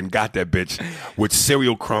opened it and got that bitch with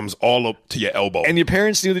cereal crumbs all up to your elbow. And your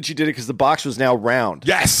parents knew that you did it because the box was now round.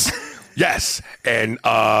 Yes. Yes. And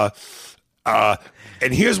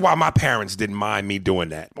here's why my parents didn't mind me doing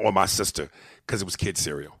that, or my sister, because it was kid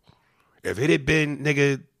cereal. If it had been,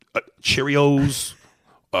 nigga, Cheerios,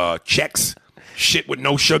 Chex, shit with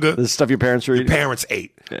no sugar. The stuff your parents were eating? Your parents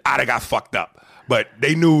ate. I'd have got fucked up. But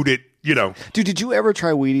they knew that, you know. Dude, did you ever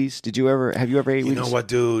try Wheaties? Have you ever ate Wheaties? You know what,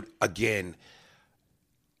 dude? Again,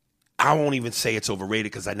 I won't even say it's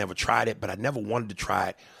overrated because I never tried it, but I never wanted to try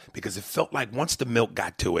it because it felt like once the milk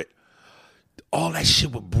got to it, all that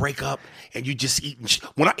shit would break up and you just eating.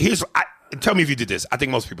 Tell me if you did this. I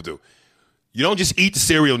think most people do. You don't just eat the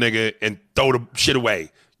cereal, nigga, and throw the shit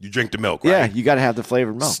away. You drink the milk, right? Yeah, you got to have the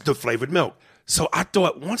flavored milk. The flavored milk. So I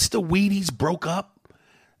thought once the Wheaties broke up,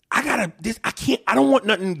 I don't want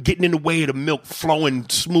nothing getting in the way of the milk flowing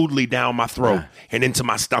smoothly down my throat and into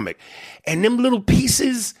my stomach. And them little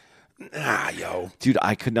pieces, yo. Dude,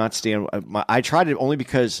 I could not stand. I tried it only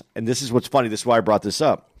because, and this is what's funny, this is why I brought this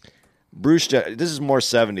up. This is more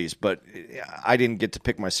 70s, but I didn't get to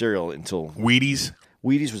pick my cereal until. Wheaties?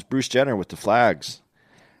 Wheaties was Bruce Jenner with the flags.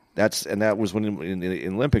 That was when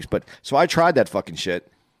in Olympics. But so I tried that fucking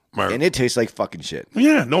shit. Right. And it tastes like fucking shit.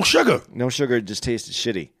 Yeah, no sugar. No sugar, it just tasted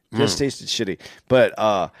shitty. Tasted shitty. But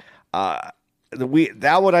that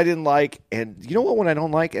one I didn't like, and you know what one I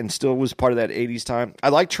don't like, and still was part of that 80s time? I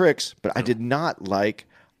like Trix, but I did not like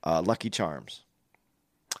Lucky Charms.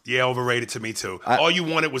 Yeah, overrated to me too. All you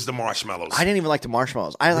wanted was the marshmallows. I didn't even like the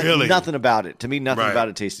marshmallows. I liked nothing about it. To me, nothing about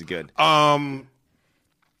it tasted good.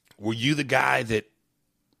 Were you the guy that,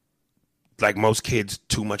 like most kids,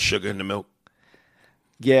 too much sugar in the milk?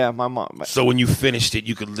 Yeah, my mom. So when you finished it,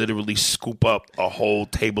 you could literally scoop up a whole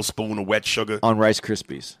tablespoon of wet sugar on Rice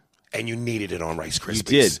Krispies. And you needed it on Rice Krispies. You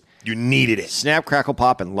did. You needed it. Snap, Crackle,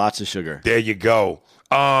 Pop, and lots of sugar. There you go.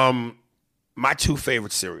 My 2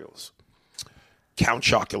 favorite cereals. Count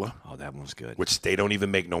Chocula. Oh, that one's good. Which they don't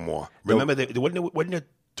even make no more. Remember, wasn't there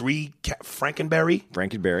 3 Frankenberry?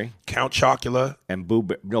 Frankenberry. Count Chocula. And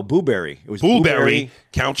Booberry. It was Booberry,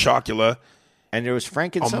 Count Chocula. And there was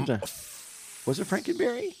Franken something. Was it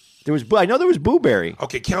Frankenberry? There was. I know there was Booberry.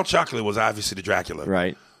 Okay, Count Chocula was obviously the Dracula.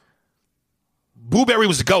 Right. Booberry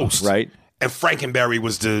was the ghost. Right. And Frankenberry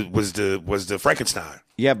was the Frankenstein.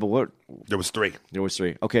 Yeah, but what? There was 3. There was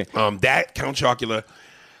 3. Okay. That Count Chocula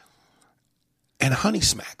and Honey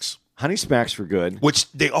Smacks. Honey Smacks were good.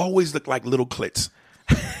 Which they always look like little clits.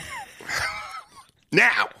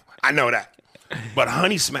 Now I know that, but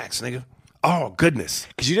Honey Smacks, nigga. Oh goodness.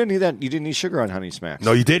 Because you didn't need that. You didn't need sugar on Honey Smacks.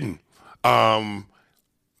 No, you didn't. And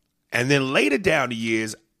then later down the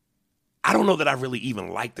years, I don't know that I really even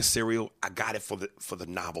liked the cereal. I got it for the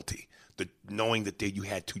novelty, the knowing that you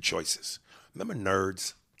had 2 choices. Remember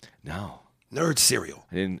Nerds? No. Nerds cereal.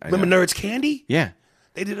 Remember Nerds candy? Yeah.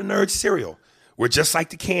 They did a Nerds cereal where just like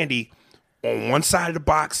the candy, on one side of the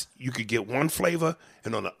box you could get one flavor,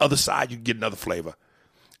 and on the other side you could get another flavor.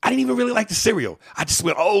 I didn't even really like the cereal. I just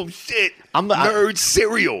went, oh shit, Nerds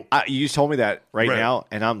cereal. You told me that right now,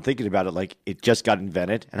 and I'm thinking about it like it just got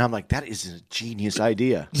invented, and I'm like, that is a genius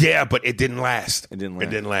idea. Yeah, but it didn't last. It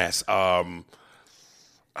didn't last.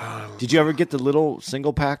 Did you ever get the little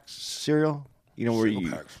single pack cereal? You know where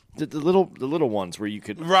the little ones where you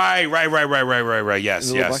could right.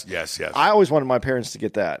 Yes. I always wanted my parents to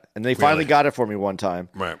get that, and they finally got it for me one time.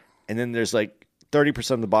 Right. And then there's like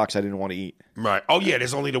 30% of the box I didn't want to eat. Right. Oh yeah,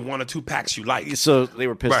 there's only the 1 or 2 packs you like. So they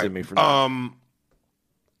were pissed at me for that.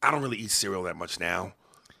 I don't really eat cereal that much now.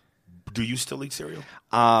 Do you still eat cereal?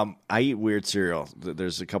 I eat weird cereal.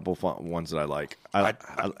 There's a couple fun ones that I like.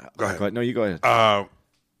 Go ahead. No, you go ahead.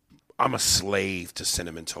 I'm a slave to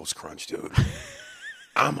Cinnamon Toast Crunch, dude.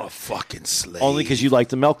 I'm a fucking slave. Only because you like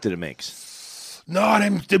the milk that it makes. No,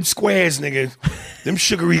 them squares, nigga. Them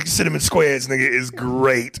sugary cinnamon squares, nigga, is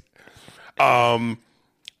great. You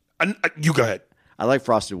go ahead. I like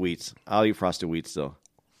Frosted Wheats. I'll eat Frosted Wheats still.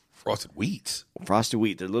 Frosted Wheats? Frosted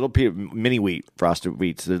Wheat. They're little mini wheat Frosted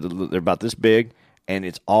Wheats. They're about this big, and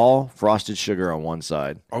it's all frosted sugar on one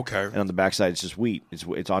side. Okay. And on the back side, it's just wheat.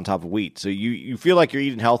 It's on top of wheat. So you feel like you're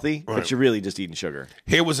eating healthy, but you're really just eating sugar.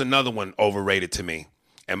 Here was another one overrated to me,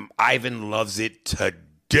 and Ivan loves it to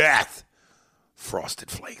death. Frosted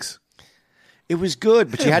Flakes. It was good,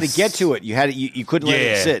 but you had to get to it. You couldn't let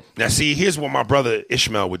it sit. Now, see, here's what my brother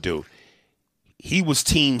Ishmael would do. He was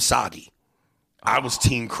team soggy. I was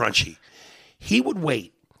team crunchy. He would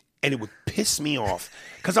wait, and it would piss me off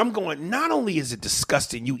because I'm going, not only is it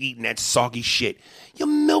disgusting you eating that soggy shit, your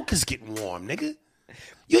milk is getting warm, nigga.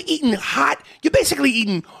 You're eating hot. You're basically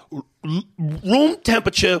eating room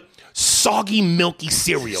temperature, soggy, milky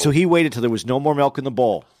cereal. So he waited till there was no more milk in the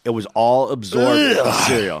bowl. It was all absorbed in the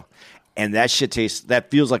cereal. And that shit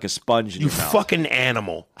that feels like a sponge in your mouth. You fucking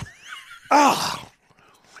animal. Oh.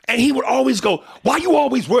 And he would always go, why you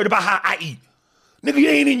always worried about how I eat?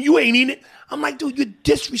 Nigga, you ain't eating it. I'm like, dude, you're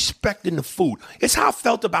disrespecting the food. It's how I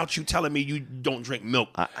felt about you telling me you don't drink milk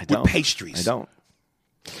with pastries. I don't.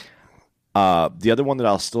 The other one that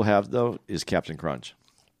I'll still have, though, is Captain Crunch.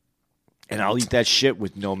 And I'll eat that shit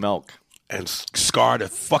with no milk. And scar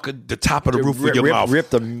the top of the roof of your mouth.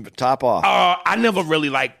 Rip the top off. I never really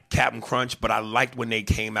liked Captain Crunch, but I liked when they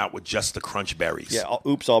came out with just the Crunch berries. Yeah,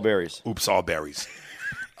 oops, all berries. Oops, all berries.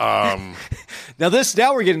 Now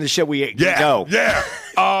we're getting the shit we ate. Yeah, yeah.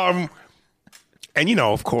 And you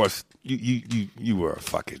know, of course, you were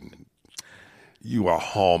you were a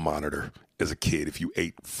hall monitor as a kid if you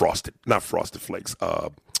ate not frosted flakes.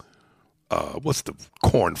 What's the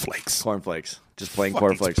cornflakes? Cornflakes, just plain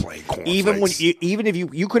cornflakes. Plain cornflakes. Even if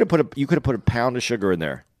you could have put a pound of sugar in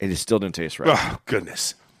there, and it still didn't taste right. Oh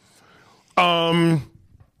goodness.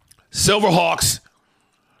 Silverhawks,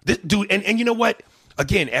 dude, and you know what?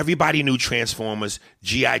 Again, everybody knew Transformers,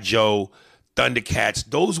 G.I. Joe, Thundercats.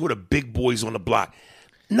 Those were the big boys on the block.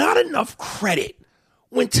 Not enough credit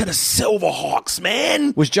went to the Silverhawks,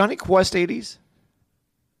 man. Was Johnny Quest 80s?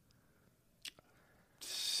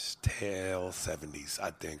 Tail 70s,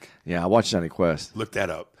 I think. Yeah, I watched Johnny Quest. Look that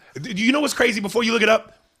up. Do you know what's crazy before you look it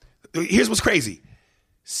up? Here's what's crazy.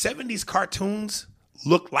 70s cartoons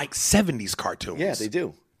look like 70s cartoons. Yeah, they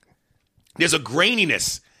do. There's a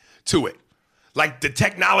graininess to it. Like the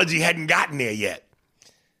technology hadn't gotten there yet.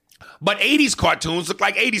 But 80s cartoons look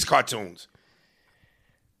like 80s cartoons.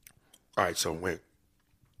 All right, so wait.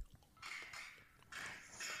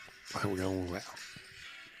 Here we go.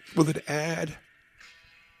 Will it add?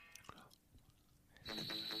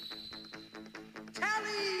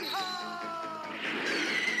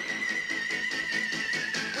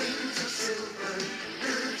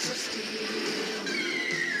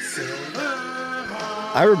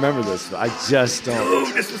 I remember this. I just don't.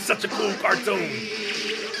 Dude, this was such a cool cartoon.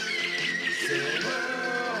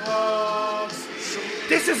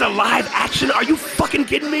 This is a live action? Are you fucking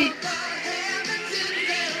kidding me?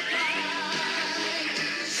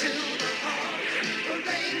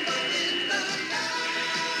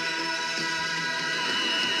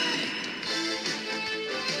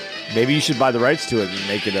 Maybe you should buy the rights to it and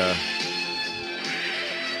make it a...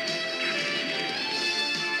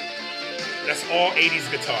 That's all 80s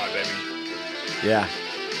guitar, baby. Yeah.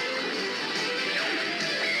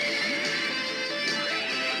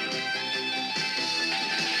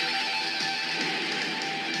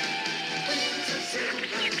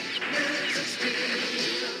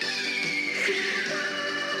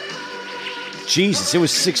 Jesus, it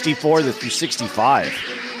was 64 through 65.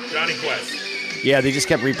 Johnny Quest. Yeah, they just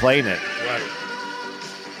kept replaying it. Right.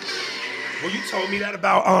 Well, you told me that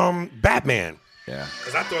about Batman. Yeah.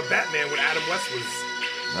 Because I thought Batman with Adam West was...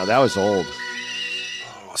 No, that was old.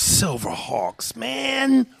 Oh, Silverhawks,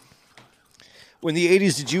 man. When the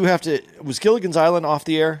 80s, did you have to... Was Gilligan's Island off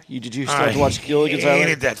the air? Did you still have to watch Gilligan's Island? I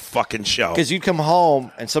hated that fucking show. Because you'd come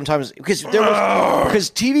home and sometimes... Because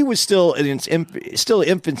TV was still in its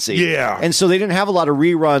infancy. Yeah. And so they didn't have a lot of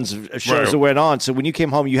reruns of shows Right. that went on. So when you came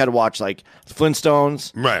home, you had to watch, like,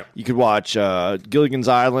 Flintstones. Right. You could watch Gilligan's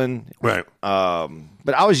Island. Right.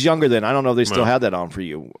 But I was younger then. I don't know if they still had that on for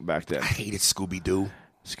you back then. I hated Scooby-Doo.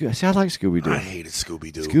 See, I like Scooby-Doo. I hated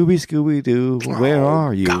Scooby-Doo. Scooby-Doo, where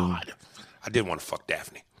are you? God. I did want to fuck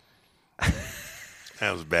Daphne.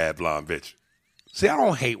 That was a bad blonde bitch. See, I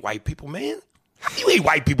don't hate white people, man. How do you hate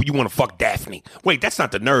white people? You want to fuck Daphne? Wait, that's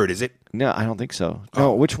not the nerd, is it? No, I don't think so.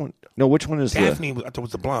 No, which one? No, which one is Daphne? I thought it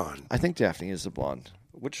was the blonde. I think Daphne is the blonde.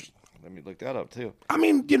 Which? Let me look that up too. I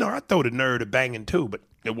mean, you know, I throw the nerd a banging too, but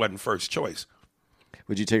it wasn't first choice.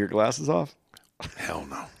 Would you take your glasses off? Hell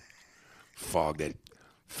no. Fog that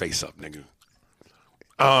face up, nigga.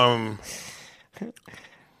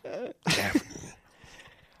 Daphne.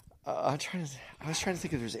 I was trying to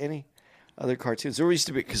think if there's any other cartoons. There used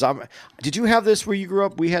to be because Did you have this where you grew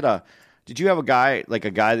up? Did you have a guy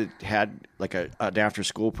that had like an after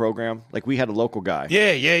school program? Like we had a local guy.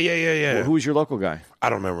 Yeah. Who was your local guy? I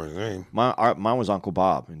don't remember his name. Mine was Uncle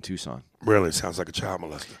Bob in Tucson. Really, sounds like a child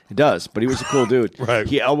molester. It does, but he was a cool dude. Right.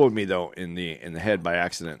 He elbowed me though in the head by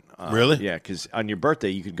accident. Really? Yeah, because on your birthday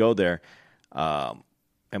you could go there,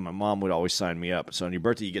 and my mom would always sign me up. So on your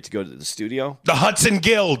birthday you get to go to the studio. The Hudson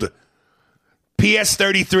Guild, PS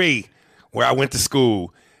 33, where I went to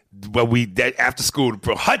school. Well, after school,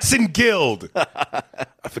 Hudson Guild.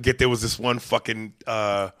 I forget there was this one fucking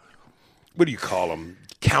what do you call him?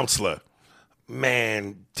 Counselor.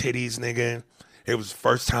 Man, titties, nigga. It was the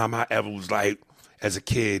first time I ever was like, as a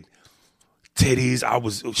kid, titties. Her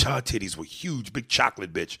titties were huge, big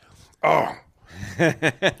chocolate bitch. Oh.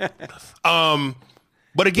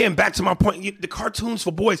 But again, back to my point, the cartoons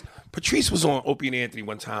for boys. Patrice was on Opie and Anthony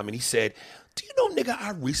one time, and he said, "Do you know, nigga,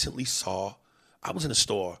 I recently I was in a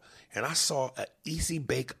store, and I saw an Easy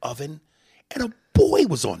Bake Oven, and a boy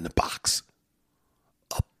was on the box.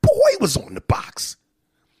 A boy was on the box.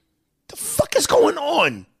 The fuck is going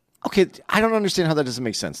on?" Okay, I don't understand how that doesn't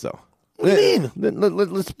make sense though. What do you mean?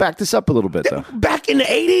 Let's back this up a little bit though. Back in the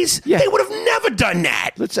 80s, Yeah. they would have never done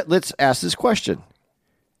that. Let's ask this question.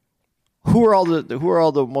 Who are all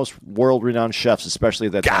the most world-renowned chefs, especially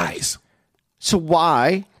at that time? Guys. So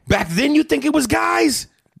why? Back then, you think it was guys?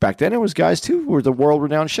 Back then, it was guys too. Who were the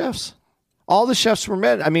world-renowned chefs? All the chefs were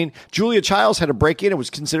men. I mean, Julia Childs had to break in. It was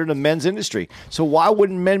considered a men's industry. So why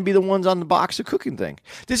wouldn't men be the ones on the box of cooking thing?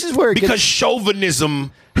 This is where because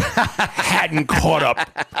chauvinism hadn't caught up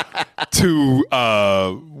to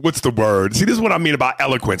what's the word? See, this is what I mean about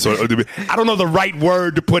eloquence. I don't know the right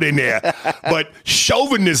word to put in there, but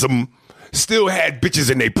chauvinism still had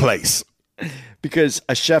bitches in their place. Because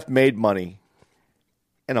a chef made money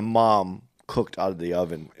and a mom cooked out of the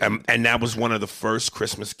oven. And that was one of the first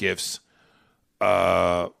Christmas gifts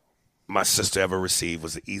my sister ever received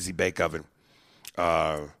was the Easy Bake Oven.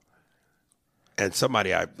 And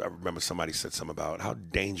I remember somebody said something about how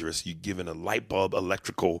dangerous you giving a light bulb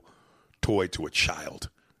electrical toy to a child.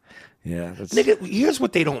 Yeah. Nigga, here's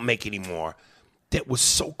what they don't make anymore that was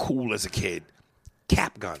so cool as a kid.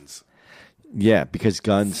 Cap guns. Yeah, because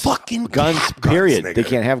guns. Fucking guns, cap period. guns, nigga. They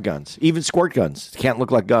can't have guns. Even squirt guns can't look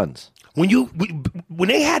like guns. When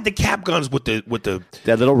they had the cap guns with the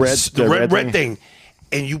that little red thing,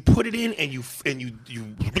 and you put it in and you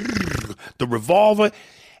the revolver,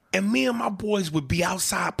 and me and my boys would be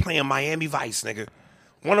outside playing Miami Vice, nigga.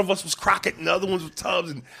 One of us was Crockett and the other one was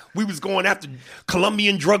Tubbs, and we was going after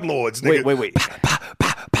Colombian drug lords, nigga. Wait.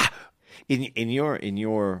 In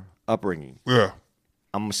your upbringing, yeah,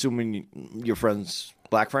 I'm assuming your friends,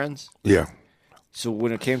 black friends. Yeah. So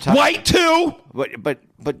when it came time, White too. But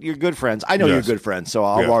you're good friends. I know Yes. you're good friends, so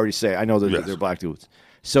I'll already say I know that Yes. they're black dudes.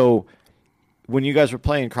 So when you guys were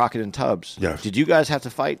playing Crockett and Tubbs, Yes. did you guys have to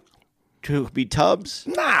fight to be Tubbs?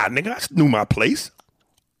 Nah, nigga, I knew my place.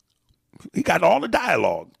 He got all the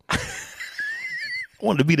dialogue. I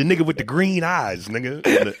wanted to be the nigga with the green eyes,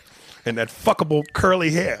 nigga, and that fuckable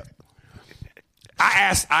curly hair.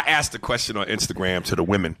 I asked the question on Instagram to the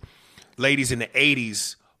women, ladies in the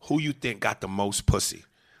 80s, who you think got the most pussy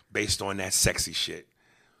based on that sexy shit?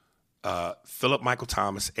 Philip Michael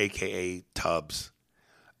Thomas, a.k.a. Tubbs,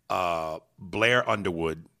 Blair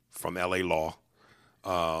Underwood from L.A. Law,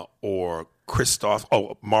 or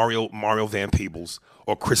Mario Van Peebles,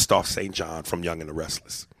 or Christoph St. John from Young and the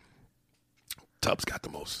Restless. Tubbs got the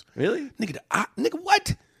most. Really? Nigga, nigga,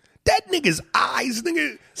 what? That nigga's eyes,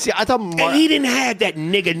 nigga. See, I thought and he didn't have that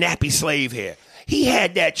nigga nappy slave hair. He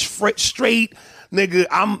had that straight, nigga,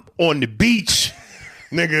 I'm on the beach,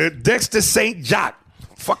 nigga, Dexter St. Jock,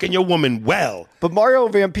 fucking your woman well. But Mario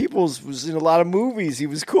Van Peebles was in a lot of movies. He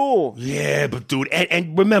was cool. Yeah, but dude,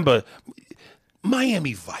 and remember,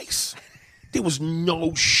 Miami Vice, there was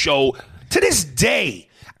no show. To this day,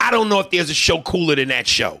 I don't know if there's a show cooler than that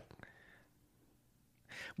show.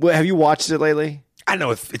 Well, have you watched it lately? I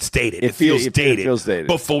know it's dated. It feels dated. It feels dated.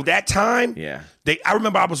 But for that time, yeah. I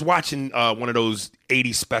remember I was watching one of those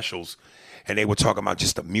 80s specials, and they were talking about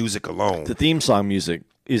just the music alone. The theme song music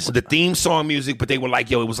is the theme song music, but they were like,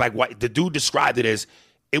 yo, it was like what the dude described it as.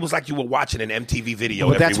 It was like you were watching an MTV video.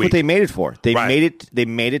 But that's week. what they made it for. They Right.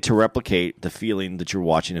 made it to replicate the feeling that you're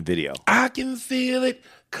watching a video. I can feel it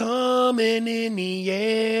coming in the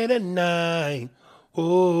air tonight.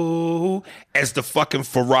 Oh, as the fucking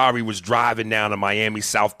Ferrari was driving down to Miami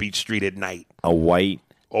South Beach Street at night. A white.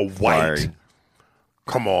 Ferrari.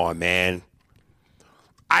 Come on, man.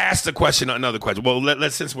 I asked another question. Well,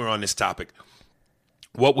 let's since we're on this topic,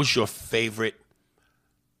 what was your favorite?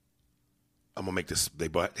 I'm gonna make this. They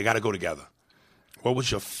got to go together. What was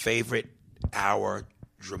your favorite hour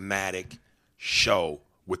dramatic show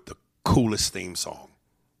with the coolest theme song?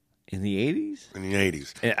 In the 80s? In the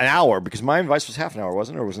 80s. An hour, because Miami Vice was half an hour,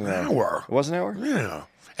 wasn't it? Or was it an hour? It was an hour? Yeah.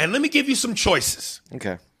 And let me give you some choices.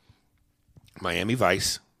 Okay. Miami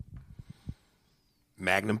Vice,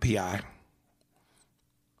 Magnum P.I.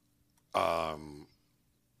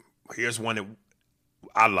 Here's one that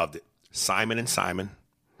I loved it. Simon and Simon,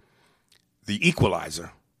 The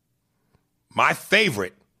Equalizer, my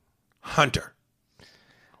favorite, Hunter,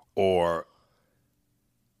 or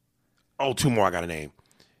two more I got to name.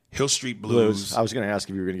 Hill Street Blues. I was going to ask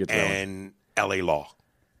if you were going to get to that one. And L.A. Law.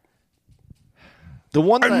 The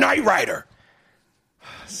one that Knight Rider.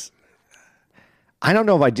 I don't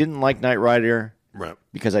know if I didn't like Knight Rider Right.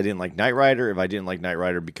 because I didn't like Knight Rider, if I didn't like Knight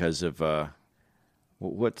Rider because of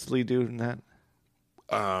what's Lee do in that?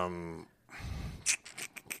 I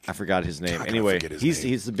forgot his name. Anyway,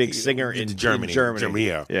 he's the big singer in Germany.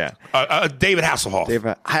 Yeah. David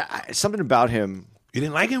Hasselhoff. Something about him. You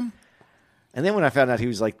didn't like him? And then when I found out he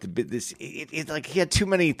was like like he had too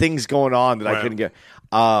many things going on that I couldn't get.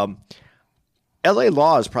 L.A.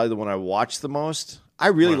 Law is probably the one I watched the most. I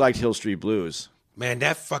really liked Hill Street Blues. Man,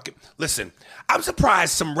 that fucking... Listen, I'm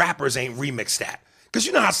surprised some rappers ain't remixed that. Because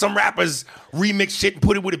you know how some rappers remix shit and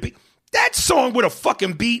put it with a beat. That song with a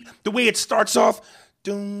fucking beat, the way it starts off...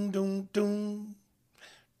 Doom, doom, doom.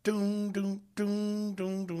 Doom, doom, doom,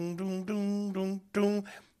 doom, doom, doom, doom, doom, doom.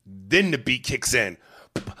 Then the beat kicks in.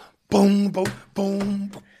 Boom, boom, boom,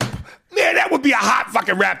 boom. Man, that would be a hot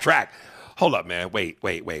fucking rap track. Hold up, man. Wait.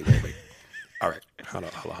 All right.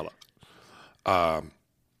 Hold up.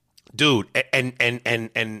 Dude, and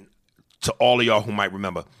to all of y'all who might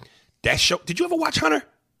remember, that show, did you ever watch Hunter?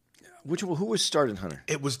 Who was starting Hunter?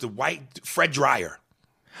 It was the white Fred Dryer.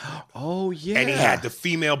 Oh, yeah. And he had the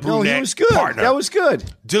female No, brunette he was good. partner. That was good.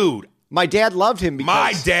 Dude. My dad loved him because...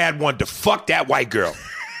 My dad wanted to fuck that white girl.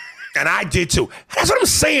 And I did too. That's what I'm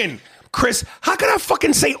saying, Chris. How can I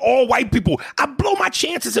fucking say all white people? I blow my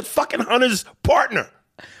chances at fucking Hunter's partner.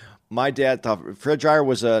 My dad thought Fred Dryer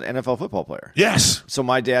was an NFL football player. Yes. So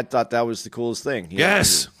my dad thought that was the coolest thing.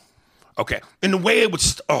 Yes. Okay. And the way it would...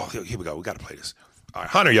 here we go. We got to play this. All right.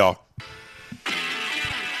 Hunter, y'all.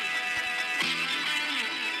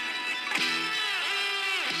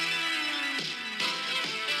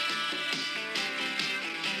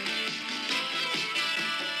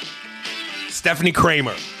 Stephanie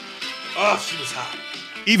Kramer. Oh, she was hot.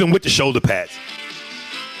 Even with the shoulder pads.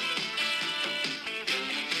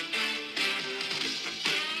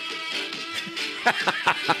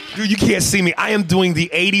 Dude, you can't see me. I am doing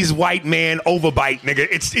the 80s white man overbite, nigga.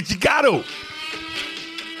 It's you got to.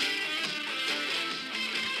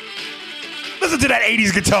 Listen to that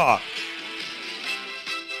 80s guitar.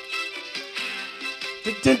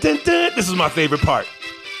 Dun, dun, dun, dun. This is my favorite part.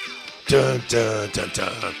 Dun, dun, dun,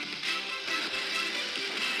 dun.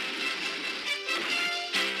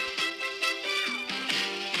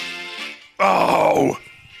 Oh.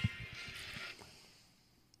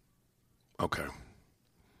 Okay.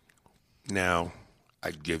 Now,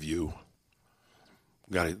 I give you.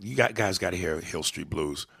 Guys got to hear Hill Street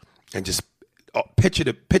Blues, and just picture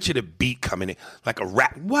the beat coming in like a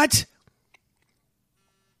rap. What?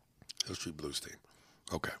 Hill Street Blues theme.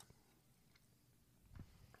 Okay.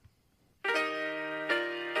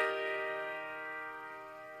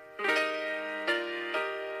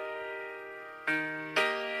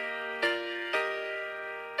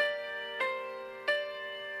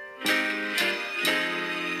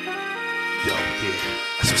 Yo, yeah,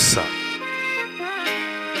 that's what's up.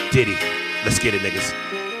 Diddy, let's get it, niggas.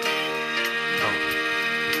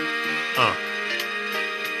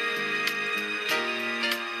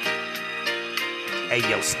 Hey,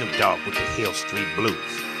 yo, Snoop Dogg with the Hill Street Blues.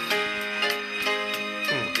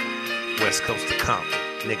 West Coast to Compton,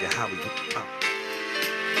 nigga, how we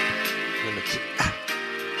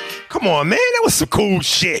Come on, man, that was some cool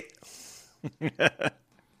shit. That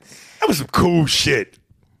was some cool shit.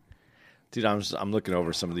 Dude, I'm looking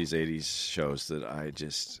over some of these 80s shows that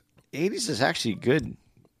 80s is actually good.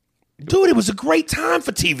 Dude, it was a great time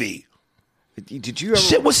for TV. Did you ever...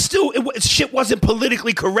 Shit wasn't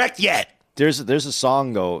politically correct yet. There's a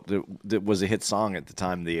song, though, that was a hit song at the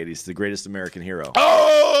time in the 80s, The Greatest American Hero.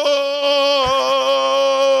 Oh,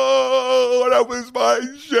 that was my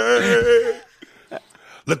shit.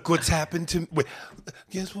 Look what's happened to me.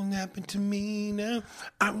 Guess what happened to me now?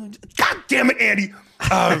 God damn it, Andy.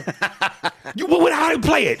 How do you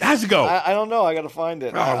play it? How's it go? I don't know. I got to find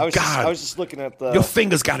it. Oh, I was God. I was just looking at the... Your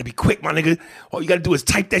fingers got to be quick, my nigga. All you got to do is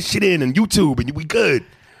type that shit in on YouTube and we good.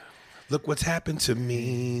 Look what's happened to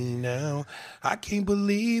me now. I can't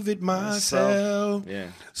believe it myself. Yeah.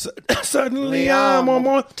 Suddenly I'm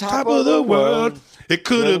on top of the world. It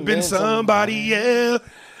could have been somebody else.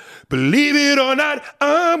 Believe it or not,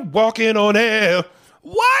 I'm walking on air.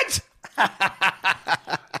 What?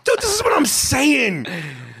 Dude, this is what I'm saying.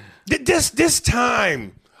 This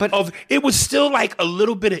time, it was still like a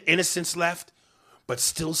little bit of innocence left, but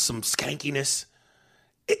still some skankiness.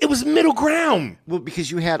 It was middle ground. Well, because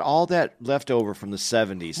you had all that left over from the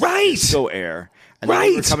 70s. Right. Disco era. And then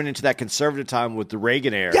we were coming into that conservative time with the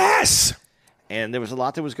Reagan era. Yes. And there was a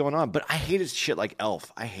lot that was going on. But I hated shit like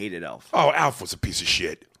Elf. I hated Elf. Oh, Elf was a piece of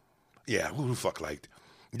shit. Yeah, who the fuck liked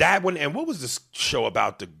that one? And what was this show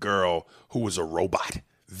about the girl who was a robot?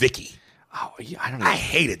 Vicky. Oh, yeah, I don't know. I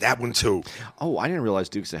hated that one too. Oh, I didn't realize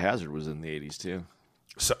Dukes of Hazzard was in the 80s too.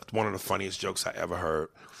 So, one of the funniest jokes I ever heard.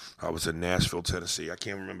 I was in Nashville, Tennessee. I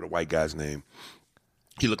can't remember the white guy's name.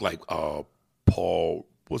 He looked like Paul.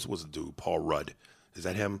 What was the dude? Paul Rudd. Is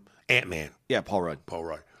that him? Ant-Man. Yeah, Paul Rudd. Paul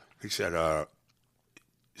Rudd. He said,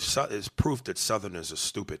 it's proof that Southerners are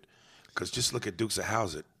stupid. Because just look at Dukes of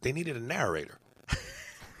Hazzard. They needed a narrator.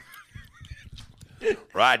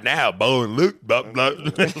 Right now, Bo and Luke. Blah, blah.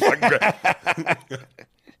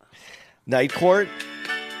 Night Court.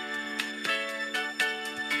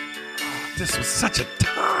 This was such a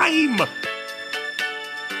time. Look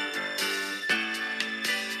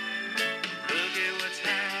at what's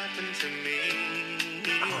happened to me.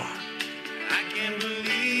 I can't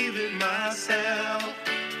believe it myself.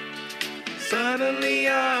 Suddenly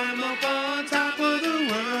I'm up on top of the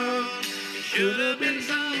world. It should have been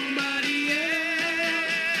somebody else.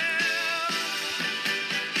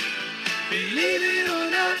 Believe it or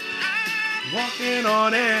not, Walking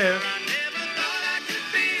on air. I never thought I could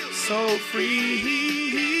feel So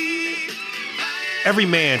free. Every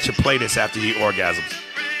man should play this after he orgasms.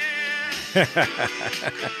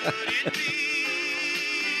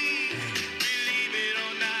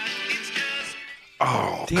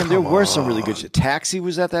 Oh, Damn, there were some really good shit. Taxi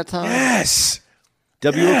was at that time? Yes.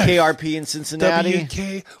 WKRP in Cincinnati.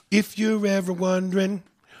 WK, if you're ever wondering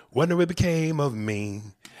what became of me,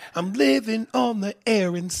 I'm living on the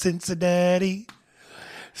air in Cincinnati.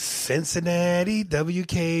 Cincinnati,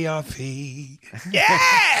 WKRP.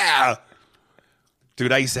 Yeah!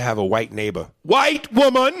 Dude, I used to have a white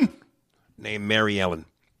woman, named Mary Ellen.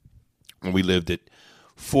 And we lived at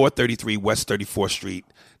 433 West 34th Street,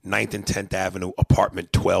 9th and 10th Avenue,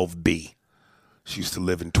 apartment 12B. She used to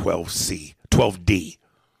live in 12D.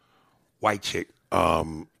 White chick.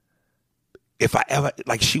 If I ever,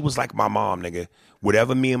 like, she was like my mom, nigga.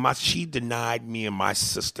 Whatever she denied me and my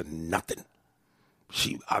sister nothing.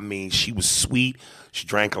 She was sweet. She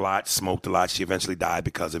drank a lot, smoked a lot. She eventually died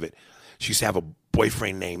because of it. She used to have a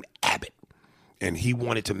boyfriend named Abbott. and he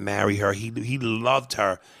wanted to marry her. He loved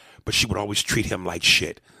her, but she would always treat him like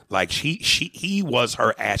shit. Like he was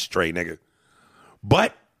her ashtray, nigga.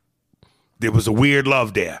 But there was a weird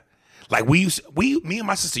love there. Like me and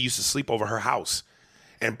my sister used to sleep over her house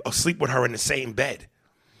and sleep with her in the same bed.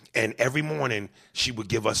 And every morning she would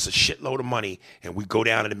give us a shitload of money, and we'd go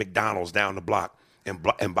down to the McDonald's down the block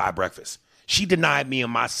and buy breakfast. She denied me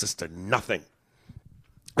and my sister nothing.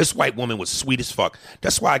 This white woman was sweet as fuck.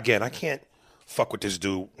 That's why, again, I can't fuck with this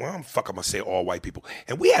dude. Well, I'm gonna say all white people.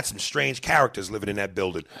 And we had some strange characters living in that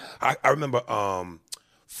building. I remember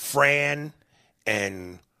Fran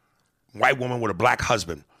and white woman with a black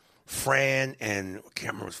husband. Fran and I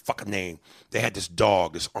can't remember his fucking name. They had this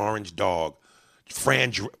dog, this orange dog.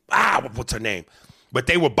 What's her name? But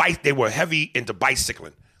they were heavy into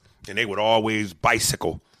bicycling, and they would always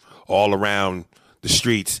bicycle all around the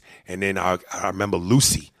streets. And then I remember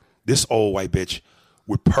Lucy, this old white bitch,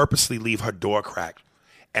 would purposely leave her door cracked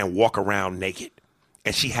and walk around naked.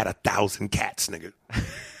 And she had 1,000 cats, nigga.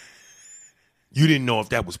 You didn't know if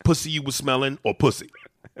that was pussy you was smelling or pussy.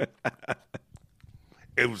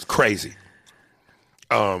 It was crazy.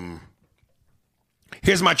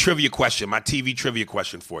 Here's my trivia question, my TV trivia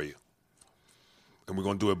question for you. And we're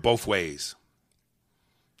going to do it both ways.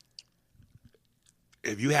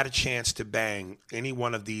 If you had a chance to bang any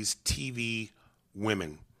one of these TV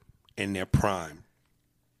women in their prime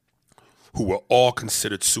who were all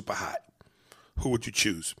considered super hot, who would you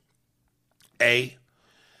choose? A,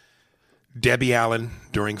 Debbie Allen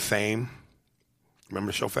during Fame.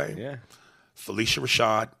 Remember the show Fame? Yeah. Felicia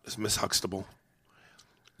Rashad as Miss Huxtable.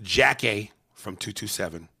 Jackie from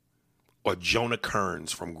 227, or Jonah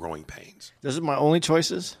Kearns from Growing Pains. Those are my only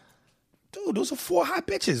choices? Dude, those are 4 hot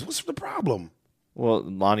bitches. What's the problem? Well,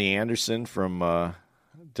 Lonnie Anderson from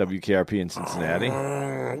WKRP in Cincinnati.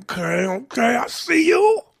 Okay, I see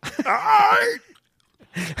you. All right.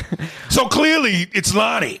 So clearly, it's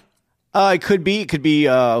Lonnie. It could be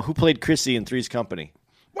who played Chrissy in Three's Company.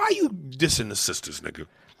 Why are you dissing the sisters, nigga?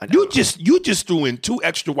 You just threw in 2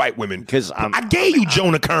 extra white women. Because I gave you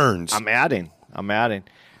Jonah Kearns. I'm adding.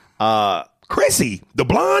 Chrissy, the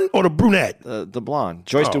blonde or the brunette? The blonde.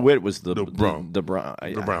 Joyce DeWitt was the brown. The brown.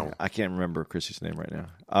 The brown. I can't remember Chrissy's name right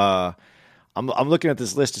now. I'm looking at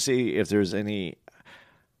this list to see if there's any.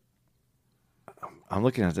 I'm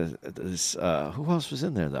looking at this. Who else was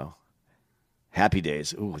in there though? Happy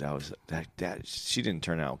Days. Ooh, that. She didn't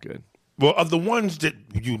turn out good. Well, of the ones that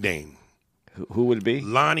you named. Who would it be?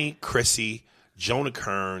 Lonnie, Chrissy, Jonah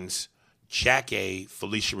Kearns, Jack A.,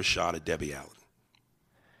 Felicia Rashad, and Debbie Allen.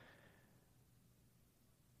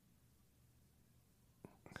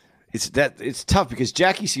 It's tough because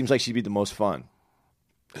Jackie seems like she'd be the most fun.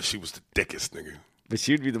 She was the dickest, nigga. But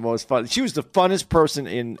she'd be the most fun. She was the funnest person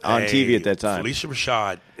on TV at that time. Felicia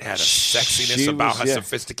Rashad had a sexiness about her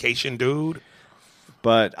sophistication, dude.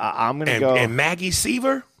 But I'm going to go. And Maggie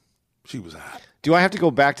Seaver, she was hot. Do I have to go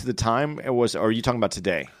back to the time, or are you talking about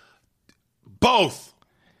today? Both.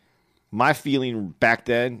 My feeling back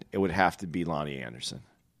then, it would have to be Lonnie Anderson.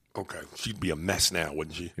 Okay, she'd be a mess now,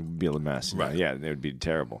 wouldn't she? It would be a mess, right? Yeah, it would be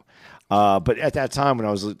terrible. But at that time, when I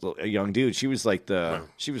was a young dude, she was like the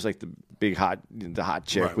big hot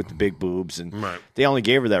chick with the big boobs, and they only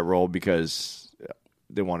gave her that role because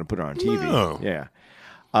they wanted to put her on TV. No. Yeah.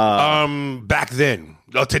 Back then,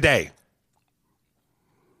 today.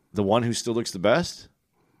 The one who still looks the best?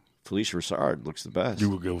 Felicia Rashad looks the best. You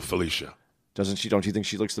would go with Felicia. Doesn't she? Don't you think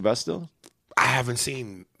she looks the best still? I haven't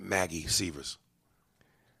seen Maggie Severs.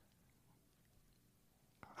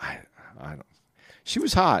 I don't. She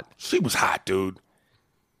was hot. She was hot, dude.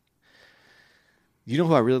 You know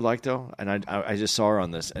who I really liked though, and I just saw her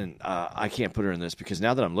on this, and I can't put her in this because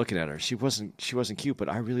now that I'm looking at her, she wasn't cute, but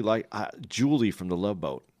I really like Julie from The Love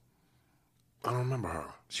Boat. I don't remember her.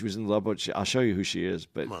 She was in The Love Boat. I'll show you who she is,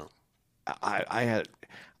 but I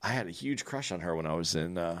had a huge crush on her when I was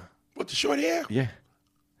in. What, the short hair? Yeah.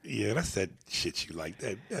 Yeah, that's that shit you like.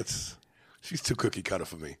 She's too cookie cutter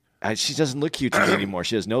for me. She doesn't look cute to me anymore.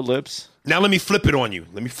 She has no lips. Now let me flip it on you.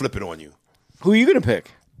 Who are you gonna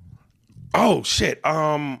pick? Oh shit.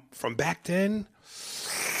 From back then,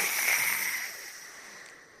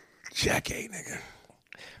 Jack A, nigga.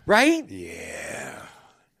 Right? Yeah,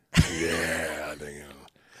 nigga.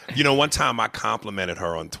 You know, one time I complimented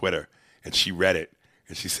her on Twitter, and she read it,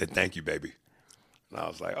 and she said, "Thank you, baby." And I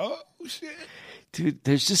was like, "Oh shit." Dude,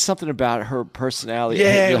 there's just something about her personality.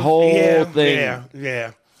 The whole thing.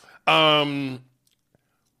 Yeah.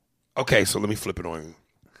 Okay, so let me flip it on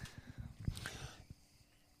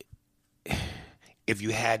you. If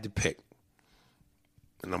you had to pick,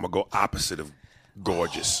 and I'm going to go opposite of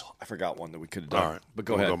gorgeous. I forgot one that we could have done. All right. But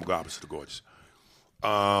go ahead. I'm going to go opposite of gorgeous.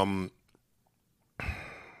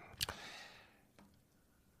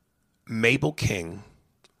 Mabel King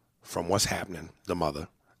from What's Happening, the mother.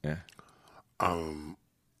 Yeah.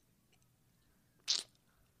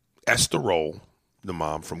 Esther Roll, the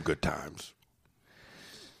mom from Good Times.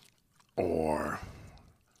 Or,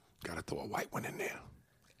 gotta throw a white one in there,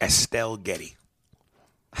 Estelle Getty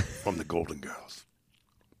from the Golden Girls.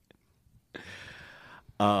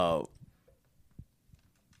 I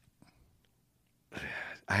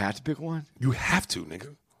have to pick one? You have to,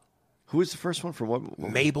 nigga. Who was the first one? From what?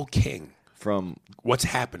 Mabel King. From What's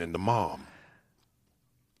Happening, the mom.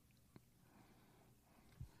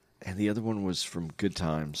 And the other one was from Good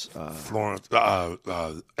Times. Florence,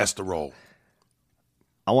 Esther Roll.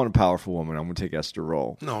 I want a powerful woman. I'm going to take Esther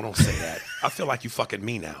Roll. No, don't say that. I feel like you fucking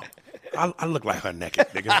me now. I look like her naked,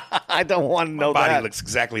 nigga. I don't want to know My body that. looks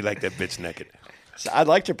exactly like that bitch naked. I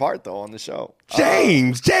liked your part, though, on the show.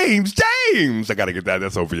 James! I got to get that.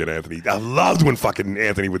 That's over you, Anthony. I loved when fucking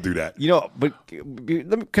Anthony would do that. You know, but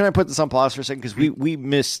can I put this on pause for a second? Because we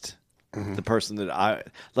missed the person that I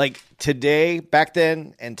like today, back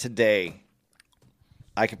then, and today.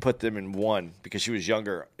 I could put them in one because she was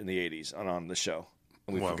younger in the 80s and on the show.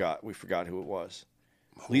 And we forgot who it was.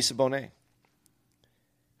 Lisa Bonet,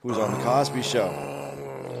 who was on the Cosby Show.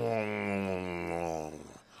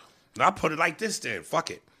 Now I put it like this then.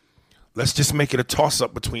 Fuck it. Let's just make it a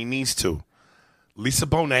toss-up between these two. Lisa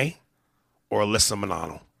Bonet or Alyssa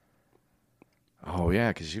Milano. Oh,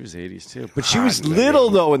 yeah, because she was 80s, too. But she was little,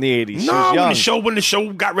 though, in the 80s. She was young. When the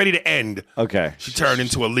show got ready to end, okay, she turned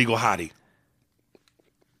into a legal hottie.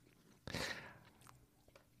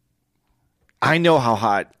 I know how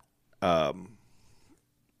hot.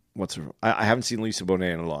 What's her? I haven't seen Lisa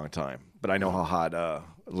Bonet in a long time, but I know how hot.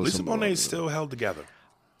 Lisa Bonet is still held together.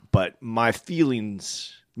 But my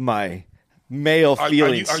feelings, my male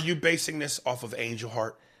feelings. Are you basing this off of Angel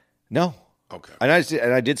Heart? No. Okay. And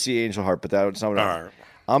I did see Angel Heart, but that's not what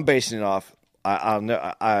I'm basing it off.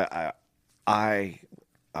 I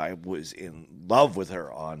was in love with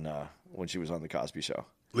her on when she was on the Cosby Show.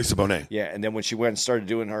 Lisa Bonet. Yeah, and then when she went and started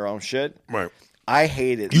doing her own shit, right? I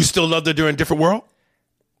hated. You still loved her during Different World?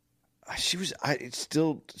 She was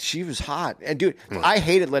hot, and dude, I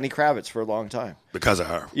hated Lenny Kravitz for a long time because of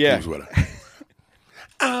her. Yeah, he was with her.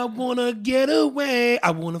 I wanna get away.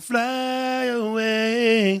 I wanna fly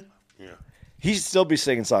away. Yeah, he'd still be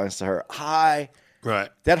singing songs to her. Right.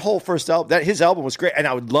 That whole first album, his album was great, and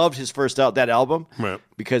I would love his first that album, right?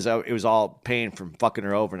 Because it was all pain from fucking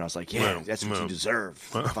her over, and I was like, yeah, that's what you deserve,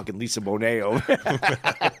 fucking Lisa Bonet over.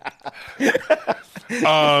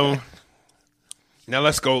 Now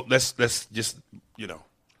let's go. Let's just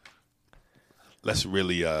let's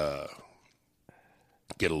really get a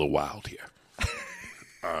little wild here.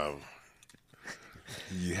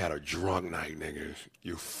 You had a drunk night, niggas.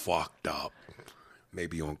 You fucked up.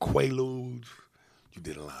 Maybe on Quaaludes. You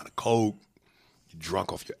did a lot of coke. You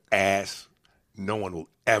drunk off your ass. No one will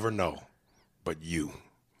ever know but you.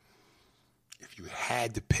 If you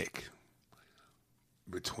had to pick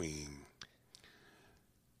between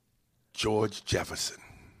George Jefferson,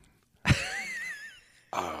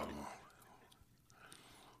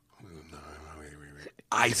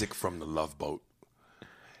 Isaac from the Love Boat,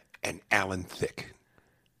 and Alan Thicke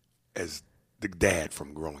as the dad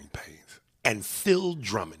from Growing Pains, and Phil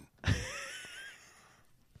Drummond.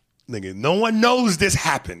 Nigga, no one knows this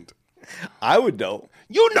happened. I would know.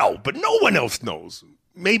 You know, but no one else knows.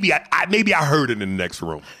 Maybe I heard it in the next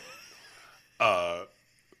room.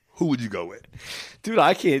 Who would you go with? Dude,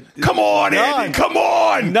 I can't. Come on, Andy. Come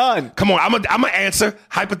on. None. Come on. I'm gonna answer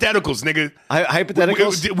hypotheticals, nigga.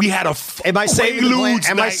 Hypotheticals? We had a Am I saving the planet?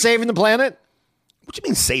 Am I saving the planet? What you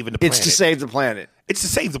mean saving the planet? It's to save the planet. It's to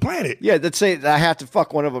save the planet. Yeah, let's say I have to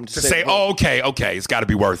fuck one of them to say, oh, okay, it's got to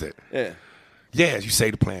be worth it. Yeah. Yeah, you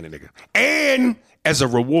save the planet, nigga. And as a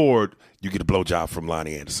reward, you get a blowjob from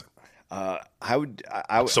Lonnie Anderson. I would.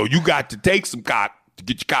 So you got to take some cock to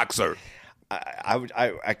get your cock served.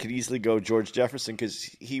 I could easily go George Jefferson because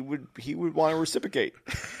he would want to reciprocate.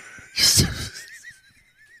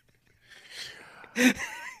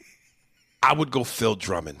 I would go Phil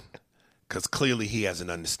Drummond because clearly he has an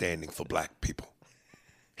understanding for black people.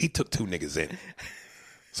 He took 2 niggas in.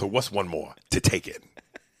 So what's one more to take in?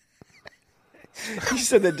 He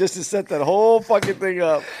said that just to set that whole fucking thing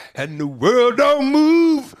up. And the world don't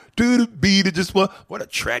move to the beat of just what a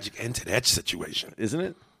tragic end to that situation. Isn't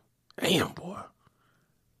it? Damn, boy.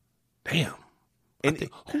 Damn.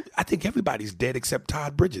 I think everybody's dead except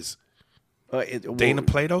Todd Bridges. Dana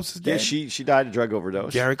Platos is dead. Yeah, she died of drug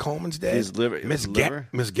overdose. Gary Coleman's dead. His liver.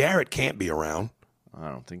 Miss Garrett can't be around. I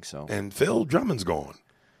don't think so. And Phil Drummond's gone.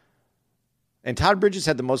 And Todd Bridges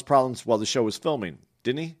had the most problems while the show was filming,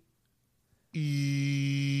 didn't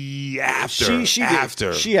he? After.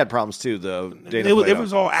 She had problems too, though. It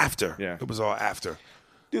was all after. Yeah. It was all after.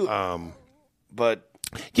 Dude, but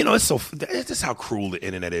you know, this is how cruel the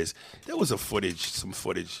internet is. There was some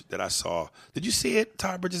footage that I saw. Did you see it?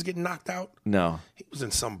 Todd Bridges getting knocked out? No. He was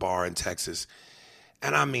in some bar in Texas.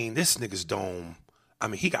 And I mean, this nigga's dome, I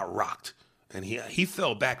mean, he got rocked. And he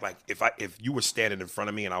fell back like if you were standing in front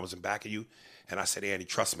of me and I was in back of you, and I said, Andy,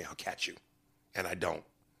 trust me, I'll catch you. And I don't.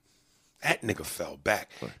 That nigga fell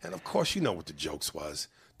back. And of course, you know what the jokes was.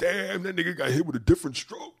 Damn, that nigga got hit with a different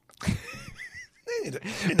stroke.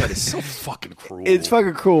 That is so fucking cruel. It's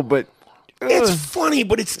fucking cruel, but it's funny,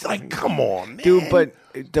 but it's like, come on, man. Dude, but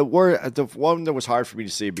the one that was hard for me to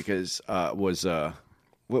see because was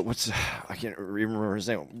what's I can't remember his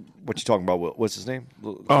name. What you talking about? What's his name?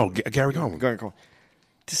 Oh, Gary Coleman. Gary Coleman.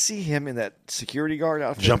 To see him in that security guard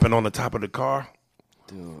outfit, jumping on the top of the car,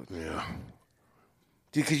 dude. Yeah.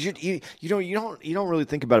 Dude, because you don't really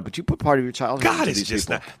think about it, but you put part of your childhood. God into is these just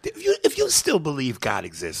people. not. If you still believe God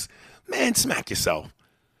exists, man, smack yourself.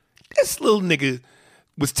 This little nigga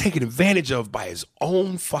was taken advantage of by his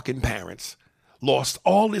own fucking parents, lost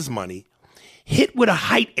all his money, hit with a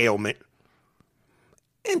height ailment,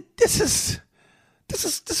 and this is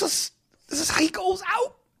how he goes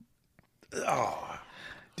out. Oh.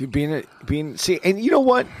 Dude, see, and you know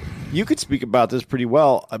what? You could speak about this pretty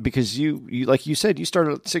well because you like you said, you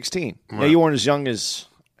started at 16. Right. Now you weren't as young as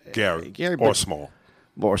Gary but, small.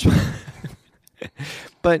 Or small.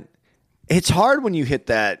 But it's hard when you hit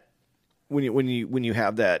that when you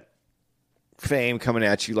have that fame coming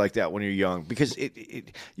at you like that when you're young because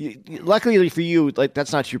luckily for you, like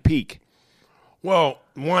that's not your peak. Well,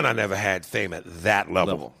 one, I never had fame at that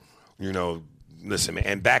level. You know, listen, man,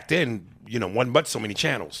 and back then, you know, wasn't but so many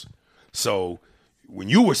channels. So when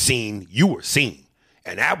you were seen,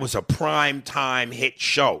 and that was a prime time hit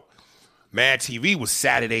show. Mad TV was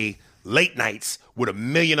Saturday late nights with a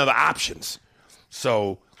million other options.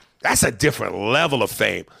 So that's a different level of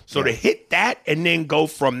fame. So to hit that and then go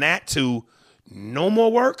from that to no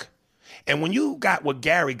more work, and when you got what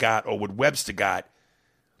Gary got or what Webster got,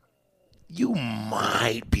 you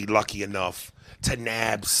might be lucky enough to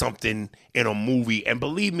nab something in a movie. And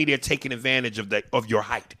believe me, they're taking advantage of your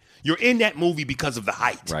height. You're in that movie because of the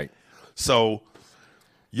height. Right. So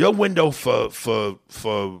your window for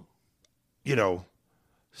you know,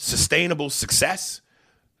 sustainable success,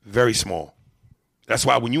 very small. That's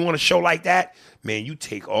why when you want a show like that, man, you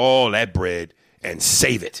take all that bread and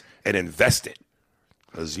save it and invest it.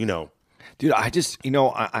 Because, you know. Dude, I just, you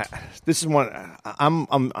know, I this is one,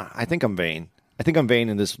 I think I'm vain. I think I'm vain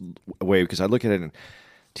in this way because I look at it and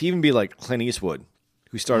to even be like Clint Eastwood,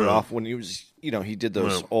 who started off when he was, you know, he did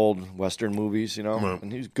those old Western movies, you know,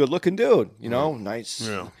 and he was a good looking dude, you know, nice.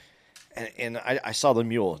 Yeah. And I saw The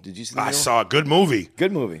Mule. Did you see The Mule? I saw a good movie.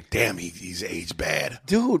 Good movie. Damn, he's aged bad.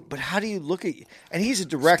 Dude, but how do you look at, and he's a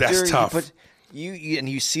director. That's tough. But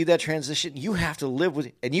you see that transition, you have to live with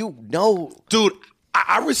it, and you know. Dude,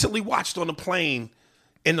 I recently watched on a plane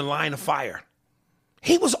In the Line of Fire.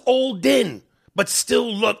 He was old then, but still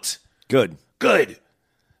looked good.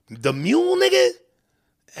 The Mule, nigga,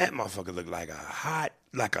 that motherfucker looked like a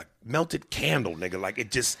melted candle, nigga. Like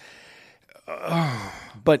it just.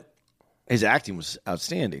 But his acting was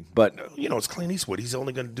outstanding. But you know, it's Clint Eastwood. He's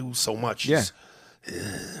only going to do so much. Yeah.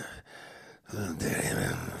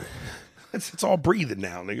 It's all breathing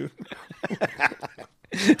now, nigga.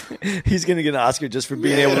 He's going to get an Oscar just for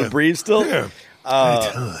being able to breathe still. Yeah.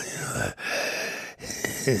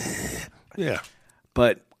 Yeah.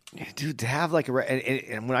 But, dude, to have like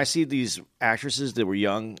and when I see these actresses that were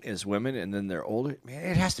young as women and then they're older, man,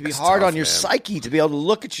 it has to be hard tough, on your man. psyche to be able to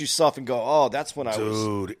look at yourself and go, oh, that's when I was.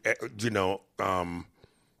 Dude, you know,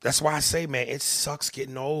 that's why I say, man, it sucks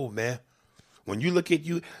getting old, man. When you look at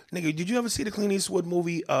you, nigga, did you ever see the Clint Eastwood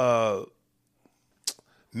movie,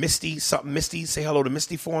 Misty, something Misty, Say Hello to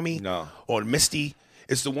Misty for Me? No. Or Misty,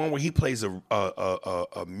 it's the one where he plays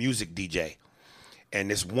a music DJ, and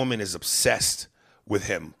this woman is obsessed with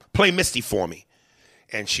him. Play Misty for me.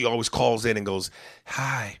 And she always calls in and goes,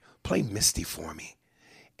 hi, play Misty for me.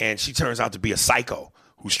 And she turns out to be a psycho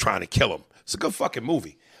who's trying to kill him. It's a good fucking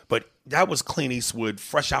movie. But that was Clint Eastwood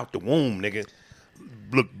fresh out the womb, nigga.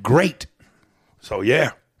 Looked great. So,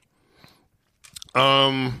 yeah.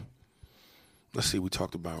 Let's see. We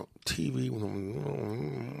talked about TV.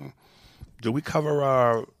 Did we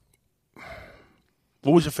cover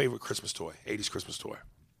what was your favorite Christmas toy? 80s Christmas toy?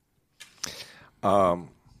 God,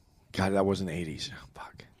 that wasn't 80s.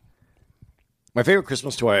 Fuck. My favorite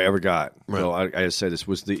Christmas toy I ever got, so I just say this,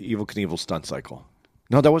 was the Evel Knievel stunt cycle.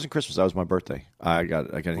 No, that wasn't Christmas. That was my birthday. I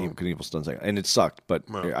got an Evil Stuns, and it sucked, but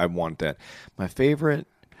I want that. My favorite.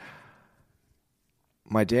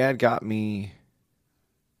 My dad got me.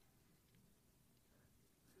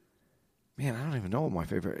 Man, I don't even know what my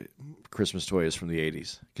favorite Christmas toy is from the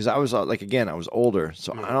 80s. Because I was, I was older,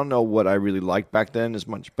 so I don't know what I really liked back then as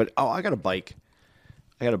much. But, I got a bike.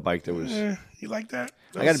 I got a bike that was... you like that?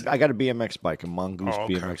 I got a BMX bike, a Mongoose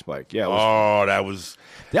BMX bike. Yeah. That was...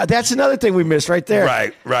 Yeah, that's another thing we missed right there.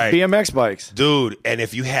 Right. BMX bikes. Dude, and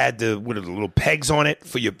if you had the little pegs on it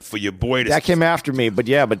for your boy... That came after me, but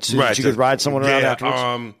you could ride someone around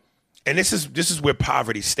afterwards. And this is where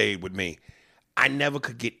poverty stayed with me. I never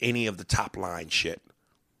could get any of the top line shit.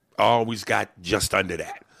 I always got just under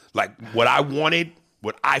that. Like, what I wanted,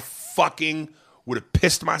 what I fucking would have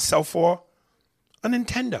pissed myself for, a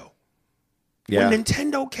Nintendo. Yeah. When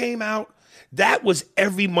Nintendo came out, that was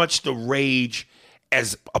every much the rage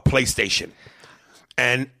as a PlayStation.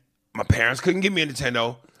 And my parents couldn't give me a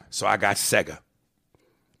Nintendo, so I got Sega.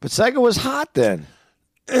 But Sega was hot then.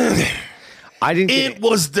 It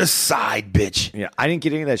was the side bitch. Yeah, I didn't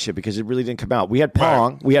get any of that shit because it really didn't come out. We had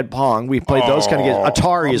Pong. Right. We played those kind of games.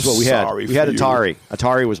 Atari is what we had. We had Atari.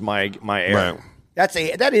 Atari was my era. Right. That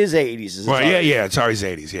is 80s. Right, yeah. Atari's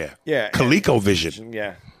 80s, yeah. Yeah. ColecoVision.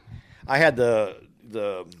 Yeah. I had the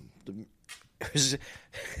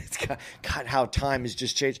God, how time has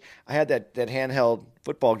just changed. I had that handheld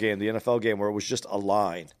football game, the NFL game, where it was just a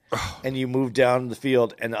line. And you moved down the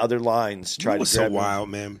field and the other lines tried to grab you. It was so wild,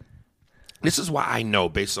 man. This is why I know,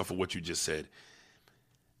 based off of what you just said,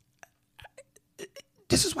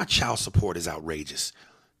 this is why child support is outrageous.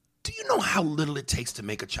 Do you know how little it takes to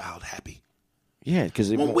make a child happy? Yeah, because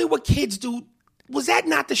when we were kids, dude, was that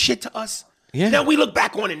not the shit to us? Yeah. Now we look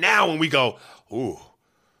back on it now and we go, ooh,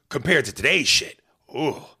 compared to today's shit,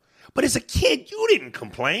 ooh. But as a kid, you didn't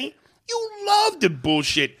complain. You loved the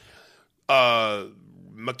bullshit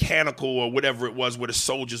mechanical or whatever it was where the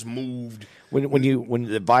soldiers moved. When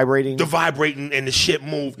the vibrating and the shit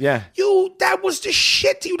moved. Yeah. That was the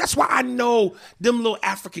shit to you. That's why I know them little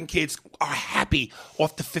African kids are happy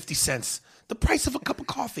off the 50 cents. The price of a cup of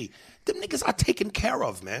coffee. Them niggas are taken care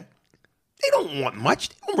of, man. They don't want much.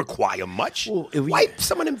 They don't require much. Well, wipe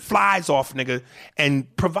some of them flies off, nigga,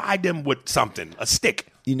 and provide them with something, a stick.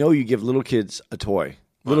 You give little kids a toy.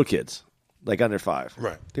 Little kids, like under 5.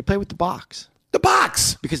 Right. They play with the box. The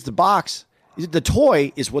box. Because the box... The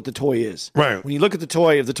toy is what the toy is. Right. When you look at the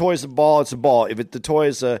toy, if the toy is a ball, it's a ball. If the toy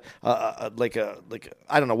is I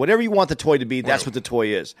don't know, whatever you want the toy to be, that's what the toy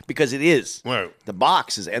is. Because it is. Right. The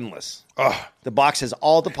box is endless. The box has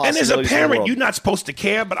all the possibilities. And as a parent, you're not supposed to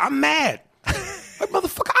care, but I'm mad. Like,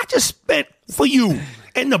 motherfucker, I just spent for you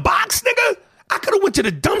in the box, nigga. I could have went to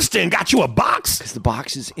the dumpster and got you a box. Because the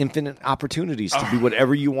box is infinite opportunities to be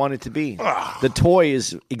whatever you want it to be. The toy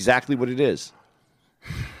is exactly what it is.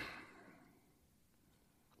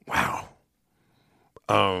 Wow.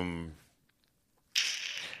 I'm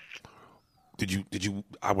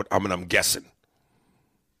guessing.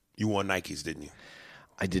 You wore Nikes, didn't you?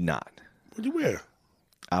 I did not. What'd you wear?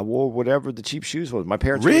 I wore whatever the cheap shoes was. My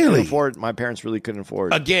parents really couldn't afford. My parents really couldn't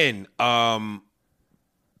afford. Again,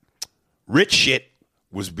 rich shit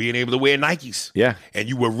was being able to wear Nikes. Yeah. And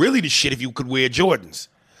you were really the shit if you could wear Jordans.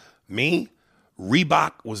 Me,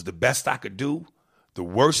 Reebok was the best I could do. The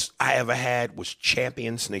worst I ever had was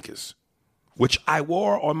Champion sneakers, which I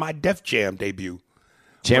wore on my Def Jam debut.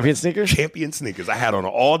 Champion sneakers? Champion sneakers. I had on an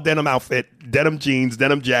all denim outfit, denim jeans,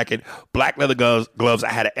 denim jacket, black leather gloves. I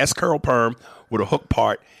had an S-curl perm with a hook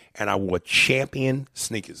part, and I wore Champion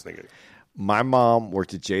sneakers, nigga. My mom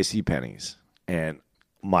worked at JCPenney's, and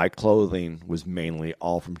my clothing was mainly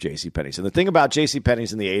all from JCPenney's. And the thing about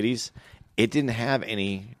JCPenney's in the 80s, it didn't have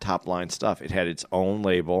any top-line stuff. It had its own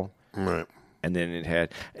label. Right. And then it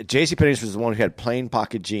had JCPenney's was the one who had plain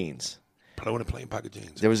pocket jeans. Plain pocket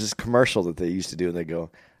jeans. There was this commercial that they used to do, and they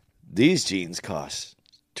go, "These jeans cost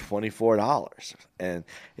 $24," and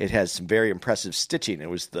it has some very impressive stitching. It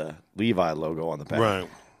was the Levi logo on the back. Right.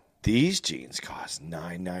 These jeans cost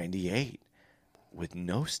 $9.98 with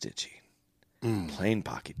no stitching. Plain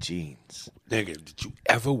pocket jeans. Nigga, did you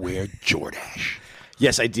ever wear Jordache?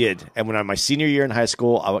 Yes, I did. And when I my senior year in high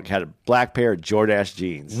school, I had a black pair of Jordache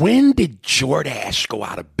jeans. When did Jordache go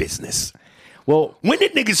out of business? Well, when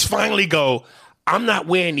did niggas finally go, I'm not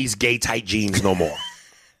wearing these gay tight jeans no more?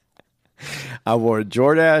 I wore a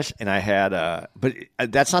Jordache, and I had but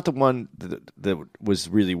that's not the one that was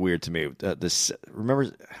really weird to me.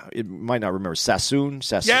 Remember, it might not remember Sassoon.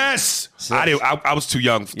 Yes, I do. I was too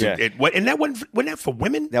young. And that wasn't that for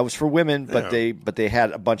women? That was for women, but they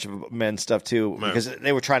had a bunch of men stuff too because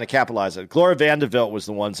they were trying to capitalize it. Gloria Vanderbilt was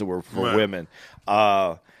the ones that were for women.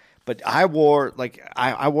 But I wore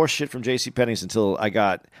I wore shit from JCPenney's until I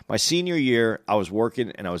got my senior year. I was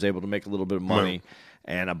working and I was able to make a little bit of money,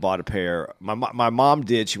 and I bought a pair. My mom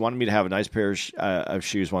did. She wanted me to have a nice pair of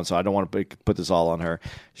shoes once, so I don't want to put this all on her.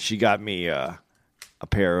 She got me a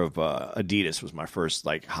pair of Adidas. Was my first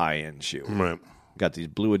high end shoe. Right. Got these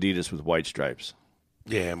blue Adidas with white stripes.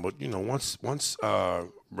 Yeah, but once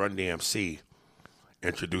Run DMC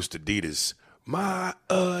introduced Adidas. My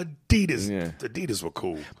Adidas. Yeah. Adidas were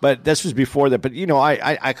cool. But this was before that. But,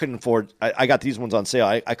 I couldn't afford – I got these ones on sale.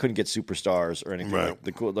 I couldn't get Superstars or anything. Right.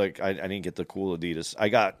 I didn't get the cool Adidas. I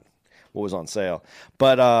got what was on sale.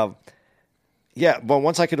 But, but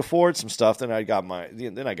once I could afford some stuff, then I got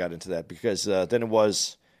into that because then it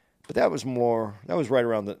was – but that was right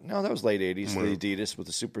around that was late 80s, the Adidas with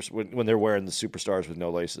the when they're wearing the Superstars with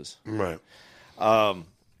no laces. Right.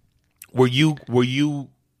 Were you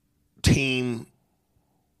 – team,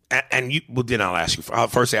 and you. Well, then I'll ask you. I'll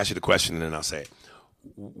first ask you the question, and then I'll say it.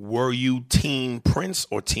 Were you team Prince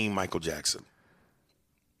or team Michael Jackson?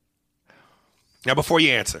 Now, before you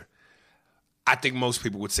answer, I think most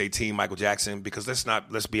people would say team Michael Jackson because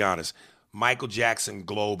let's be honest. Michael Jackson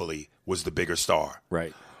globally was the bigger star,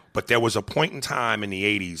 right? But there was a point in time in the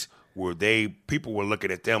 '80s where people were looking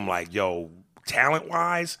at them like, "Yo,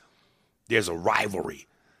 talent-wise, there's a rivalry."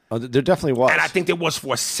 Oh, there definitely was. And I think there was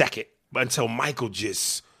for a second until Michael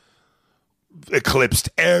just eclipsed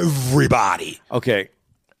everybody. Okay.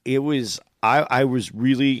 It was I was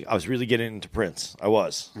really getting into Prince. I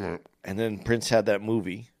was. And then Prince had that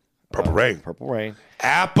movie. Purple Rain. Purple Rain.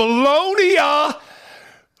 Apollonia.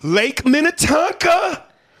 Lake Minnetonka.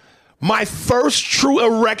 My first true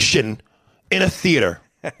erection in a theater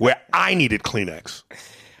where I needed Kleenex.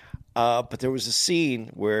 But there was a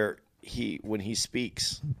scene where when he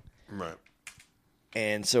speaks. Right.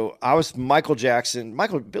 And so I was Michael Jackson,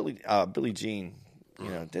 Billie Jean,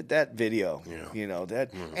 did that video, that,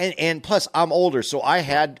 and plus I'm older, so I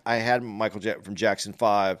had Michael from Jackson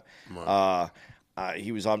 5.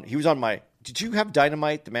 He was on my. Did you have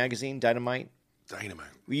Dynamite, the magazine Dynamite? Dynamite.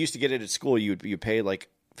 We used to get it at school. You pay like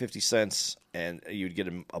 50 cents and you'd get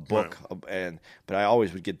a book, but I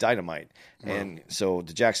always would get Dynamite, and so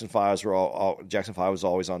the Jackson 5s were all Jackson 5 was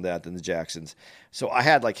always on that, then the Jacksons. So I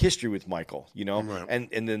had history with Michael, and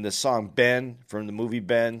then the song Ben from the movie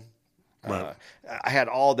Ben. I had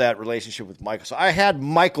all that relationship with Michael, so I had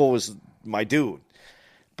Michael was my dude,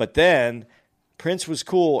 but then Prince was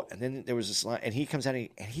cool, and then there was this line, and he comes out and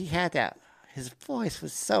he had that. His voice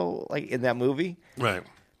was so in that movie, right?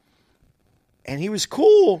 And he was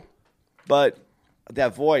cool, but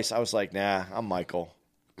that voice, I was like, nah, I'm Michael.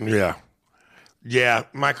 Yeah. Yeah,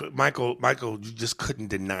 Michael, you just couldn't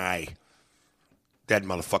deny that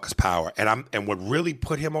motherfucker's power. And what really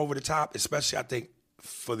put him over the top, especially I think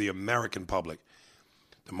for the American public,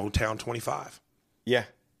 the Motown 25. Yeah.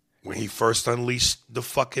 When he first unleashed the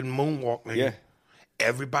fucking moonwalk, nigga. Yeah.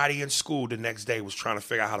 Everybody in school the next day was trying to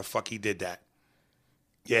figure out how the fuck he did that.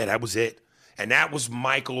 Yeah, that was it. And that was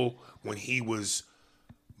Michael when he was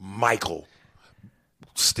Michael.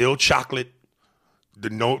 Still chocolate. The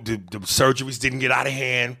surgeries didn't get out of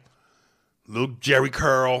hand. Little Jerry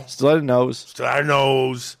curl. Still out of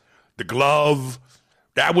nose. The glove.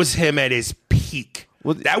 That was him at his peak.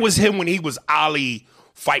 Well, that was him when he was Ali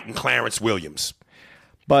fighting Clarence Williams.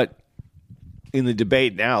 But in the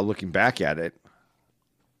debate now, looking back at it,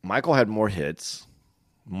 Michael had more hits,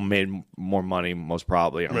 made more money, most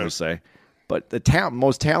probably, I'm going to say. But the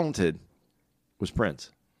most talented was Prince.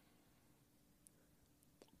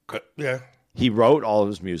 Yeah. He wrote all of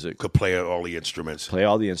his music. Could play all the instruments.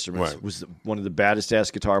 Right. Was one of the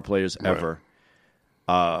baddest-ass guitar players ever.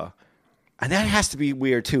 And that has to be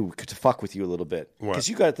weird, too, to fuck with you a little bit. Because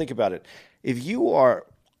you got to think about it. If you are,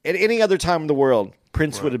 at any other time in the world,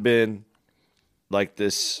 Prince would have been like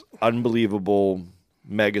this unbelievable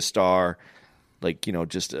megastar,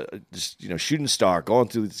 just shooting star, going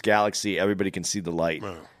through this galaxy, everybody can see the light.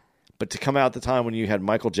 Right. But to come out at the time when you had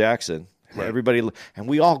Michael Jackson, everybody, and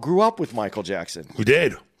we all grew up with Michael Jackson. We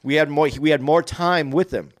did. We had more time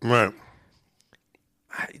with him. Right.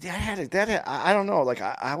 I don't know.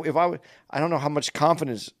 I don't know how much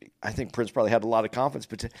confidence. I think Prince probably had a lot of confidence,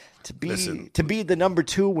 but to be the number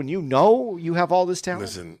 2 when you have all this talent.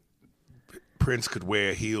 Listen, Prince could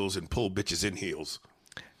wear heels and pull bitches in heels.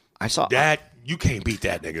 I saw that. You can't beat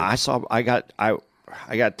that, nigga.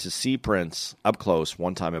 I got to see Prince up close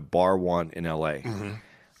one time at Bar One in L.A. Mm-hmm.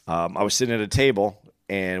 I was sitting at a table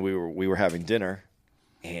and we were having dinner,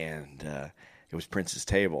 and it was Prince's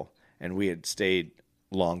table, and we had stayed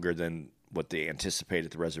longer than what they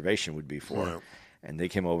anticipated the reservation would be for, Right. and they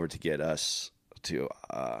came over to get us to.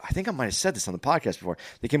 I think I might have said this on the podcast before.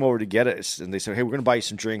 They came over to get us, and they said, "Hey, we're going to buy you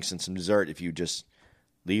some drinks and some dessert if you just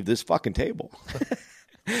leave this fucking table."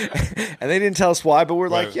 And they didn't tell us why, but we're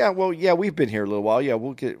like, yeah, we've been here a little while. Yeah,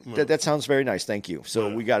 we'll get that sounds very nice. Thank you.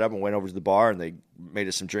 So we got up and went over to the bar, and they made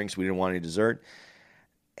us some drinks. We didn't want any dessert.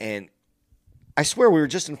 And I swear we were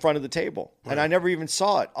just in front of the table, and I never even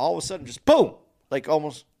saw it. All of a sudden, just boom, like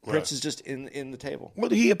almost Prince is just in the table. Well,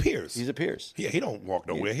 he appears. He appears. Yeah, he don't walk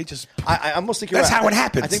nowhere. He just. I almost think That's how it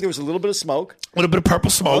happens. I think there was a little bit of smoke. A little bit of purple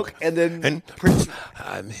smoke. And then Prince,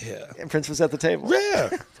 I'm here. And Prince was at the table.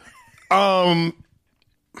 Yeah.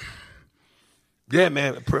 Yeah,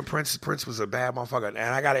 man. Prince was a bad motherfucker, and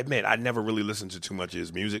I gotta admit, I never really listened to too much of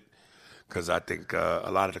his music because I think a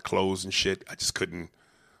lot of the clothes and shit, I just couldn't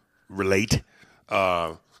relate.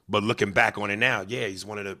 But looking back on it now, yeah, he's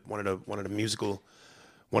one of the musical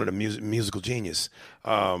genius.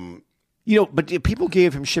 But people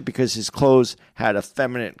gave him shit because his clothes had a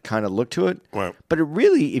feminine kind of look to it. Right. But it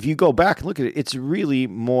really, if you go back and look at it, it's really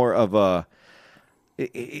more of a.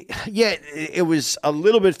 It was a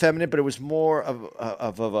little bit feminine, but it was more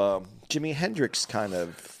of a Jimi Hendrix kind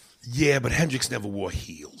of. Yeah, but Hendrix never wore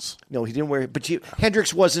heels. No, he didn't wear it. But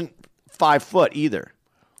Hendrix wasn't 5 foot either.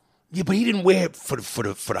 Yeah, but he didn't wear it for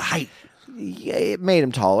the height. Yeah, it made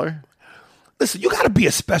him taller. Listen, you got to be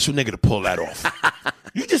a special nigga to pull that off.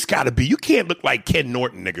 You just got to be. You can't look like Ken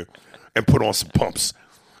Norton, nigga, and put on some pumps.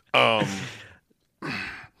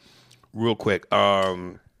 Real quick,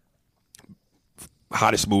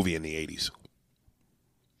 hottest movie in the 80s.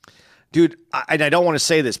 Dude, I don't want to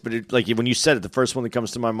say this, but like when you said it, the first one that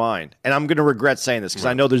comes to my mind, and I'm going to regret saying this because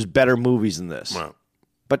I know there's better movies than this,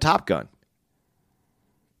 but Top Gun.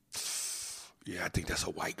 Yeah, I think that's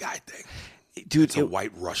a white guy thing. Dude, it's a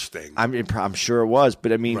white rush thing. I'm sure it was,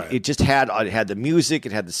 but I mean, it just had the music,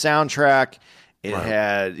 it had the soundtrack, it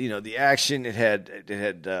had the action, it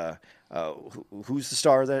had who's the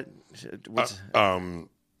star of that?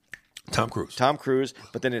 Tom Cruise. Tom Cruise,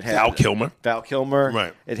 but then it had Val Kilmer. Val Kilmer.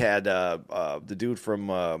 Right. It had the dude from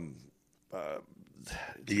ER.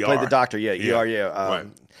 played the doctor. Yeah, ER. Yeah. Right.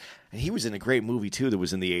 And he was in a great movie too that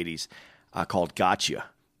was in the 80s called Gotcha.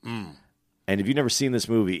 And if you've never seen this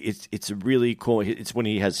movie, it's really cool. It's when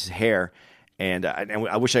he has hair, and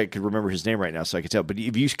I wish I could remember his name right now so I could tell. But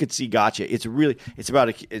if you could see Gotcha, it's about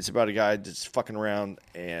a guy that's fucking around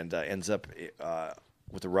and ends up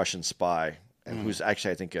with a Russian spy. And who's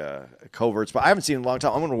actually, I think, a covert spy. I haven't seen it in a long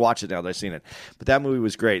time. I'm going to watch it now that I've seen it. But that movie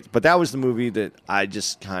was great. But that was the movie that I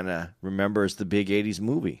just kind of remember as the big 80s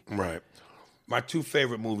movie. Right. My two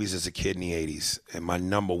favorite movies as a kid in the 80s, and my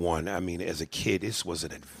number one, I mean, as a kid, this was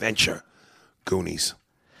an adventure. Goonies.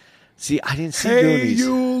 See, I didn't see Hey, Goonies.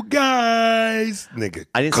 you guys. Nigga,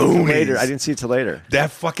 I didn't see it till later. I didn't see it till later.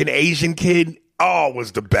 That fucking Asian kid,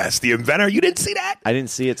 was the best. The inventor, you didn't see that? I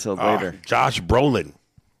didn't see it till later. Josh Brolin.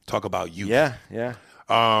 Talk about you. Yeah.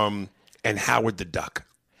 And Howard the Duck.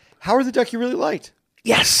 Howard the Duck you really liked?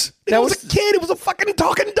 Yes. That was a kid. It was a fucking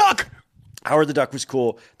talking duck. Howard the Duck was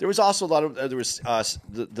cool. There was also a lot of there was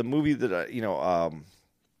the movie that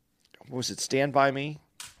what was it? Stand By Me.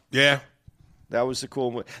 Yeah, that was a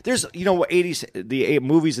cool movie. There's 80s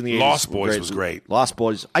movies in the 80s. Lost Boys was great. Lost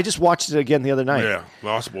Boys. I just watched it again the other night. Yeah,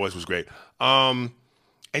 Lost Boys was great. And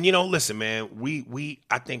listen, man,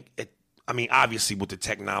 I think it. I mean, obviously with the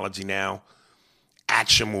technology now,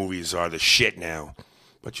 action movies are the shit now.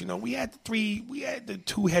 But we had the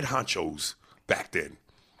two head honchos back then.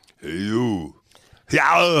 In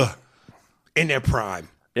their prime.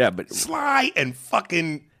 Yeah, but Sly and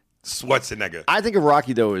fucking Schwarzenegger. I think of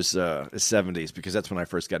Rocky though is 70s because that's when I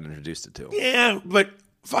first got introduced to it. Yeah, but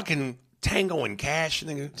fucking Tango and Cash,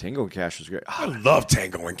 nigga. Tango and Cash was great. I love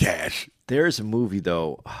Tango and Cash. There is a movie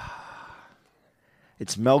though.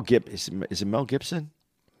 It's Mel Gibson. Is it Mel Gibson?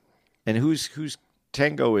 And who's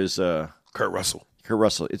Tango is Kurt Russell. Kurt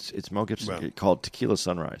Russell. It's Mel Gibson called Tequila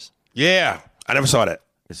Sunrise. Yeah, I never saw that.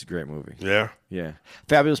 It's a great movie. Yeah.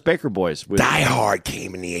 Fabulous Baker Boys. Die Hard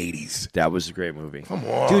came in the 80s. That was a great movie. Come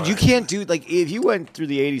on. Dude, you can't do, if you went through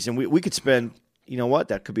the 80s, and we could spend, you know what?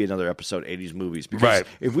 That could be another episode, 80s movies. Because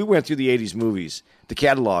if we went through the 80s movies, the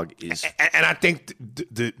catalog is... And I think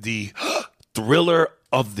the thriller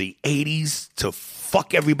of the 80s to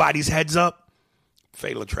fuck everybody's heads up,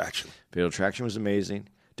 Fatal Attraction. Fatal Attraction was amazing.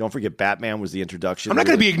 Don't forget, Batman was the introduction. I'm not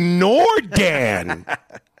going to be ignored, Dan.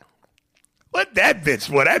 What that bitch?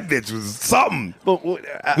 Well, that bitch was something. But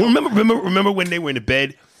remember when they were in the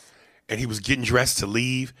bed and he was getting dressed to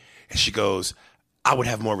leave, and she goes, "I would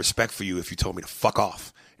have more respect for you if you told me to fuck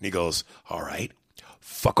off." And he goes, "All right,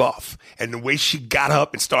 fuck off." And the way she got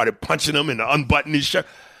up and started punching him and unbuttoning his shirt,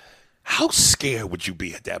 how scared would you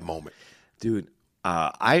be at that moment, dude?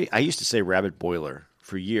 I used to say rabbit boiler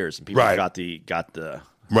for years, and people got the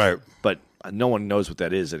right, but no one knows what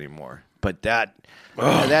that is anymore. But that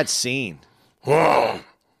scene,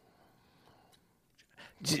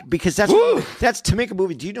 because that's to make a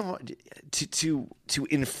movie. Do you know to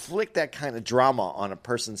inflict that kind of drama on a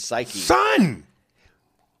person's psyche, son,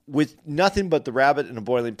 with nothing but the rabbit and a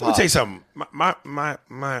boiling pot? Let me tell you something.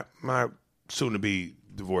 My soon to be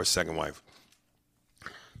divorced second wife,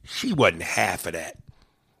 she wasn't half of that,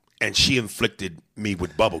 and she inflicted me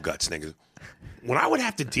with bubble guts, nigga. When I would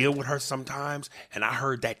have to deal with her sometimes, and I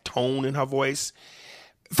heard that tone in her voice,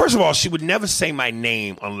 first of all, she would never say my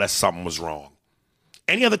name unless something was wrong.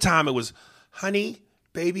 Any other time, it was, honey,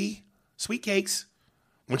 baby, sweet cakes.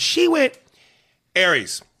 When she went,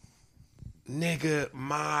 Aries, nigga,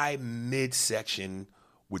 my midsection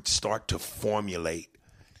would start to formulate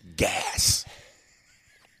gas.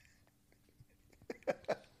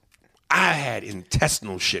 I had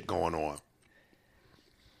intestinal shit going on.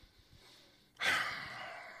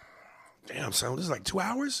 Damn, son, this is like 2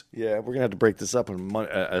 hours? Yeah, we're going to have to break this up on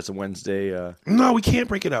as a Wednesday. No, we can't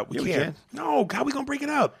break it up. We Yeah, can't. No, how we going to break it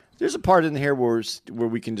up? There's a part in here where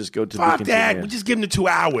we can just go to Fuck the that. We just give them the 2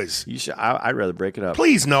 hours. You should. I'd rather break it up.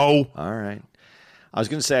 Please, no. All right. I was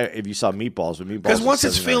going to say if you saw Meatballs, but Meatballs. Because once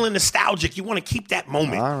it's $79. feeling nostalgic, you want to keep that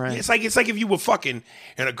moment. All right. It's like if you were fucking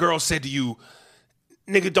and a girl said to you,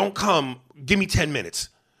 nigga, don't come. Give me 10 minutes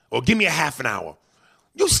or give me a half an hour.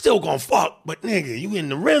 You still gonna fuck, but nigga, you in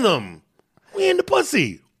the rhythm. We in the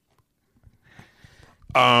pussy.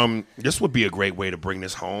 This would be a great way to bring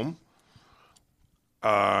this home.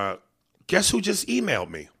 Guess who just emailed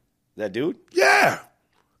me? That dude? Yeah.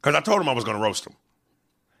 Because I told him I was going to roast him.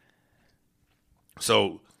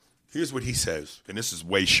 So here's what he says, and this is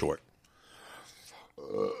way short.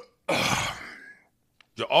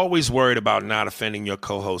 You're always worried about not offending your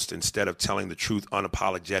co-host instead of telling the truth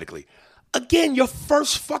unapologetically. Again, your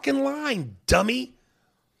first fucking line, dummy.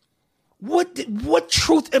 What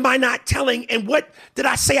truth am I not telling, and what did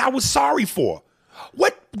I say I was sorry for?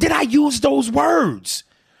 What did I use those words?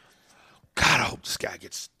 God, I hope this guy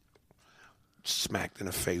gets smacked in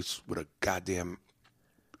the face with a goddamn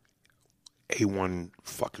A1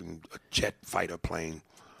 fucking jet fighter plane.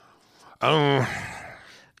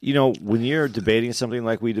 You know, when you're debating something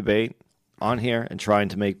like we debate on here and trying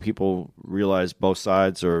to make people realize both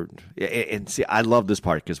sides, and see, I love this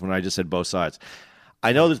part because when I just said both sides,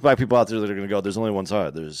 I know there's black people out there that are going to go, there's only one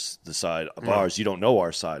side. There's the side of ours. You don't know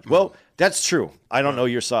our side. Well, that's true. I don't know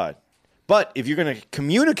your side. But if you're going to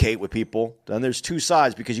communicate with people, then there's two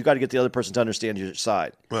sides because you got to get the other person to understand your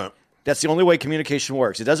side. Right. That's the only way communication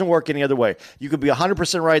works. It doesn't work any other way. You could be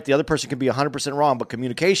 100% right. The other person could be 100% wrong, but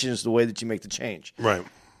communication is the way that you make the change. Right.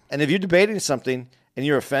 And if you're debating something and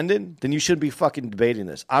you're offended, then you shouldn't be fucking debating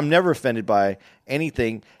this. I'm never offended by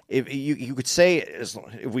anything. If you could say,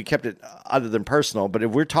 if we kept it other than personal, but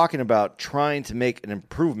if we're talking about trying to make an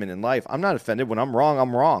improvement in life, I'm not offended. When I'm wrong,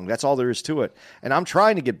 I'm wrong. That's all there is to it. And I'm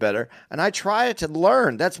trying to get better, and I try to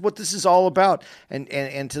learn. That's what this is all about.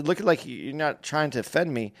 And to look at like you're not trying to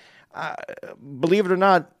offend me, believe it or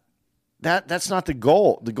not, that's not the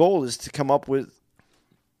goal. The goal is to come up with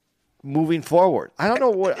moving forward. I don't know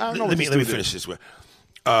what. I don't know. Let me finish this way.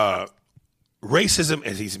 Racism,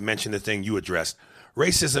 as he's mentioned the thing you addressed,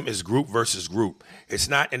 racism is group versus group. It's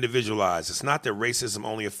not individualized. It's not that racism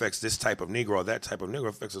only affects this type of Negro or that type of Negro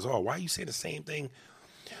affects us all. Why are you saying the same thing?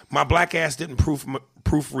 My black ass didn't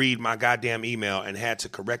proofread my goddamn email and had to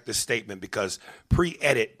correct this statement because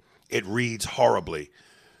pre-edit, it reads horribly.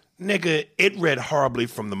 Nigga, it read horribly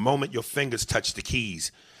from the moment your fingers touched the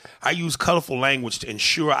keys. I use colorful language to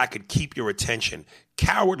ensure I could keep your attention.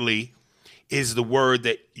 Cowardly is the word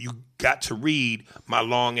that you got to read my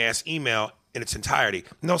long-ass email in its entirety.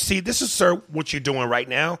 No, see, this is, sir, what you're doing right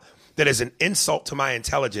now. That is an insult to my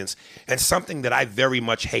intelligence and something that I very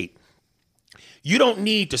much hate. You don't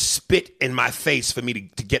need to spit in my face for me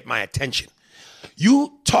to get my attention.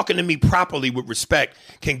 You talking to me properly with respect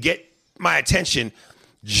can get my attention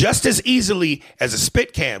just as easily as a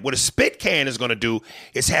spit can. What a spit can is going to do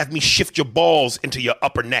is have me shift your balls into your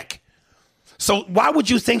upper neck. So why would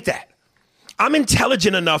you think that? I'm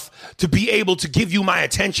intelligent enough to be able to give you my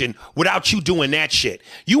attention without you doing that shit.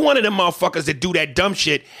 You one of them motherfuckers that do that dumb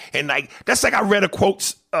shit. And that's like I read a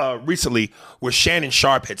quote recently where Shannon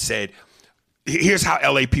Sharp had said, here's how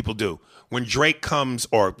LA people do. when Drake comes,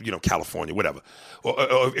 or, California, whatever,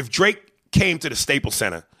 or if Drake came to the Staples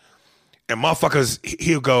Center and motherfuckers,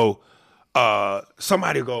 he'll go,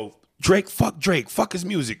 somebody will go, Drake, fuck his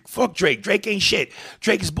music, fuck Drake ain't shit,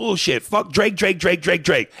 Drake is bullshit, fuck Drake.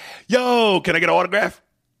 Yo, can I get an autograph?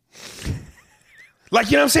 Like,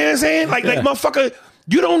 you know what I'm saying? Like motherfucker,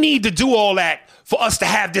 you don't need to do all that for us to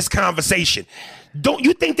have this conversation. Don't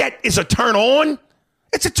you think that is a turn on?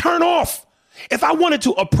 It's a turn off. If I wanted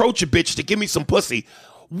to approach a bitch to give me some pussy,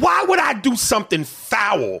 why would I do something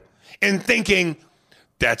foul and thinking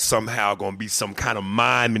that's somehow going to be some kind of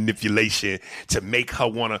mind manipulation to make her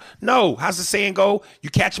want to? No. How's the saying go? You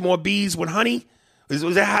catch more bees with honey? Is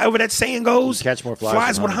that however that saying goes? You catch more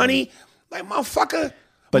flies with honey? Like, motherfucker,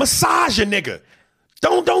 massage a nigga.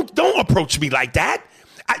 Don't approach me like that.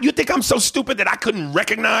 You think I'm so stupid that I couldn't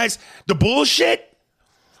recognize the bullshit?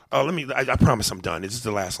 I promise I'm done. This is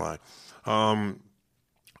the last line.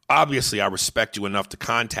 Obviously, I respect you enough to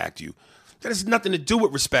contact you. That has nothing to do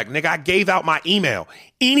with respect, nigga. I gave out my email.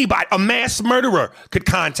 Anybody, a mass murderer could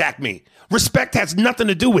contact me. Respect has nothing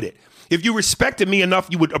to do with it. If you respected me enough,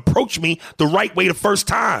 you would approach me the right way the first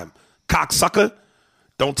time. Cocksucker.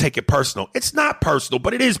 Don't take it personal. It's not personal,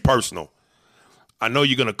 but it is personal. I know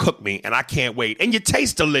you're going to cook me, and I can't wait. And you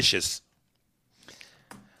taste delicious.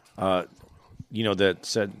 That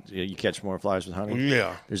said you catch more flies with honey?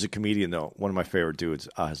 Yeah. There's a comedian, though, one of my favorite dudes.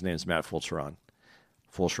 His name's Matt Fulcheron,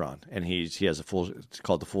 and he has it's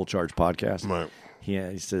called the Full Charge Podcast. Right.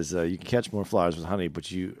 He says you can catch more flies with honey, but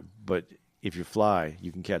if you fly,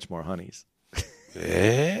 you can catch more honeys.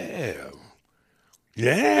 Yeah,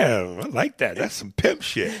 I like that. That's some pimp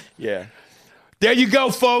shit. Yeah. There you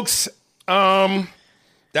go, folks.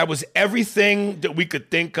 That was everything that we could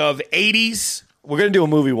think of. 80s. We're gonna do a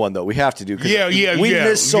movie one though. We have to do. We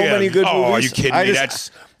missed so many good movies. Oh, are you kidding me?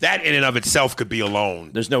 That in and of itself could be alone.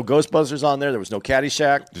 There's no Ghostbusters on there. There was no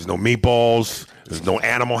Caddyshack. There's no Meatballs. There's no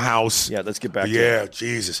Animal House. Yeah, let's get back to it.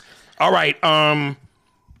 Jesus. All right,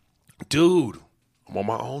 dude, I'm on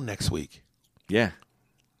my own next week. Yeah.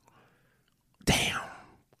 Damn.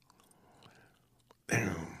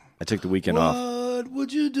 I took the weekend off. What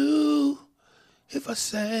would you do if I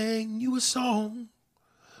sang you a song?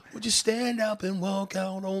 Would you stand up and walk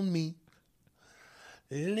out on me?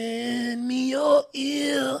 Lend me your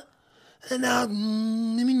ear and I'll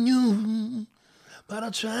you, but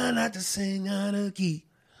I'll try not to sing out of key.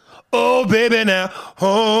 Oh, baby, now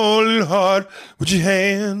hold it hard with your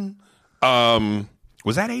hand.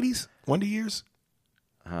 Was that 80s? Wonder Years?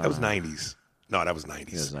 That was 90s. No, that was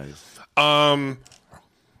 90s. Yeah, it was 90s.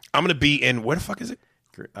 I'm going to be in, where the fuck is it?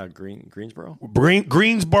 Greensboro?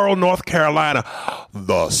 Greensboro, North Carolina.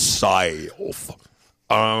 The South.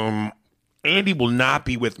 Andy will not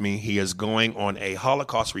be with me. He is going on a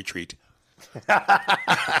Holocaust retreat. You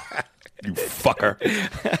fucker.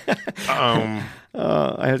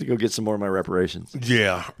 I have to go get some more of my reparations.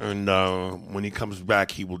 Yeah, and when he comes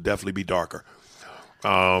back, he will definitely be darker.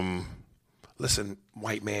 Listen,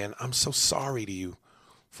 white man, I'm so sorry to you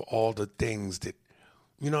for all the things that,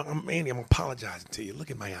 Andy, I'm apologizing to you.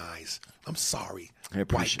 Look at my eyes. I'm sorry,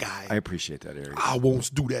 white guy. I appreciate that, Eric. I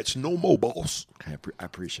won't do that no more, boss. I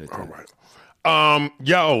appreciate that. All right.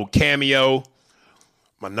 Yo, Cameo,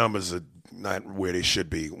 my numbers are not where they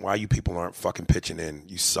should be. Why you people aren't fucking pitching in?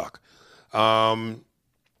 You suck. Not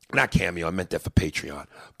Cameo. I meant that for Patreon.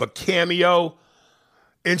 But Cameo,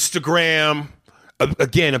 Instagram.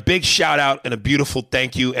 Again, a big shout out and a beautiful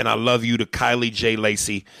thank you, and I love you to Kylie J.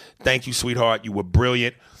 Lacey. Thank you, sweetheart. You were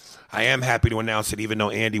brilliant. I am happy to announce that even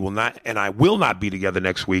though Andy will not and I will not be together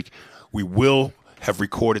next week, we will have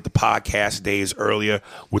recorded the podcast days earlier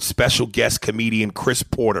with special guest comedian Chris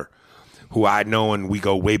Porter, who I know and we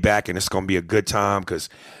go way back, and it's going to be a good time because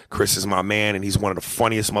Chris is my man, and he's one of the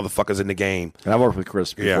funniest motherfuckers in the game. And I've worked with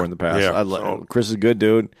Chris before in the past. Yeah. Chris is a good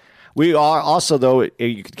dude. We are also, though,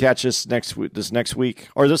 you can catch us next week,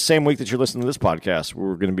 or this same week that you're listening to this podcast.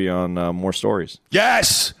 We're going to be on More Stories.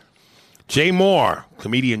 Yes, Jay Moore,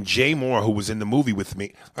 comedian Jay Moore, who was in the movie with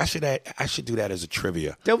me. I should do that as a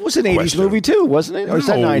trivia. That was an 80s movie too, wasn't it? Or is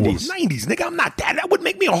that 90s? 90s, nigga. I'm not that. That would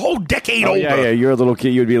make me a whole decade older. Yeah. You're a little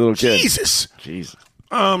kid. You'd be a little kid. Jesus.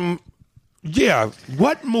 Yeah.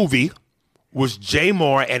 What movie was Jay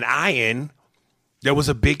Moore and I in? There was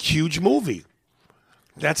a big, huge movie.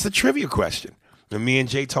 That's the trivia question. And me and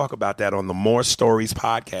Jay talk about that on the More Stories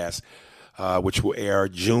podcast, which will air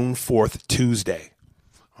June 4th, Tuesday.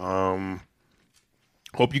 Hope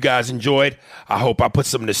you guys enjoyed. I hope I put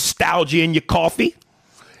some nostalgia in your coffee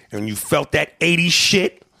and you felt that 80s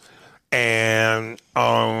shit. And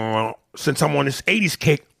since I'm on this 80s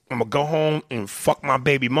kick, I'm going to go home and fuck my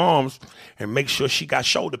baby moms and make sure she got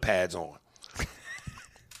shoulder pads on.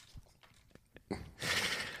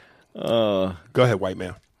 Go ahead, white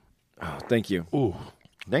man. Oh, thank you. Ooh.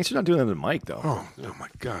 Thanks for not doing that to the mic, though. Oh my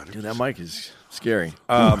God. Dude, that mic is scary.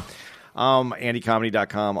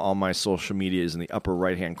 AndyComedy.com. All my social media is in the upper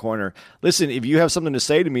right-hand corner. Listen, if you have something to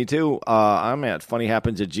say to me, too, I'm at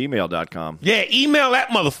funnyhappens@gmail.com. Yeah, email that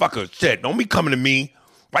motherfucker. Shit, don't be coming to me.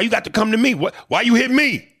 Why you got to come to me? Why you hit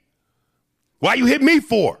me? Why you hit me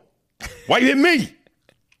for? Why you hit me?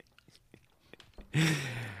 We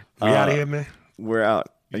out of here, man. We're out.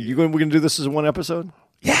 We're going to do this as one episode?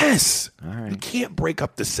 Yes. All right. You can't break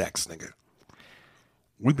up the sex, nigga.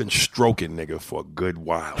 We've been stroking, nigga, for a good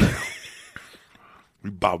while now.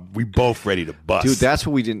 we both ready to bust. Dude, that's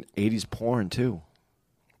what we did in 80s porn, too.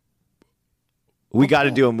 We got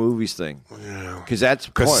to do a movies thing. Yeah. Because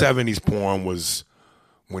 70s porn was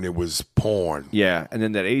when it was porn. Yeah, and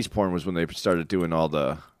then that 80s porn was when they started doing all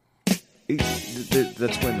the...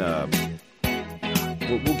 That's when...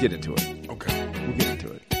 We'll get into it. Okay. We'll get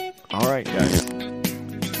into it. All right, guys.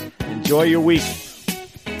 Enjoy your week.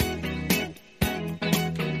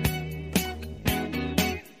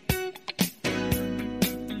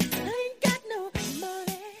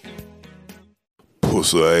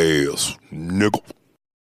 Pussy ass, nigga.